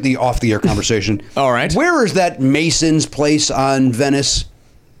completely off the air conversation. All right. Where is that Mason's place on Venice?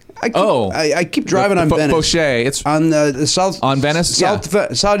 I keep driving on Venice. Fauché. It's on the south. On Venice?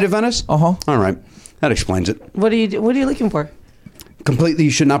 Side of Venice? Uh-huh. All right. That explains it. What are you looking for? Completely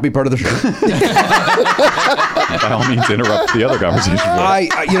should not be part of the show. By all means, interrupt the other conversation.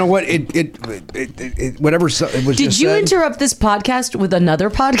 You know what? Whatever it was. Did just you said, interrupt this podcast with another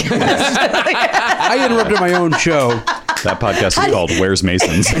podcast? I interrupted my own show. That podcast is called Where's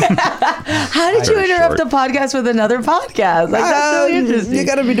Masons? How did you Very interrupt short. a podcast with another podcast? That's really interesting. You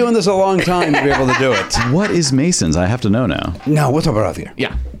got to be doing this a long time to be able to do it. What is Masons? I have to know now. No, we'll talk about it off here.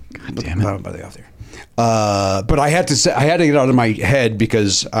 yeah. God damn it. We'll talk about it off here. But I had to get it out of my head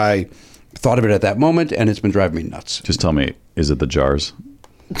because I thought of it at that moment, and it's been driving me nuts. Just tell me, is it the jars?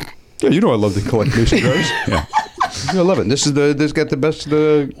 Yeah, you know I love the collection jars. Yeah. I love it. This got the best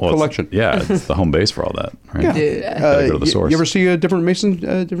collection. It's the home base for all that, right? Yeah. Dude, Gotta go to the source. You ever see different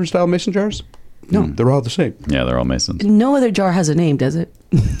style mason jars? No, they're all the same. Yeah, they're all Masons. No other jar has a name, does it?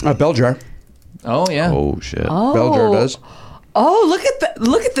 Bell jar. Oh yeah. Oh shit. Bell jar does. Oh, look at that!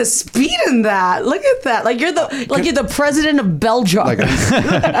 Look at the speed in that! Look at that! Like you're the president of Bell Jar. Like,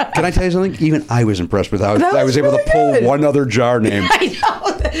 can I tell you something? Even I was impressed with how That I was was able really to pull good. one other jar name. I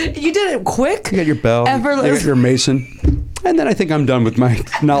know you did it quick. You got your Bell. You got your Mason. And then I think I'm done with my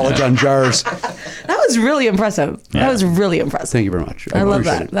knowledge on jars. That was really impressive. Yeah. That was really impressive. Thank you very much. I love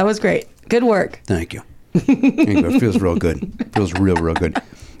appreciate that. it. That was great. Good work. Thank you. Thank you. It feels real good. It feels real good.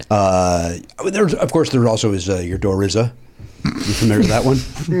 There's also is your Doriza. You familiar with that one?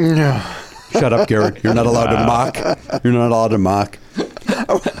 No. Shut up, Garrett. You're not allowed to mock. You're not allowed to mock.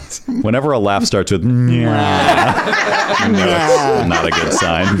 Whenever a laugh starts with it's not a good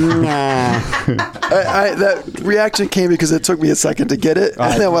sign. That reaction came because it took me a second to get it,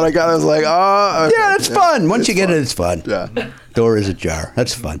 and then when I got it, I was like, "Oh, okay. Yeah, it's fun. Once you get it, it's fun. Yeah. Doriza jar.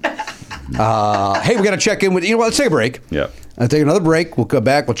 That's fun. Hey, we got to check in with. You know what? Let's take a break. Yeah. I'll take another break. We'll come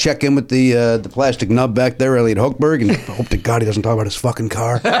back. We'll check in with the plastic nub back there, Elliot Hochberg, and hope to God he doesn't talk about his fucking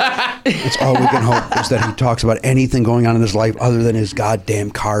car. That's all we can hope is that he talks about anything going on in his life other than his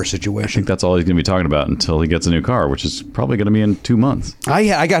goddamn car I situation. think that's all he's going to be talking about until he gets a new car, which is probably going to be in 2 months.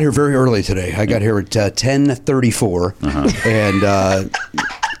 I got here very early today. I got here at 10:34, and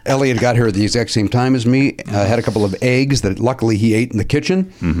Elliot got here at the exact same time as me. Had a couple of eggs that luckily he ate in the kitchen.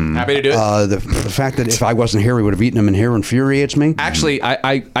 Happy to do it. The fact that if I wasn't here, he would have eaten them in here infuriates me. Actually,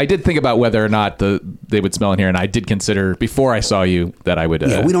 I did think about whether or not they would smell in here, and I did consider before I saw you that I would.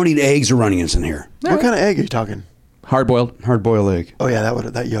 Yeah, we don't eat eggs or onions in here. What kind of egg are you talking? hard boiled. Hard-boiled egg. Oh yeah,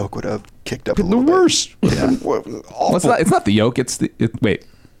 that yolk would have kicked up a The little bit. worst. Yeah. Well, it's not the yolk. Wait.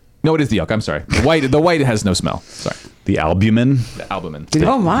 No, it is the yolk. I'm sorry. The white has no smell. Sorry. The albumin. The albumin.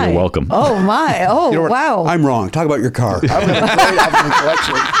 Oh my! You're welcome. Oh my! Oh You know what? wow! I'm wrong. Talk about your car. I've got a great albumin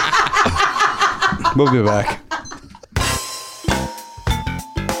collection. We'll be back.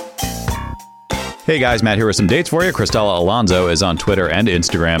 Hey guys, Matt here with some dates for you. Cristela Alonzo is on Twitter and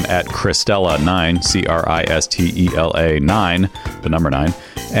Instagram at Cristela9, Cristela 9, the number 9.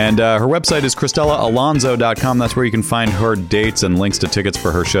 And her website is CristelaAlonzo.com. That's where you can find her dates and links to tickets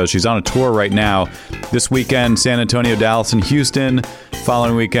for her shows. She's on a tour right now. This weekend, San Antonio, Dallas, and Houston.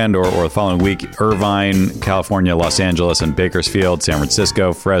 Following weekend or the following week, Irvine, California, Los Angeles, and Bakersfield, San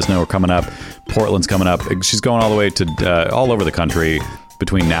Francisco, Fresno are coming up. Portland's coming up. She's going all the way to all over the country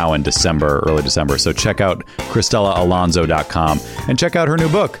between now and early December. So check out CristelaAlonzo.com and check out her new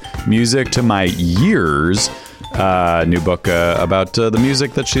book, Music to My Years. New book about the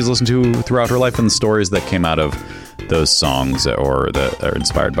music that she's listened to throughout her life and the stories that came out of those songs or that are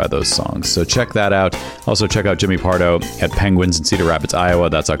inspired by those songs. So check that out. Also check out Jimmy Pardo at Penguins in Cedar Rapids, Iowa.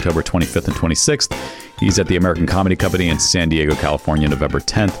 That's October 25th and 26th. He's at the American Comedy Company in San Diego, California, November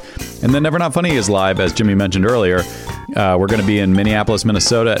 10th. And then Never Not Funny is live, as Jimmy mentioned earlier. We're going to be in Minneapolis,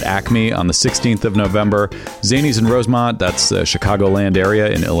 Minnesota at Acme on the 16th of November. Zanies in Rosemont, that's the Chicagoland area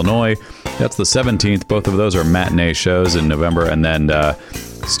in Illinois. That's the 17th. Both of those are matinee shows in November. And then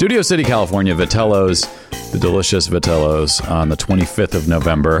Studio City, California, Vitello's, the delicious Vitello's on the 25th of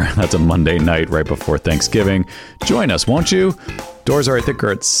November. That's a Monday night right before Thanksgiving. Join us, won't you? Doors are, I think,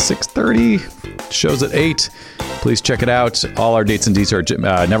 are at 6:30. Shows at 8. Please check it out. All our dates and deets are at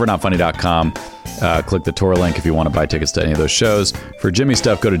nevernotfunny.com. Click the tour link if you want to buy tickets to any of those shows. For Jimmy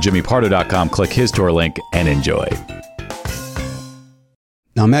stuff, go to jimmypardo.com, click his tour link, and enjoy.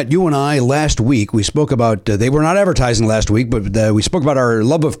 Now, Matt, you and I last week, we spoke about, they were not advertising last week, but we spoke about our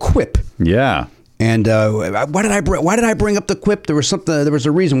love of Quip. Yeah. And why did I bring up the Quip? There was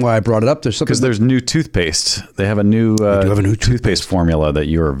a reason why I brought it up. Because there's new toothpaste. They have a new, have a new toothpaste formula that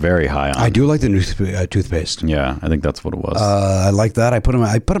you are very high on. I do like the new toothpaste. Yeah, I think that's what it was. I like that. I put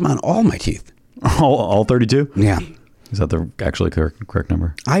them on all my teeth. All 32? Yeah. Is that the actually correct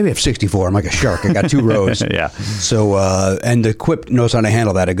number? I have 64. I'm like a shark. I got 2 rows. Yeah. So, and the Quip knows how to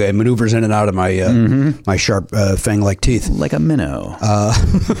handle that. It maneuvers in and out of my my sharp fang-like teeth. Like a minnow.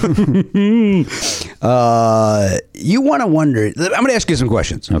 You want to wonder. I'm going to ask you some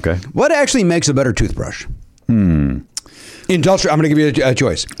questions. Okay. What actually makes a better toothbrush? Industrial. I'm going to give you a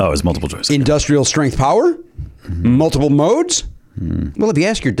choice. Oh, it's multiple choice. Industrial strength power? Multiple modes? Well, if you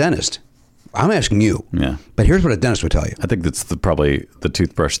ask your dentist, I'm asking you. Yeah. But here's what a dentist would tell you. I think that's probably the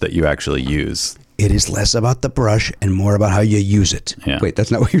toothbrush that you actually use. It is less about the brush and more about how you use it. Yeah. Wait,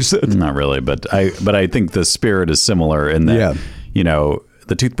 that's not what you said. Not really, but I think the spirit is similar in that, Yeah. you know,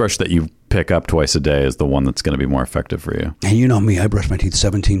 the toothbrush that you pick up twice a day is the one that's going to be more effective for you. And you know me, I brush my teeth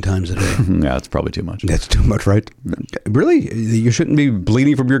 17 times a day. Yeah, it's probably too much. That's too much, right? Really? You shouldn't be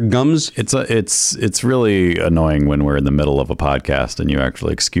bleeding from your gums? It's really annoying when we're in the middle of a podcast and you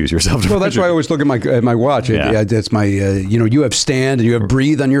actually excuse yourself. Well, that's why I always look at my watch. Yeah. That's my, you have stand and you have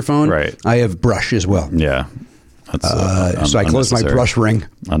breathe on your phone. Right. I have brush as well. Yeah. That's So I close my brush ring.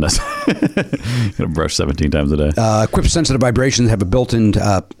 Gotta brush 17 times a day. Quip sensitive vibrations have a built-in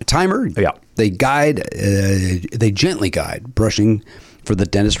timer. Yeah. They gently guide brushing for the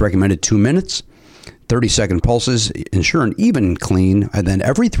dentist recommended 2 minutes. 30-second pulses ensure an even clean, and then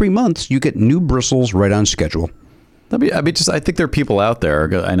every 3 months you get new bristles right on schedule. I think there are people out there.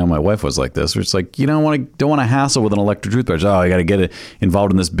 I know my wife was like this. Where it's like, you don't want to hassle with an electric toothbrush. Oh, I got to get it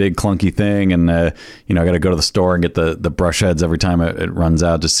involved in this big clunky thing, and I got to go to the store and get the brush heads every time it runs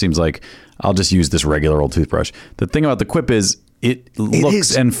out. Just seems like I'll just use this regular old toothbrush. The thing about the Quip is it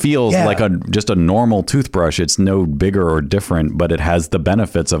looks and feels like just a normal toothbrush. It's no bigger or different, but it has the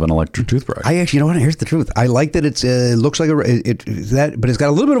benefits of an electric toothbrush. I actually, here's the truth. I like that it looks like but it's got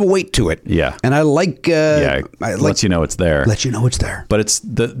a little bit of a weight to it. Yeah. And I like... it lets you know it's there. Let you know it's there. But it's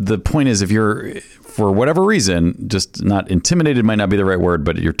the point is, if you're, for whatever reason, just not intimidated might not be the right word,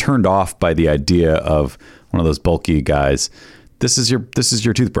 but you're turned off by the idea of one of those bulky guys, this is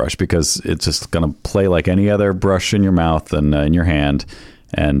your toothbrush, because it's just going to play like any other brush in your mouth and in your hand.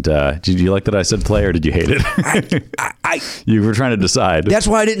 And did you like that I said play, or did you hate it? You were trying to decide. That's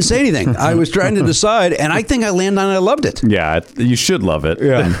why I didn't say anything. I was trying to decide, and I think I landed on I loved it. Yeah, you should love it.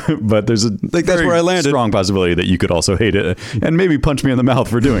 Yeah. But there's a that's where I landed. Strong possibility that you could also hate it and maybe punch me in the mouth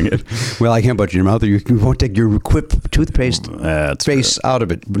for doing it. Well, I can't punch you in your mouth, or you won't take your Quip toothpaste face out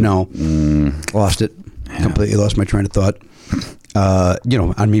of it. No. Lost it. Yeah. Completely lost my train of thought.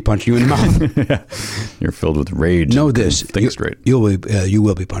 On me punching you in the mouth. You're filled with rage. Know this. Think straight. You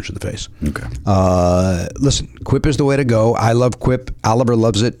will be punched in the face. Okay. Listen, Quip is the way to go. I love Quip. Oliver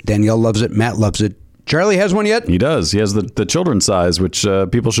loves it. Danielle loves it. Matt loves it. Charlie has one yet? He does. He has the children's size, which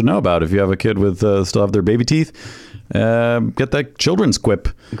people should know about. If you have a kid with still have their baby teeth, get that children's Quip.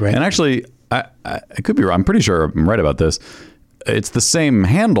 Great. And actually, I could be wrong. I'm pretty sure I'm right about this. It's the same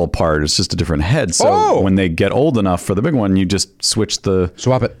handle part. It's just a different head. So when they get old enough for the big one, you just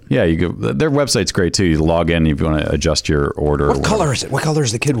swap it. Yeah, you go. Their website's great too. You log in if you want to adjust your order. What color is it? What color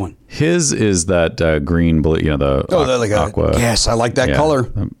is the kid one? His is that green, blue. The aqua. Yes, I like that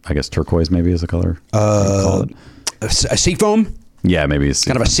color. I guess turquoise maybe is a color. Call it. A seafoam. Yeah, maybe it's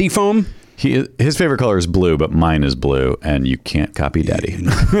kind of a seafoam. His favorite color is blue, but mine is blue, and you can't copy Daddy.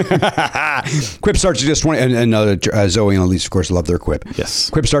 Quip starts at just $20, and Zoe and Elise, of course, love their Quip. Yes.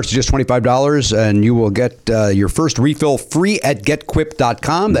 Quip starts at just $25, and you will get your first refill free at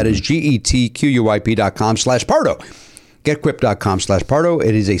getquip.com. That is GETQUIP.com/Pardo. GetQuip.com/Pardo.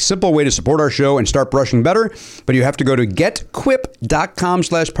 It is a simple way to support our show and start brushing better, but you have to go to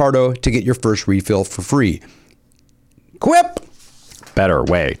GetQuip.com/Pardo to get your first refill for free. Quip! Better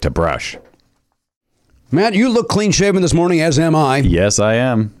way to brush. Matt, you look clean shaven this morning, as am I. Yes, I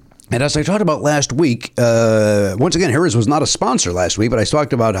am. And as I talked about last week, once again, Harris was not a sponsor last week, but I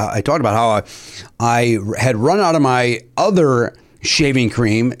talked about how I had run out of my other shaving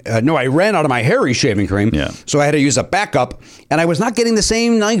cream. I ran out of my Harry shaving cream. Yeah. So I had to use a backup, and I was not getting the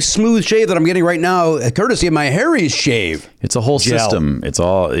same nice smooth shave that I'm getting right now, courtesy of my Harry's shave. It's a whole system. It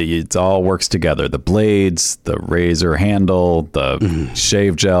all works together. The blades, the razor handle, the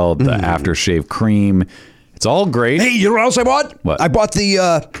shave gel, the aftershave cream. It's all great. Hey, you know what else I bought? What? I bought the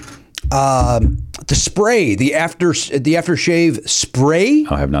spray, the aftershave spray.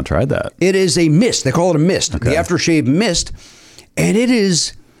 I have not tried that. It is a mist. They call it a mist. Okay. The aftershave mist. And it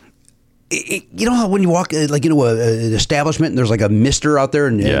is, you know how when you walk like into an establishment and there's like a mister out there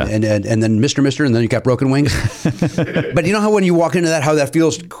and then Mr. and then you got broken wings. But you know how when you walk into that, how that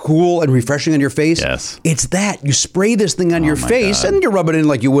feels cool and refreshing on your face? Yes. It's that. You spray this thing on your face and you rub it in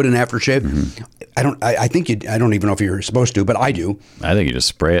like you would an aftershave. Mm-hmm. I don't even know if you're supposed to, but I do. I think you just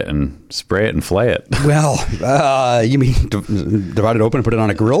spray it and flay it. Well, you mean divide it open and put it on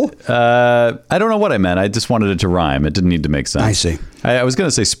a grill? I don't know what I meant. I just wanted it to rhyme. It didn't need to make sense. I see. I was going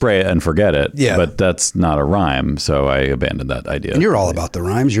to say spray it and forget it. Yeah. But that's not a rhyme, so I abandoned that idea. And you're all about the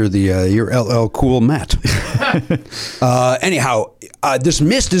rhymes. You're you're LL Cool Matt. Anyhow, this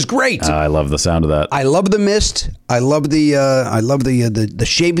mist is great. I love the sound of that. I love the mist. I love the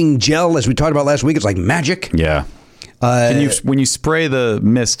shaving gel, as we talked about last week. It's like magic. Yeah. When you spray the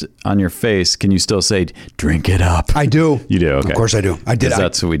mist on your face, can you still say "drink it up"? I do. You do. Okay. Of course I do. I did.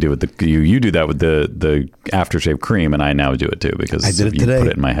 That's what we do with you do that with the aftershave cream, and I now do it too because I did it you today. put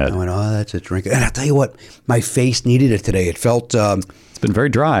it in my head. I went, oh, that's a drink. And I'll tell you what, my face needed it today. It felt. It's been very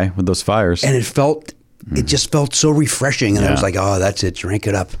dry with those fires. And it just felt so refreshing. And I was like, oh, that's it. Drink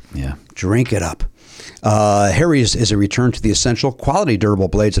it up. Yeah. Drink it up. Harry's is a return to the essential quality durable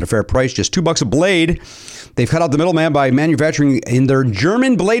blades at a fair price, just $2 a blade. They've cut out the middleman by manufacturing in their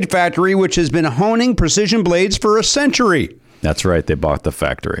German blade factory, which has been honing precision blades for a century. That's right. They bought the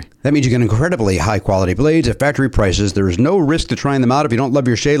factory. That means you get incredibly high-quality blades at factory prices. There is no risk to trying them out. If you don't love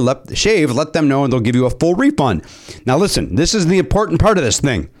your shave, let them know, and they'll give you a full refund. Now, listen, this is the important part of this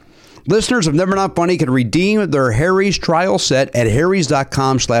thing. Listeners of Never Not Funny can redeem their Harry's trial set at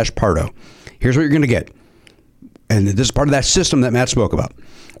harrys.com/Pardo. Here's what you're going to get. And this is part of that system that Matt spoke about.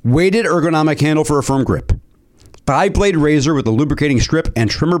 Weighted ergonomic handle for a firm grip. 5-blade razor with a lubricating strip and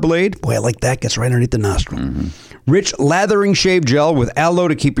trimmer blade. Boy, I like that. Gets right underneath the nostril. Rich lathering shave gel with aloe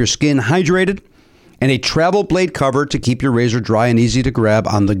to keep your skin hydrated. And a travel blade cover to keep your razor dry and easy to grab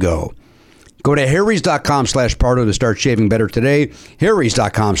on the go. Go to harrys.com/Pardo to start shaving better today.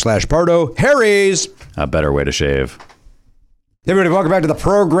 harrys.com/Pardo. Harry's. A better way to shave. Hey everybody, welcome back to the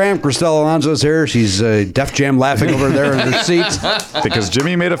program. Cristela Alonzo is here. She's Def Jam laughing over there in her seat. Because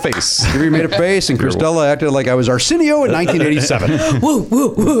Jimmy made a face. Jimmy made a face, and Cristela acted like I was Arsenio in 1987. Woo,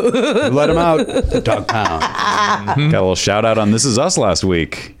 woo, woo. Let him out. The dog pound. Got a little shout out on This Is Us last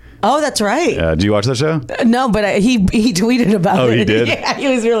week. Oh, that's right. Do you watch that show? No, but he tweeted about it. Oh, he did? Yeah, he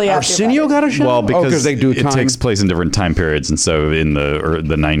was really happy Arsenio about got a show? Well, because they do it time. takes place in different time periods. And so in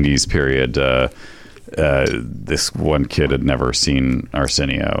the 90s period, this one kid had never seen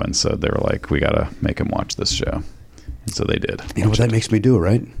Arsenio. And so they were like, we got to make him watch this show. And so they did. You know what that makes me do,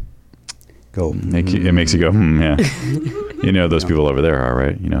 right? Go. It makes you go, yeah. You know those people over there are,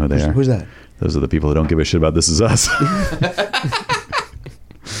 right? You know who they are? Who's that? Those are the people who don't give a shit about This Is Us.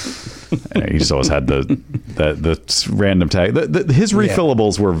 He just always had the random tag. His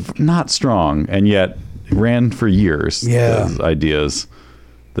refillables were not strong, and yet ran for years. Yeah. Those ideas.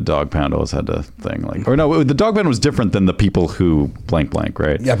 The dog pound always had a thing like, or no, the dog pound was different than the people who blank,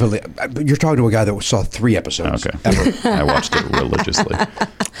 right? Yeah, but you're talking to a guy that saw 3 episodes. Okay. Ever. I watched it religiously.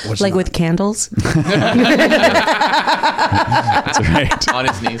 like with candles? That's right. On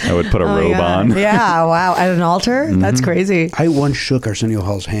his knees. I would put a robe on. Yeah, wow. At an altar? That's crazy. I once shook Arsenio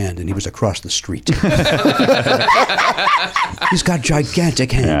Hall's hand, and he was across the street. He's got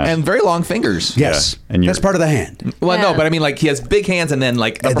gigantic hands. Yeah. And very long fingers. Yes, Yeah. And that's you're- part of the hand. Well, Yeah. no, but I mean, like, he has big hands, and then,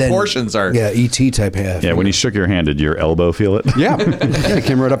 like, the And then- proportions are... Yeah, ET type half. Yeah, when he shook your hand, did your elbow feel it? Yeah. It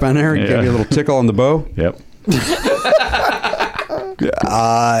came right up on there. It gave you a little tickle on the bow. Yep.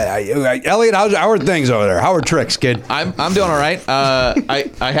 Elliot, how are things over there? How are tricks, kid? I'm doing all right.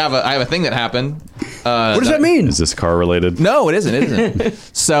 I have a thing that happened. What does that mean? Is this car related? No, it isn't. It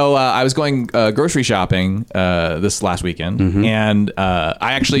isn't. So I was going grocery shopping this last weekend, and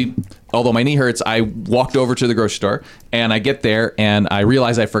I actually, although my knee hurts, I walked over to the grocery store, and I get there, and I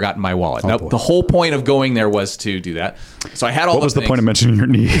realize I've forgotten my wallet. Now, the whole point of going there was to do that. So I had all. What was the point of mentioning your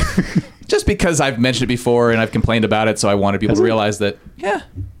knee? Just because I've mentioned it before and I've complained about it, so I wanted people to realize that. Yeah.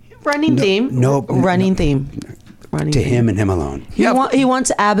 Running theme. Running theme. Running To theme. him and him alone. He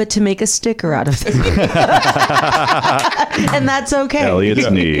wants Abbott to make a sticker out of it. And that's okay. Elliot's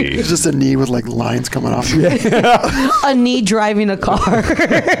knee. It's just a knee with like lines coming off. A knee driving a car.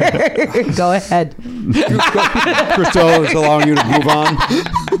 Go ahead. Crystal is allowing you to move on.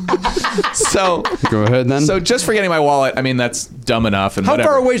 So Go ahead then. So just forgetting my wallet, I mean, that's dumb enough. And how whatever.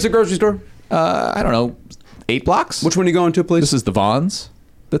 far away is the grocery store? I don't know, 8 blocks. Which one are you going to, please? This is the Vons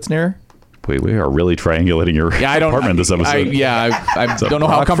that's near. Wait, we are really triangulating your Yeah, I don't. apartment this episode. I It's a don't know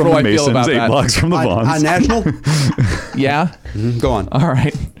how block from comfortable the I feel Masons, about 8 that. blocks from the Vons. on National? Yeah. Go on. All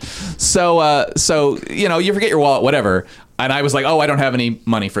right. So you forget your wallet, whatever. And I was like, oh, I don't have any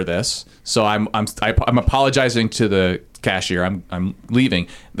money for this. So I'm apologizing to the cashier. I'm leaving.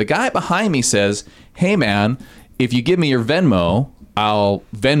 The guy behind me says, hey man, if you give me your Venmo, I'll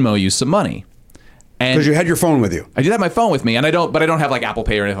Venmo you some money. Because you had your phone with you. I did have my phone with me, and I don't have like Apple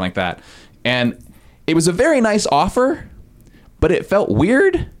Pay or anything like that. And it was a very nice offer, but it felt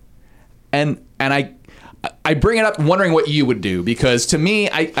weird. And I bring it up wondering what you would do, because to me,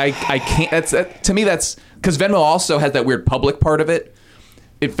 I can't. To me that's because Venmo also has that weird public part of it.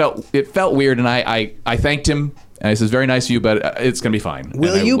 It felt weird, and I thanked him. And he says, very nice of you, but it's going to be fine.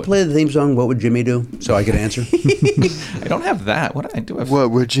 Will And you play the theme song, What Would Jimmy Do? So I could answer. I don't have that. What do I do?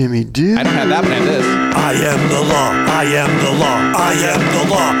 What would Jimmy do? I don't have that, but I have this. I am the law. I am the law. I am the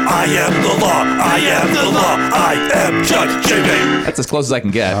law. I am the law. I am the law. I am Judge Jimmy. That's as close as I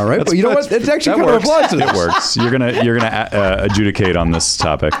can get. All right. But you know what? It's actually kind of applies to this. It works. You're gonna adjudicate on this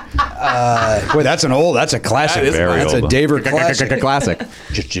topic. Boy, that's a classic. That is very That's a old. David classic. Classic.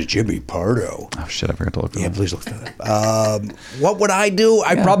 Jimmy Pardo. Oh shit! I forgot to look. Yeah, please look. What would I do?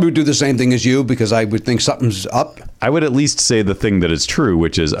 I'd probably do the same thing as you because I would think something's up. I would at least say the thing that is true,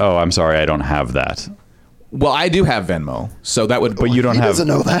 which is, oh, I'm sorry, I don't have that. Well, I do have Venmo, so that would. But you don't He have. doesn't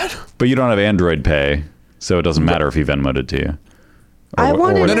know that. But you don't have Android Pay, so it doesn't matter if he Venmoed it to you. I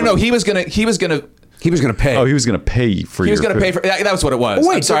wanted- No. He was gonna. He was going to pay. Oh, he was going to pay for. He was your going to food. pay for. That was what it was.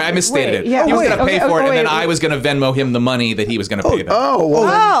 Wait, I'm sorry, I misstated it. yeah. He was Wait, going to pay okay, for it, and then wait. I was going to Venmo him the money that he was going to pay them. Oh, well,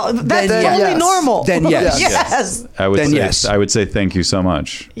 Oh, that's then totally yes. normal. Then yes. Yes. I would Then say, yes. I would say thank you so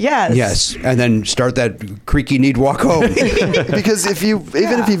much. Yes. Yes, and then start that creaky kneed walk home. because if you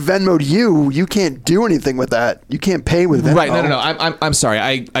even if he Venmoed you, you can't do anything with that. You can't pay with Venmo. Right? No. I'm sorry.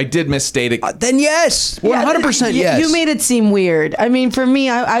 I did misstate it. Then yes, 100% You- yes. You made it seem weird. I mean, for me,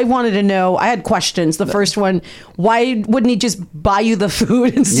 I wanted to know. I had questions. The first one, why wouldn't he just buy you the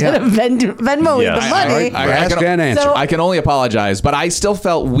food instead Yeah. of Venmoing Yeah. the money? Ask and answer. So- I can only apologize, but I still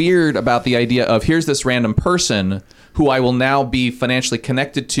felt weird about the idea of here's this random person who I will now be financially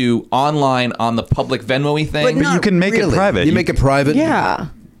connected to online on the public Venmo-y thing. But you can make it private. You make it private. Yeah.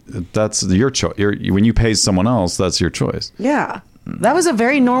 That's your choice. When you pay someone else, that's your choice. Yeah. That was a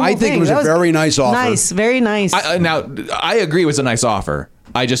very normal I think thing. it was That a very nice offer. Nice. Very nice. Now, I agree it was a nice offer.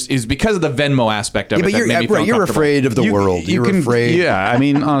 It's because of the Venmo aspect of Yeah, it but that made me feel you're uncomfortable. afraid of the world. You're afraid. Yeah, I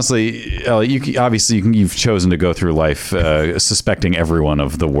mean, honestly, you've chosen to go through life suspecting everyone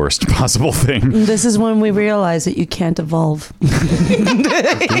of the worst possible thing. This is when we realize that you can't evolve.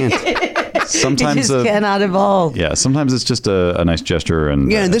 Sometimes, you just cannot evolve. yeah, sometimes it's just a nice gesture,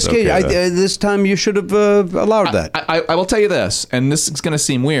 and Yeah, in this it's case, okay to- this time you should have allowed that. I will tell you this, and this is going to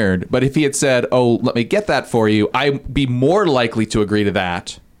seem weird, but if he had said, "Oh, let me get that for you," I'd be more likely to agree to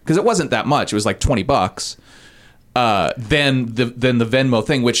that because it wasn't that much. It was like $20. Than the Venmo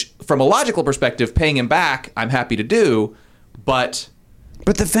thing, which from a logical perspective, paying him back, I'm happy to do, but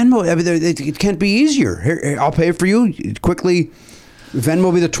But the Venmo, I mean, it can't be easier. Here, I'll pay for you quickly.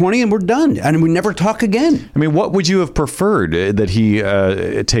 Venmo me the 20 and we're done. And we never talk again. I mean, what would you have preferred? That he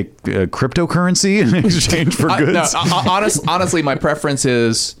take cryptocurrency in exchange for goods? Honestly, my preference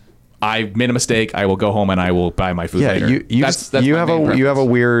is I made a mistake. I will go home and I will buy my food Yeah, later. you have a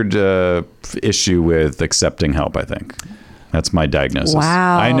weird issue with accepting help, I think. That's my diagnosis.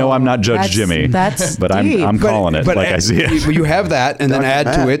 Wow. I know I'm not Judge That's- Jimmy, that's but deep. I'm calling it like I see it. You have that, and then Dr. add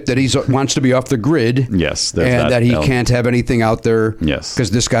to Matt. it that he wants to be off the grid. Yes, there's and that that he element. can't have anything out there. Yes.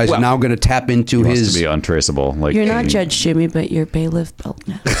 because this guy's Well, now going to tap into He wants his. to be untraceable. Like You're not Judge Jimmy, but you're bailiff belt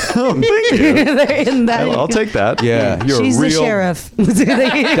now. Oh, thank you. They're in that. I'll take that. Yeah, you're She's a real the sheriff.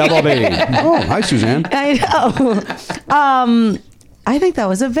 double B. Oh, hi, Suzanne. I know. I think that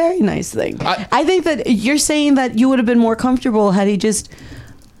was a very nice thing. I think that you're saying that you would have been more comfortable had he just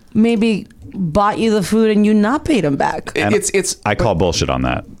maybe bought you the food and you not paid him back. And It's. I call bullshit on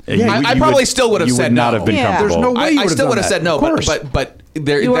that. I probably still would have you said would not no. have been Yeah. comfortable. There's no way you I would have still done would have that. said no, Of course. but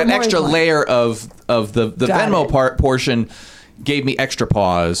there, You were that more extra inclined. layer of the Got Venmo it. portion gave me extra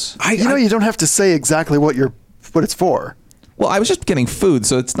pause. You don't have to say exactly what it's for. Well, I was just getting food,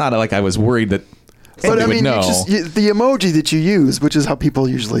 so it's not like I was worried that But somebody I mean, would know. the emoji that you use, which is how people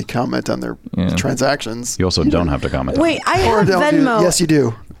usually comment on their transactions. You also don't have to comment. on Wait, it. I Or have don't do- Venmo. Yes, you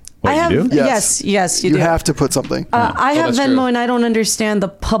do. Wait, I have you do? yes, you You do. have to put something. I have that's Venmo true. and I don't understand the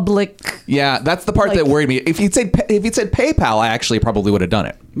public. Yeah, that's the part that worried me. If you'd said PayPal, I actually probably would have done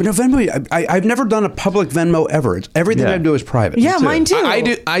it. But no, Venmo, I've never done a public Venmo ever. Everything Yeah. I do is private. Yeah, mine too.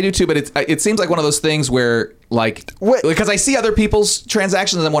 I do too, but it seems like one of those things where Wait. because I see other people's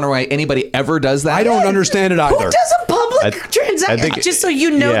transactions and I'm wondering why anybody ever does that. I don't understand it either. Who does a public I transaction think- just so you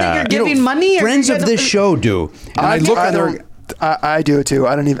know that yeah. you're You know, giving money? Or Friends you're of gonna- this show do. And I look at their. I do it too.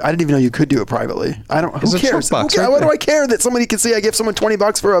 I didn't even know you could do it privately. Who There's a cares? check box Why right do there. I care that somebody can see I give someone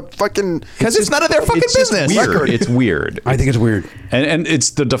 $20 for a fucking? Because it's none of their fucking It's just business. weird. It's weird. I think it's weird. And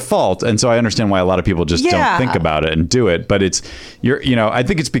it's the default, and so I understand why a lot of people just Yeah. don't think about it and do it. But I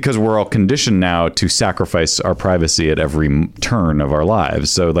think it's because we're all conditioned now to sacrifice our privacy at every turn of our lives.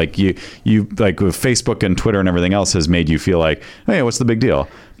 So like you like with Facebook and Twitter and everything else has made you feel like, hey, what's the big deal?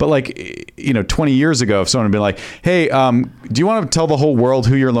 But 20 years ago, if someone had been like, hey, do you want to tell the whole world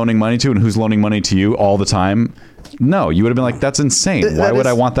who you're loaning money to and who's loaning money to you all the time? No, you would have been like, that's insane. Why would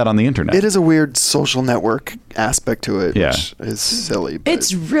I want that on the internet? It is a weird social network aspect to it, Yeah. which is silly. But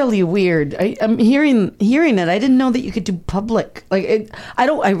It's really weird. I'm hearing it. I didn't know that you could do public. I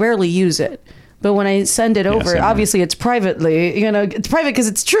rarely use it. But when I send it over, same here. obviously it's privately. It's private because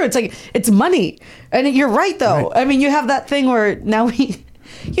it's true. It's like it's money, and you're right though. Right. I mean, you have that thing where now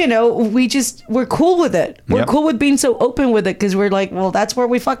we're cool with it. We're Yep. cool with being so open with it because we're like, well, that's where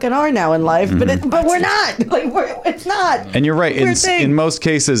we fucking are now in life. But we're not. It's not. And you're right. Weird thing. In most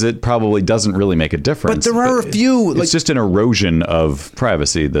cases, it probably doesn't really make a difference. But there are a few. It's just an erosion of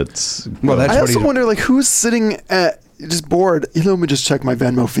privacy. That's I also wonder, like, who's sitting at just bored. Let me just check my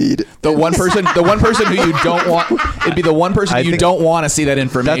Venmo feed. The one person who you don't want, it'd be the one person you don't want to see that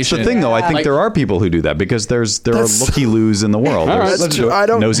information. That's the thing, though. I think there are people who do that because there are looky-loos in the world. That's true.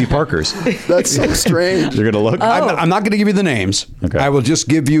 Nosy Parkers. That's so strange. You're gonna look. I'm not going to give you the names. Okay. I will just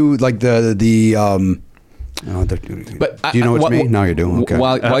give you like the But do you know it's me? No, you do. Okay.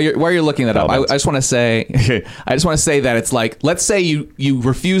 While you're looking that up, I just want to say, that it's like, let's say you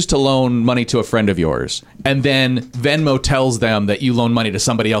refuse to loan money to a friend of yours, and then Venmo tells them that you loan money to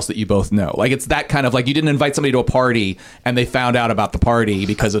somebody else that you both know. Like, it's that kind of like, you didn't invite somebody to a party and they found out about the party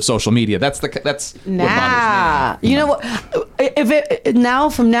because of social media. That's what bothers me. You know what?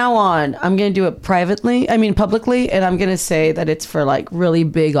 From now on, I'm gonna do it publicly, and I'm gonna say that it's for like really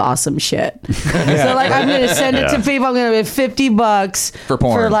big, awesome shit. So like, I'm gonna send it to people. I'm gonna pay $50 for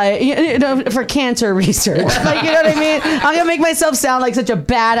porn, for like for cancer research. Like, you know what I mean? I'm gonna make myself sound like such a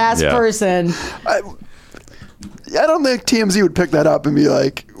badass person. I don't think TMZ would pick that up and be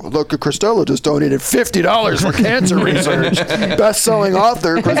like, look, Cristela just donated $50 for cancer research. Best-selling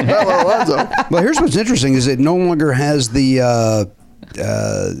author, Cristela Alonzo. Well, here's what's interesting is it no longer has the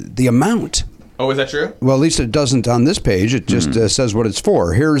amount. Oh, is that true? Well, at least it doesn't on this page. It just says what it's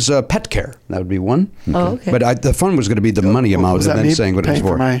for. Here's pet care. That would be one. Oh, okay. But the fun was going to be the money amount Was and that then me saying what it's paying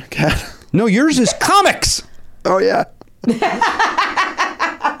for. my cat? No, yours is comics. Oh, yeah.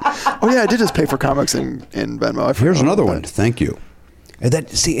 Oh, yeah, I did just pay for comics in Venmo. Here's another one. Thank you.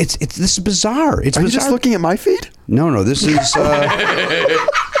 This is bizarre. It's Are you bizarre. just looking at my feed? No, this is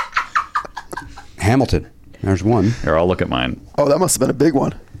Hamilton. There's one. Here, I'll look at mine. Oh, that must have been a big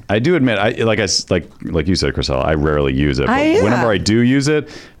one. I do admit, like you said, Cristela, I rarely use it. But whenever I do use it,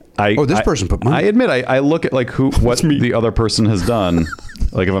 this person put money. I admit, I look at like what the other person has done.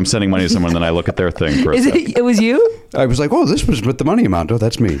 Like if I'm sending money to someone, then I look at their thing for a second. It was you? I was like, oh, this was with the money amount. Oh,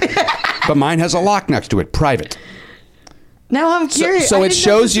 that's me. But mine has a lock next to it, private. Now I'm curious. So it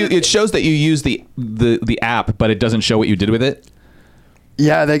shows that you use the app, but it doesn't show what you did with it.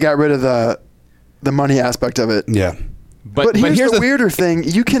 Yeah, they got rid of the money aspect of it. Yeah. But here's the weirder thing: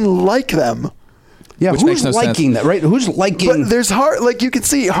 you can like them. Yeah, Which who's makes no liking sense. that? Right? Who's liking? But there's heart. Like you can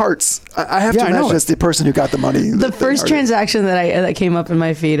see hearts. I have to imagine it's the person who got the money. The first transaction that came up in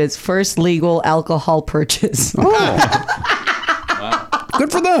my feed is first legal alcohol purchase. Oh. Wow.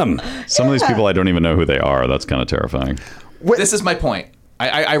 Good for them. Some of these people I don't even know who they are. That's kind of terrifying. This is my point.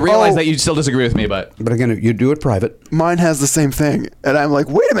 I realize that you still disagree with me, but again, you do it private. Mine has the same thing, and I'm like,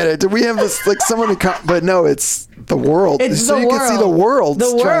 wait a minute, did we have this like someone who? But no, it's the world. It's so the you world. can see the world's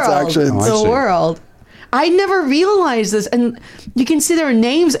transactions. Oh, the world. I never realized this, and you can see their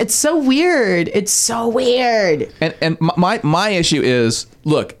names. It's so weird. It's so weird. And my issue is,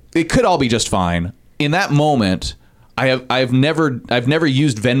 look, it could all be just fine. In that moment, I've never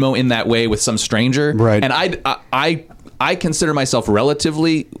used Venmo in that way with some stranger, right? And I consider myself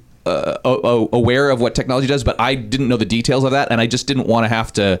relatively aware of what technology does, but I didn't know the details of that, and I just didn't want to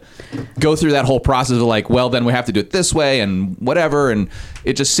have to go through that whole process of like, well, then we have to do it this way and whatever, and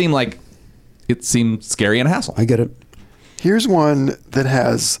it just seemed like it seemed scary and a hassle. I get it. Here's one that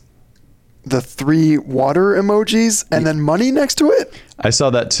has the 3 water emojis and then money next to it. I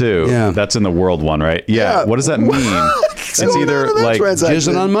saw that too. Yeah. That's in the world one, right? Yeah. What does that mean? It's either like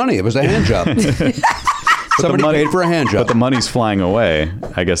jizzing on money. It was a hand job. Somebody paid for a hand job. But the money's flying away.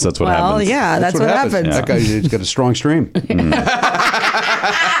 I guess that's what happens. Well, yeah, that's what happens. That guy's got a strong stream.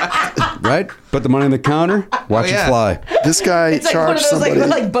 Right? Put the money on the counter, watch it fly. This guy It's like one of charged those somebody.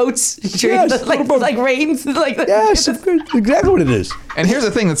 like boats, Yes, like rains, like Yes, exactly what it is. And here's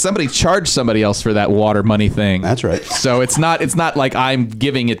the thing: that somebody charged somebody else for that water money thing. That's right. So it's not like I'm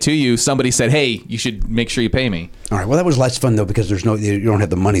giving it to you. Somebody said, "Hey, you should make sure you pay me." All right. Well, that was less fun though because you don't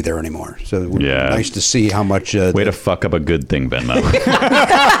have the money there anymore. So it would be nice to see how much. Way to fuck up a good thing, Venmo.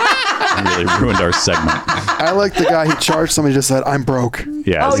 Really ruined our segment. I like the guy who charged somebody just said, "I'm broke."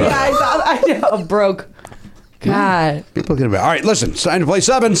 Yeah. Oh yeah, I know, broke. God. People get about. All right, listen. It's time to play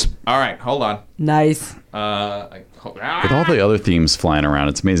sevens. All right, hold on. Nice. With all the other themes flying around,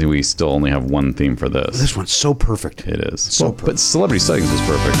 it's amazing we still only have one theme for this. This one's so perfect. It is. So But Celebrity Sightings was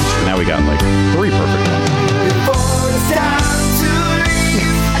perfect. Now we got like 3 perfect ones. Before it's time to leave,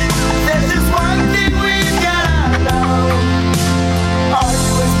 there's just one thing we gotta know. Are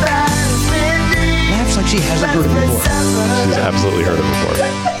you as bad as Mindy? Laughs like she hasn't heard it before. She's absolutely heard it before.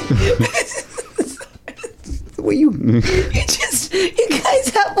 The way you You guys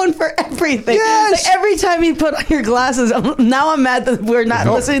have one for everything. Yes. Like every time you put on your glasses, now I'm mad that we're not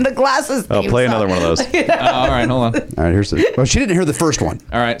listening to glasses. Oh, play another one of those. All right, hold on. All right, here's the. Well, she didn't hear the first one.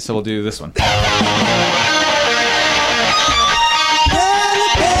 All right, so we'll do this one.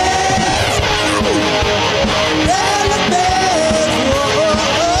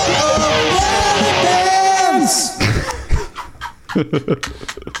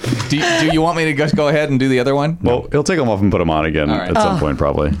 do you want me to just go ahead and do the other one? Well, he'll take them off and put them on again All right. at some point,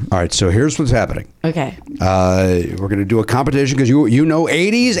 probably. All right, so here's what's happening. Okay. We're going to do a competition because you know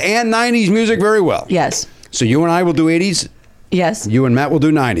 80s and 90s music very well. Yes. So you and I will do 80s. Yes. You and Matt will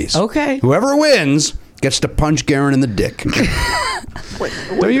do 90s. Okay. Whoever wins gets to punch Garen in the dick.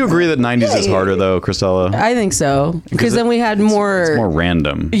 Don't you agree that 90s is harder, though, Cristela? I think so. Because then we had more. It's more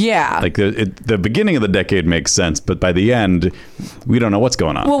random. Yeah. Like the beginning of the decade makes sense, but by the end, we don't know what's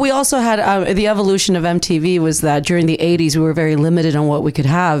going on. Well, we also had the evolution of MTV was that during the 80s, we were very limited on what we could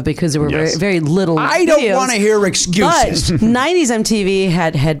have because there were Yes. very little I don't videos. want to hear excuses. But 90s MTV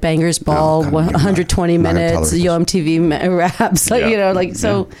had Headbangers Ball, God, I'm 120 not gonna minutes, tolerate Yo MTV raps, like, Yeah. you know, like,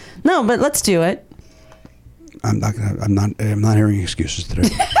 so, no, but let's do it. I'm not hearing excuses today.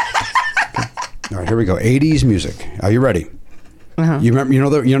 Okay. All right, here we go. 80s music. Are you ready? Uh-huh. You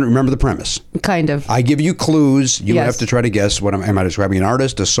remember the premise. Kind of. I give you clues. You Yes. have to try to guess what am I describing? An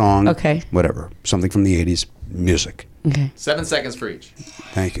artist, a song, Okay. whatever, something from the 80s music. Okay. 7 seconds for each.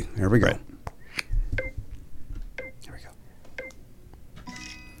 Thank you. Here we go. Right. Here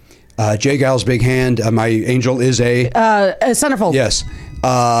we go. Jay Giles' Big Hand. My angel is a Centerfold. yes.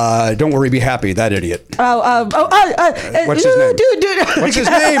 Don't worry, be happy. That idiot. What's his name? Dude. What's his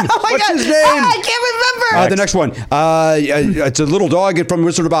name? Oh my What's God. his name? I can't remember. The next one. It's a little dog from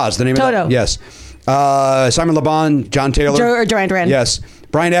Wizard of Oz. The name Toto. of that? Yes. Simon Le Bon, John Taylor. Duran. Yes.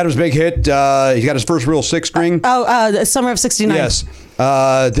 Brian Adams' big hit. He got his first real six string. The Summer of '69. Yes.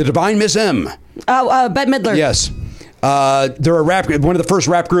 The Divine Miss M. Bette Midler. Yes. They're a rap. One of the first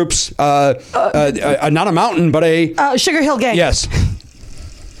rap groups. Not a mountain, but a. Sugar Hill Gang. Yes.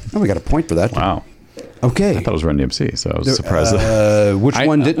 Oh, we got a point for that. Wow. Okay. I thought it was Run DMC, so I was surprised. Which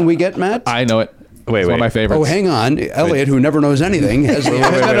one didn't we get, Matt? I know it. Wait, It's one of my favorites. Oh, hang on. Elliot, who never knows anything, has the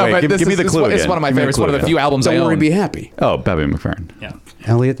wait, but give this me the is- clue It's again. one of my Give me the favorites. One of clue the few again. albums I Don't worry, own. be happy. Oh, Bobby McFerrin. Yeah.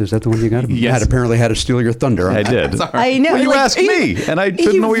 Elliot, is that the one you got? Yes. Matt apparently had to steal your thunder. I did. I know. Well, you like, asked me, and I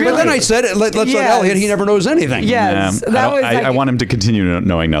didn't know what you were But then doing. I said, let's let Yes. Elliot, he never knows anything. Yes. Yeah, That was I like- want him to continue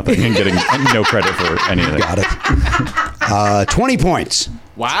knowing nothing and getting no credit for anything. Got it. 20 points.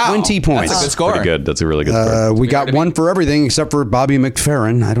 Wow. 20 points. That's a good score. Pretty good. That's a really good score. We got one for everything except for Bobby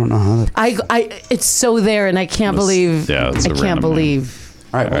McFerrin. I don't know how that. it's so there, and I can't believe. yeah, it's I a can't random believe.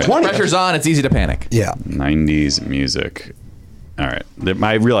 All right, well, right. 20. Pressure's on. It's easy to panic. Yeah. 90s music. All right.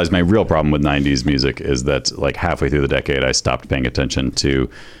 I realized my real problem with 90s music is that like halfway through the decade, I stopped paying attention to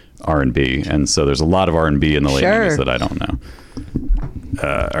R&B. And so there's a lot of R&B in the late Sure. 90s that I don't know.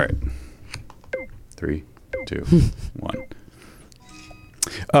 All right. 3, 2, 1.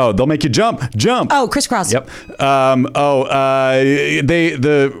 Oh, they'll make you jump. Oh, crisscross. Yep.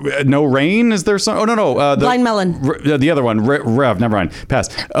 The No Rain is their song? Oh, no. Blind Melon. The other one. Rev. Never mind. Pass.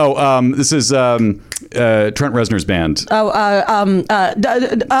 Oh, this is Trent Reznor's band.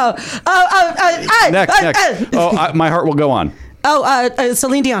 Next. Oh, My Heart Will Go On.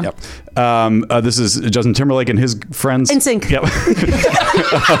 Celine Dion. Yep. This is Justin Timberlake and his friends. NSYNC. Yep.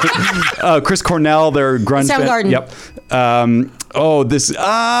 Chris Cornell, their grunge band. Soundgarden. Yep. This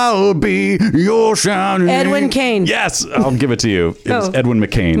I'll be your shining. Edwin Cain. Yes, I'll give it to you. It's Edwin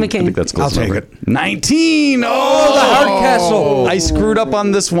McCain. McCain. I think that's close I'll take enough. it. 19. The Hardcastle. I screwed up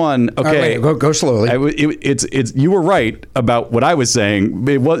on this one. Okay, Wait, go slowly. it's you were right about what I was saying.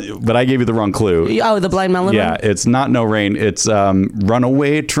 It was, but I gave you the wrong clue. Oh, the Blind Melon. Yeah, it's not No Rain. It's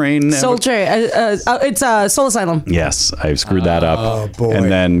Runaway Train. Soul Train. It's Soul Asylum. Yes, I screwed that up. Oh, boy. And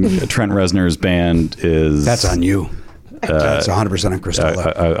then Trent Reznor's band is That's on you. That's 100% on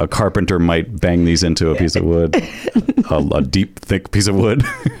Cristela. a carpenter might bang these into a piece of wood, a deep, thick piece of wood.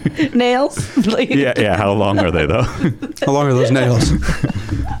 Nails. yeah. How long are they though? How long are those nails?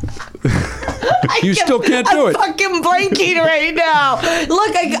 You still can't do it. I'm fucking blanking right now.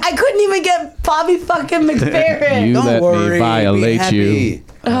 Look, I couldn't even get Bobby fucking McFerrin. You Don't let worry. me violate be you. happy.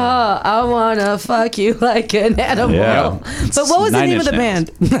 I wanna fuck you like an animal. Yeah. But what was the Nine name of Inch the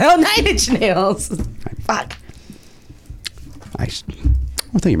band? Oh, 9 Inch Nails. Fuck. Nice.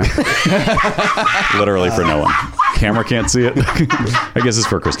 Well, thank you, man. Literally for no one. Camera can't see it. I guess it's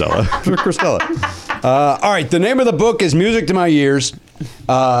for Cristela. For Cristela. All right. The name of the book is Music to My Ears.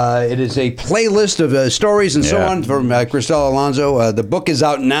 It is a playlist of stories and so Yeah. on from Cristela Alonzo. The book is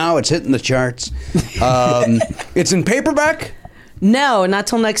out now. It's hitting the charts. It's in paperback. No, not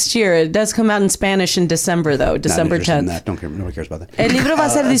till next year. It does come out in Spanish in December, though. December Not interested in 10th. that. Don't care. Nobody cares about that. El libro va a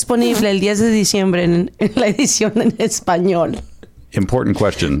ser disponible el 10 de diciembre en la edición en español. Important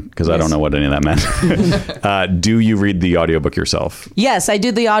question, because I don't know what any of that meant. Do you read the audiobook yourself? Yes, I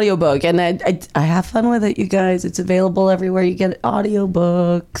do the audiobook, and I have fun with it, you guys. It's available everywhere you get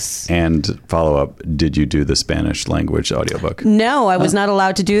audiobooks. And follow up, did you do the Spanish language audiobook? No, I was not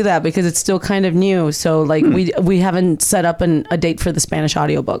allowed to do that because it's still kind of new. So like we haven't set up a date for the Spanish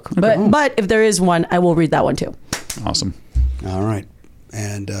audiobook. But if there is one, I will read that one too. Awesome. All right.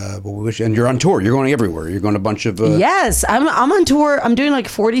 And well, we wish. And you're on tour. You're going everywhere. You're going to a bunch of. Yes, I'm on tour. I'm doing like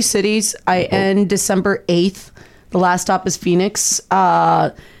 40 cities. I end December 8th. The last stop is Phoenix. You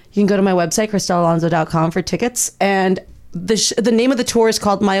can go to my website, CristelaAlonzo.com, for tickets. And the name of the tour is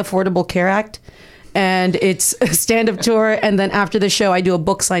called My Affordable Care Act. And it's a stand-up tour. And then after the show, I do a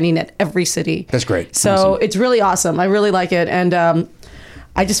book signing at every city. That's great. So Awesome. It's really awesome. I really like it. And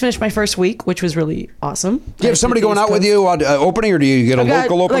I just finished my first week, which was really awesome. Do you have somebody going out with you opening, or do you get a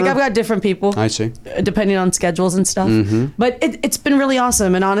local opener? I've got different people. I see. Depending on schedules and stuff. Mm-hmm. But it's been really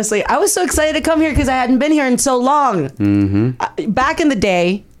awesome. And honestly, I was so excited to come here because I hadn't been here in so long. Mm-hmm. Back in the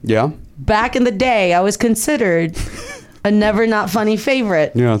day, I was considered a never not funny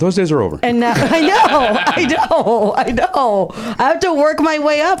favorite. Yeah, those days are over. And now, I know. I have to work my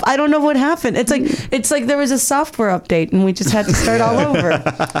way up. I don't know what happened. It's like there was a software update and we just had to start all over.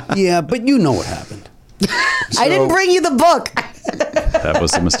 Yeah, but you know what happened. I didn't bring you the book. That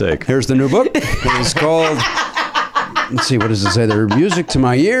was a mistake. Here's the new book. It's called, let's see, what does it say there? Music to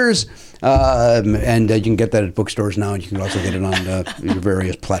My Ears. And you can get that at bookstores now. And you can also get it on your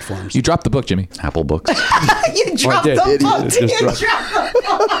various platforms. You dropped the book, Jimmy. Apple Books. You dropped did. the book. Just You dropped- dropped the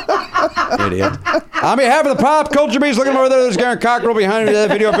book. Idiot. On behalf of the Pop Culture Beast, looking over there, there's Garen Cockrell behind the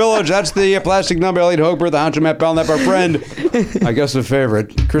Video Village. That's the Plastic Number, Elliot Hochberg, the Honcho Matt Belknap, our friend. I guess the favorite.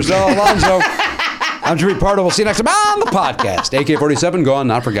 Cristela Alonzo. I'm Jimmy Pardo. We'll see you next time on the podcast. AK-47, gone,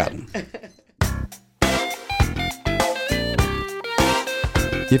 not forgotten.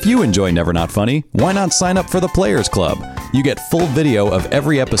 If you enjoy Never Not Funny, why not sign up for the Players Club? You get full video of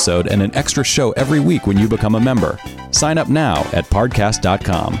every episode and an extra show every week when you become a member. Sign up now at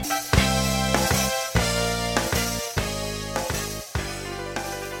podcast.com.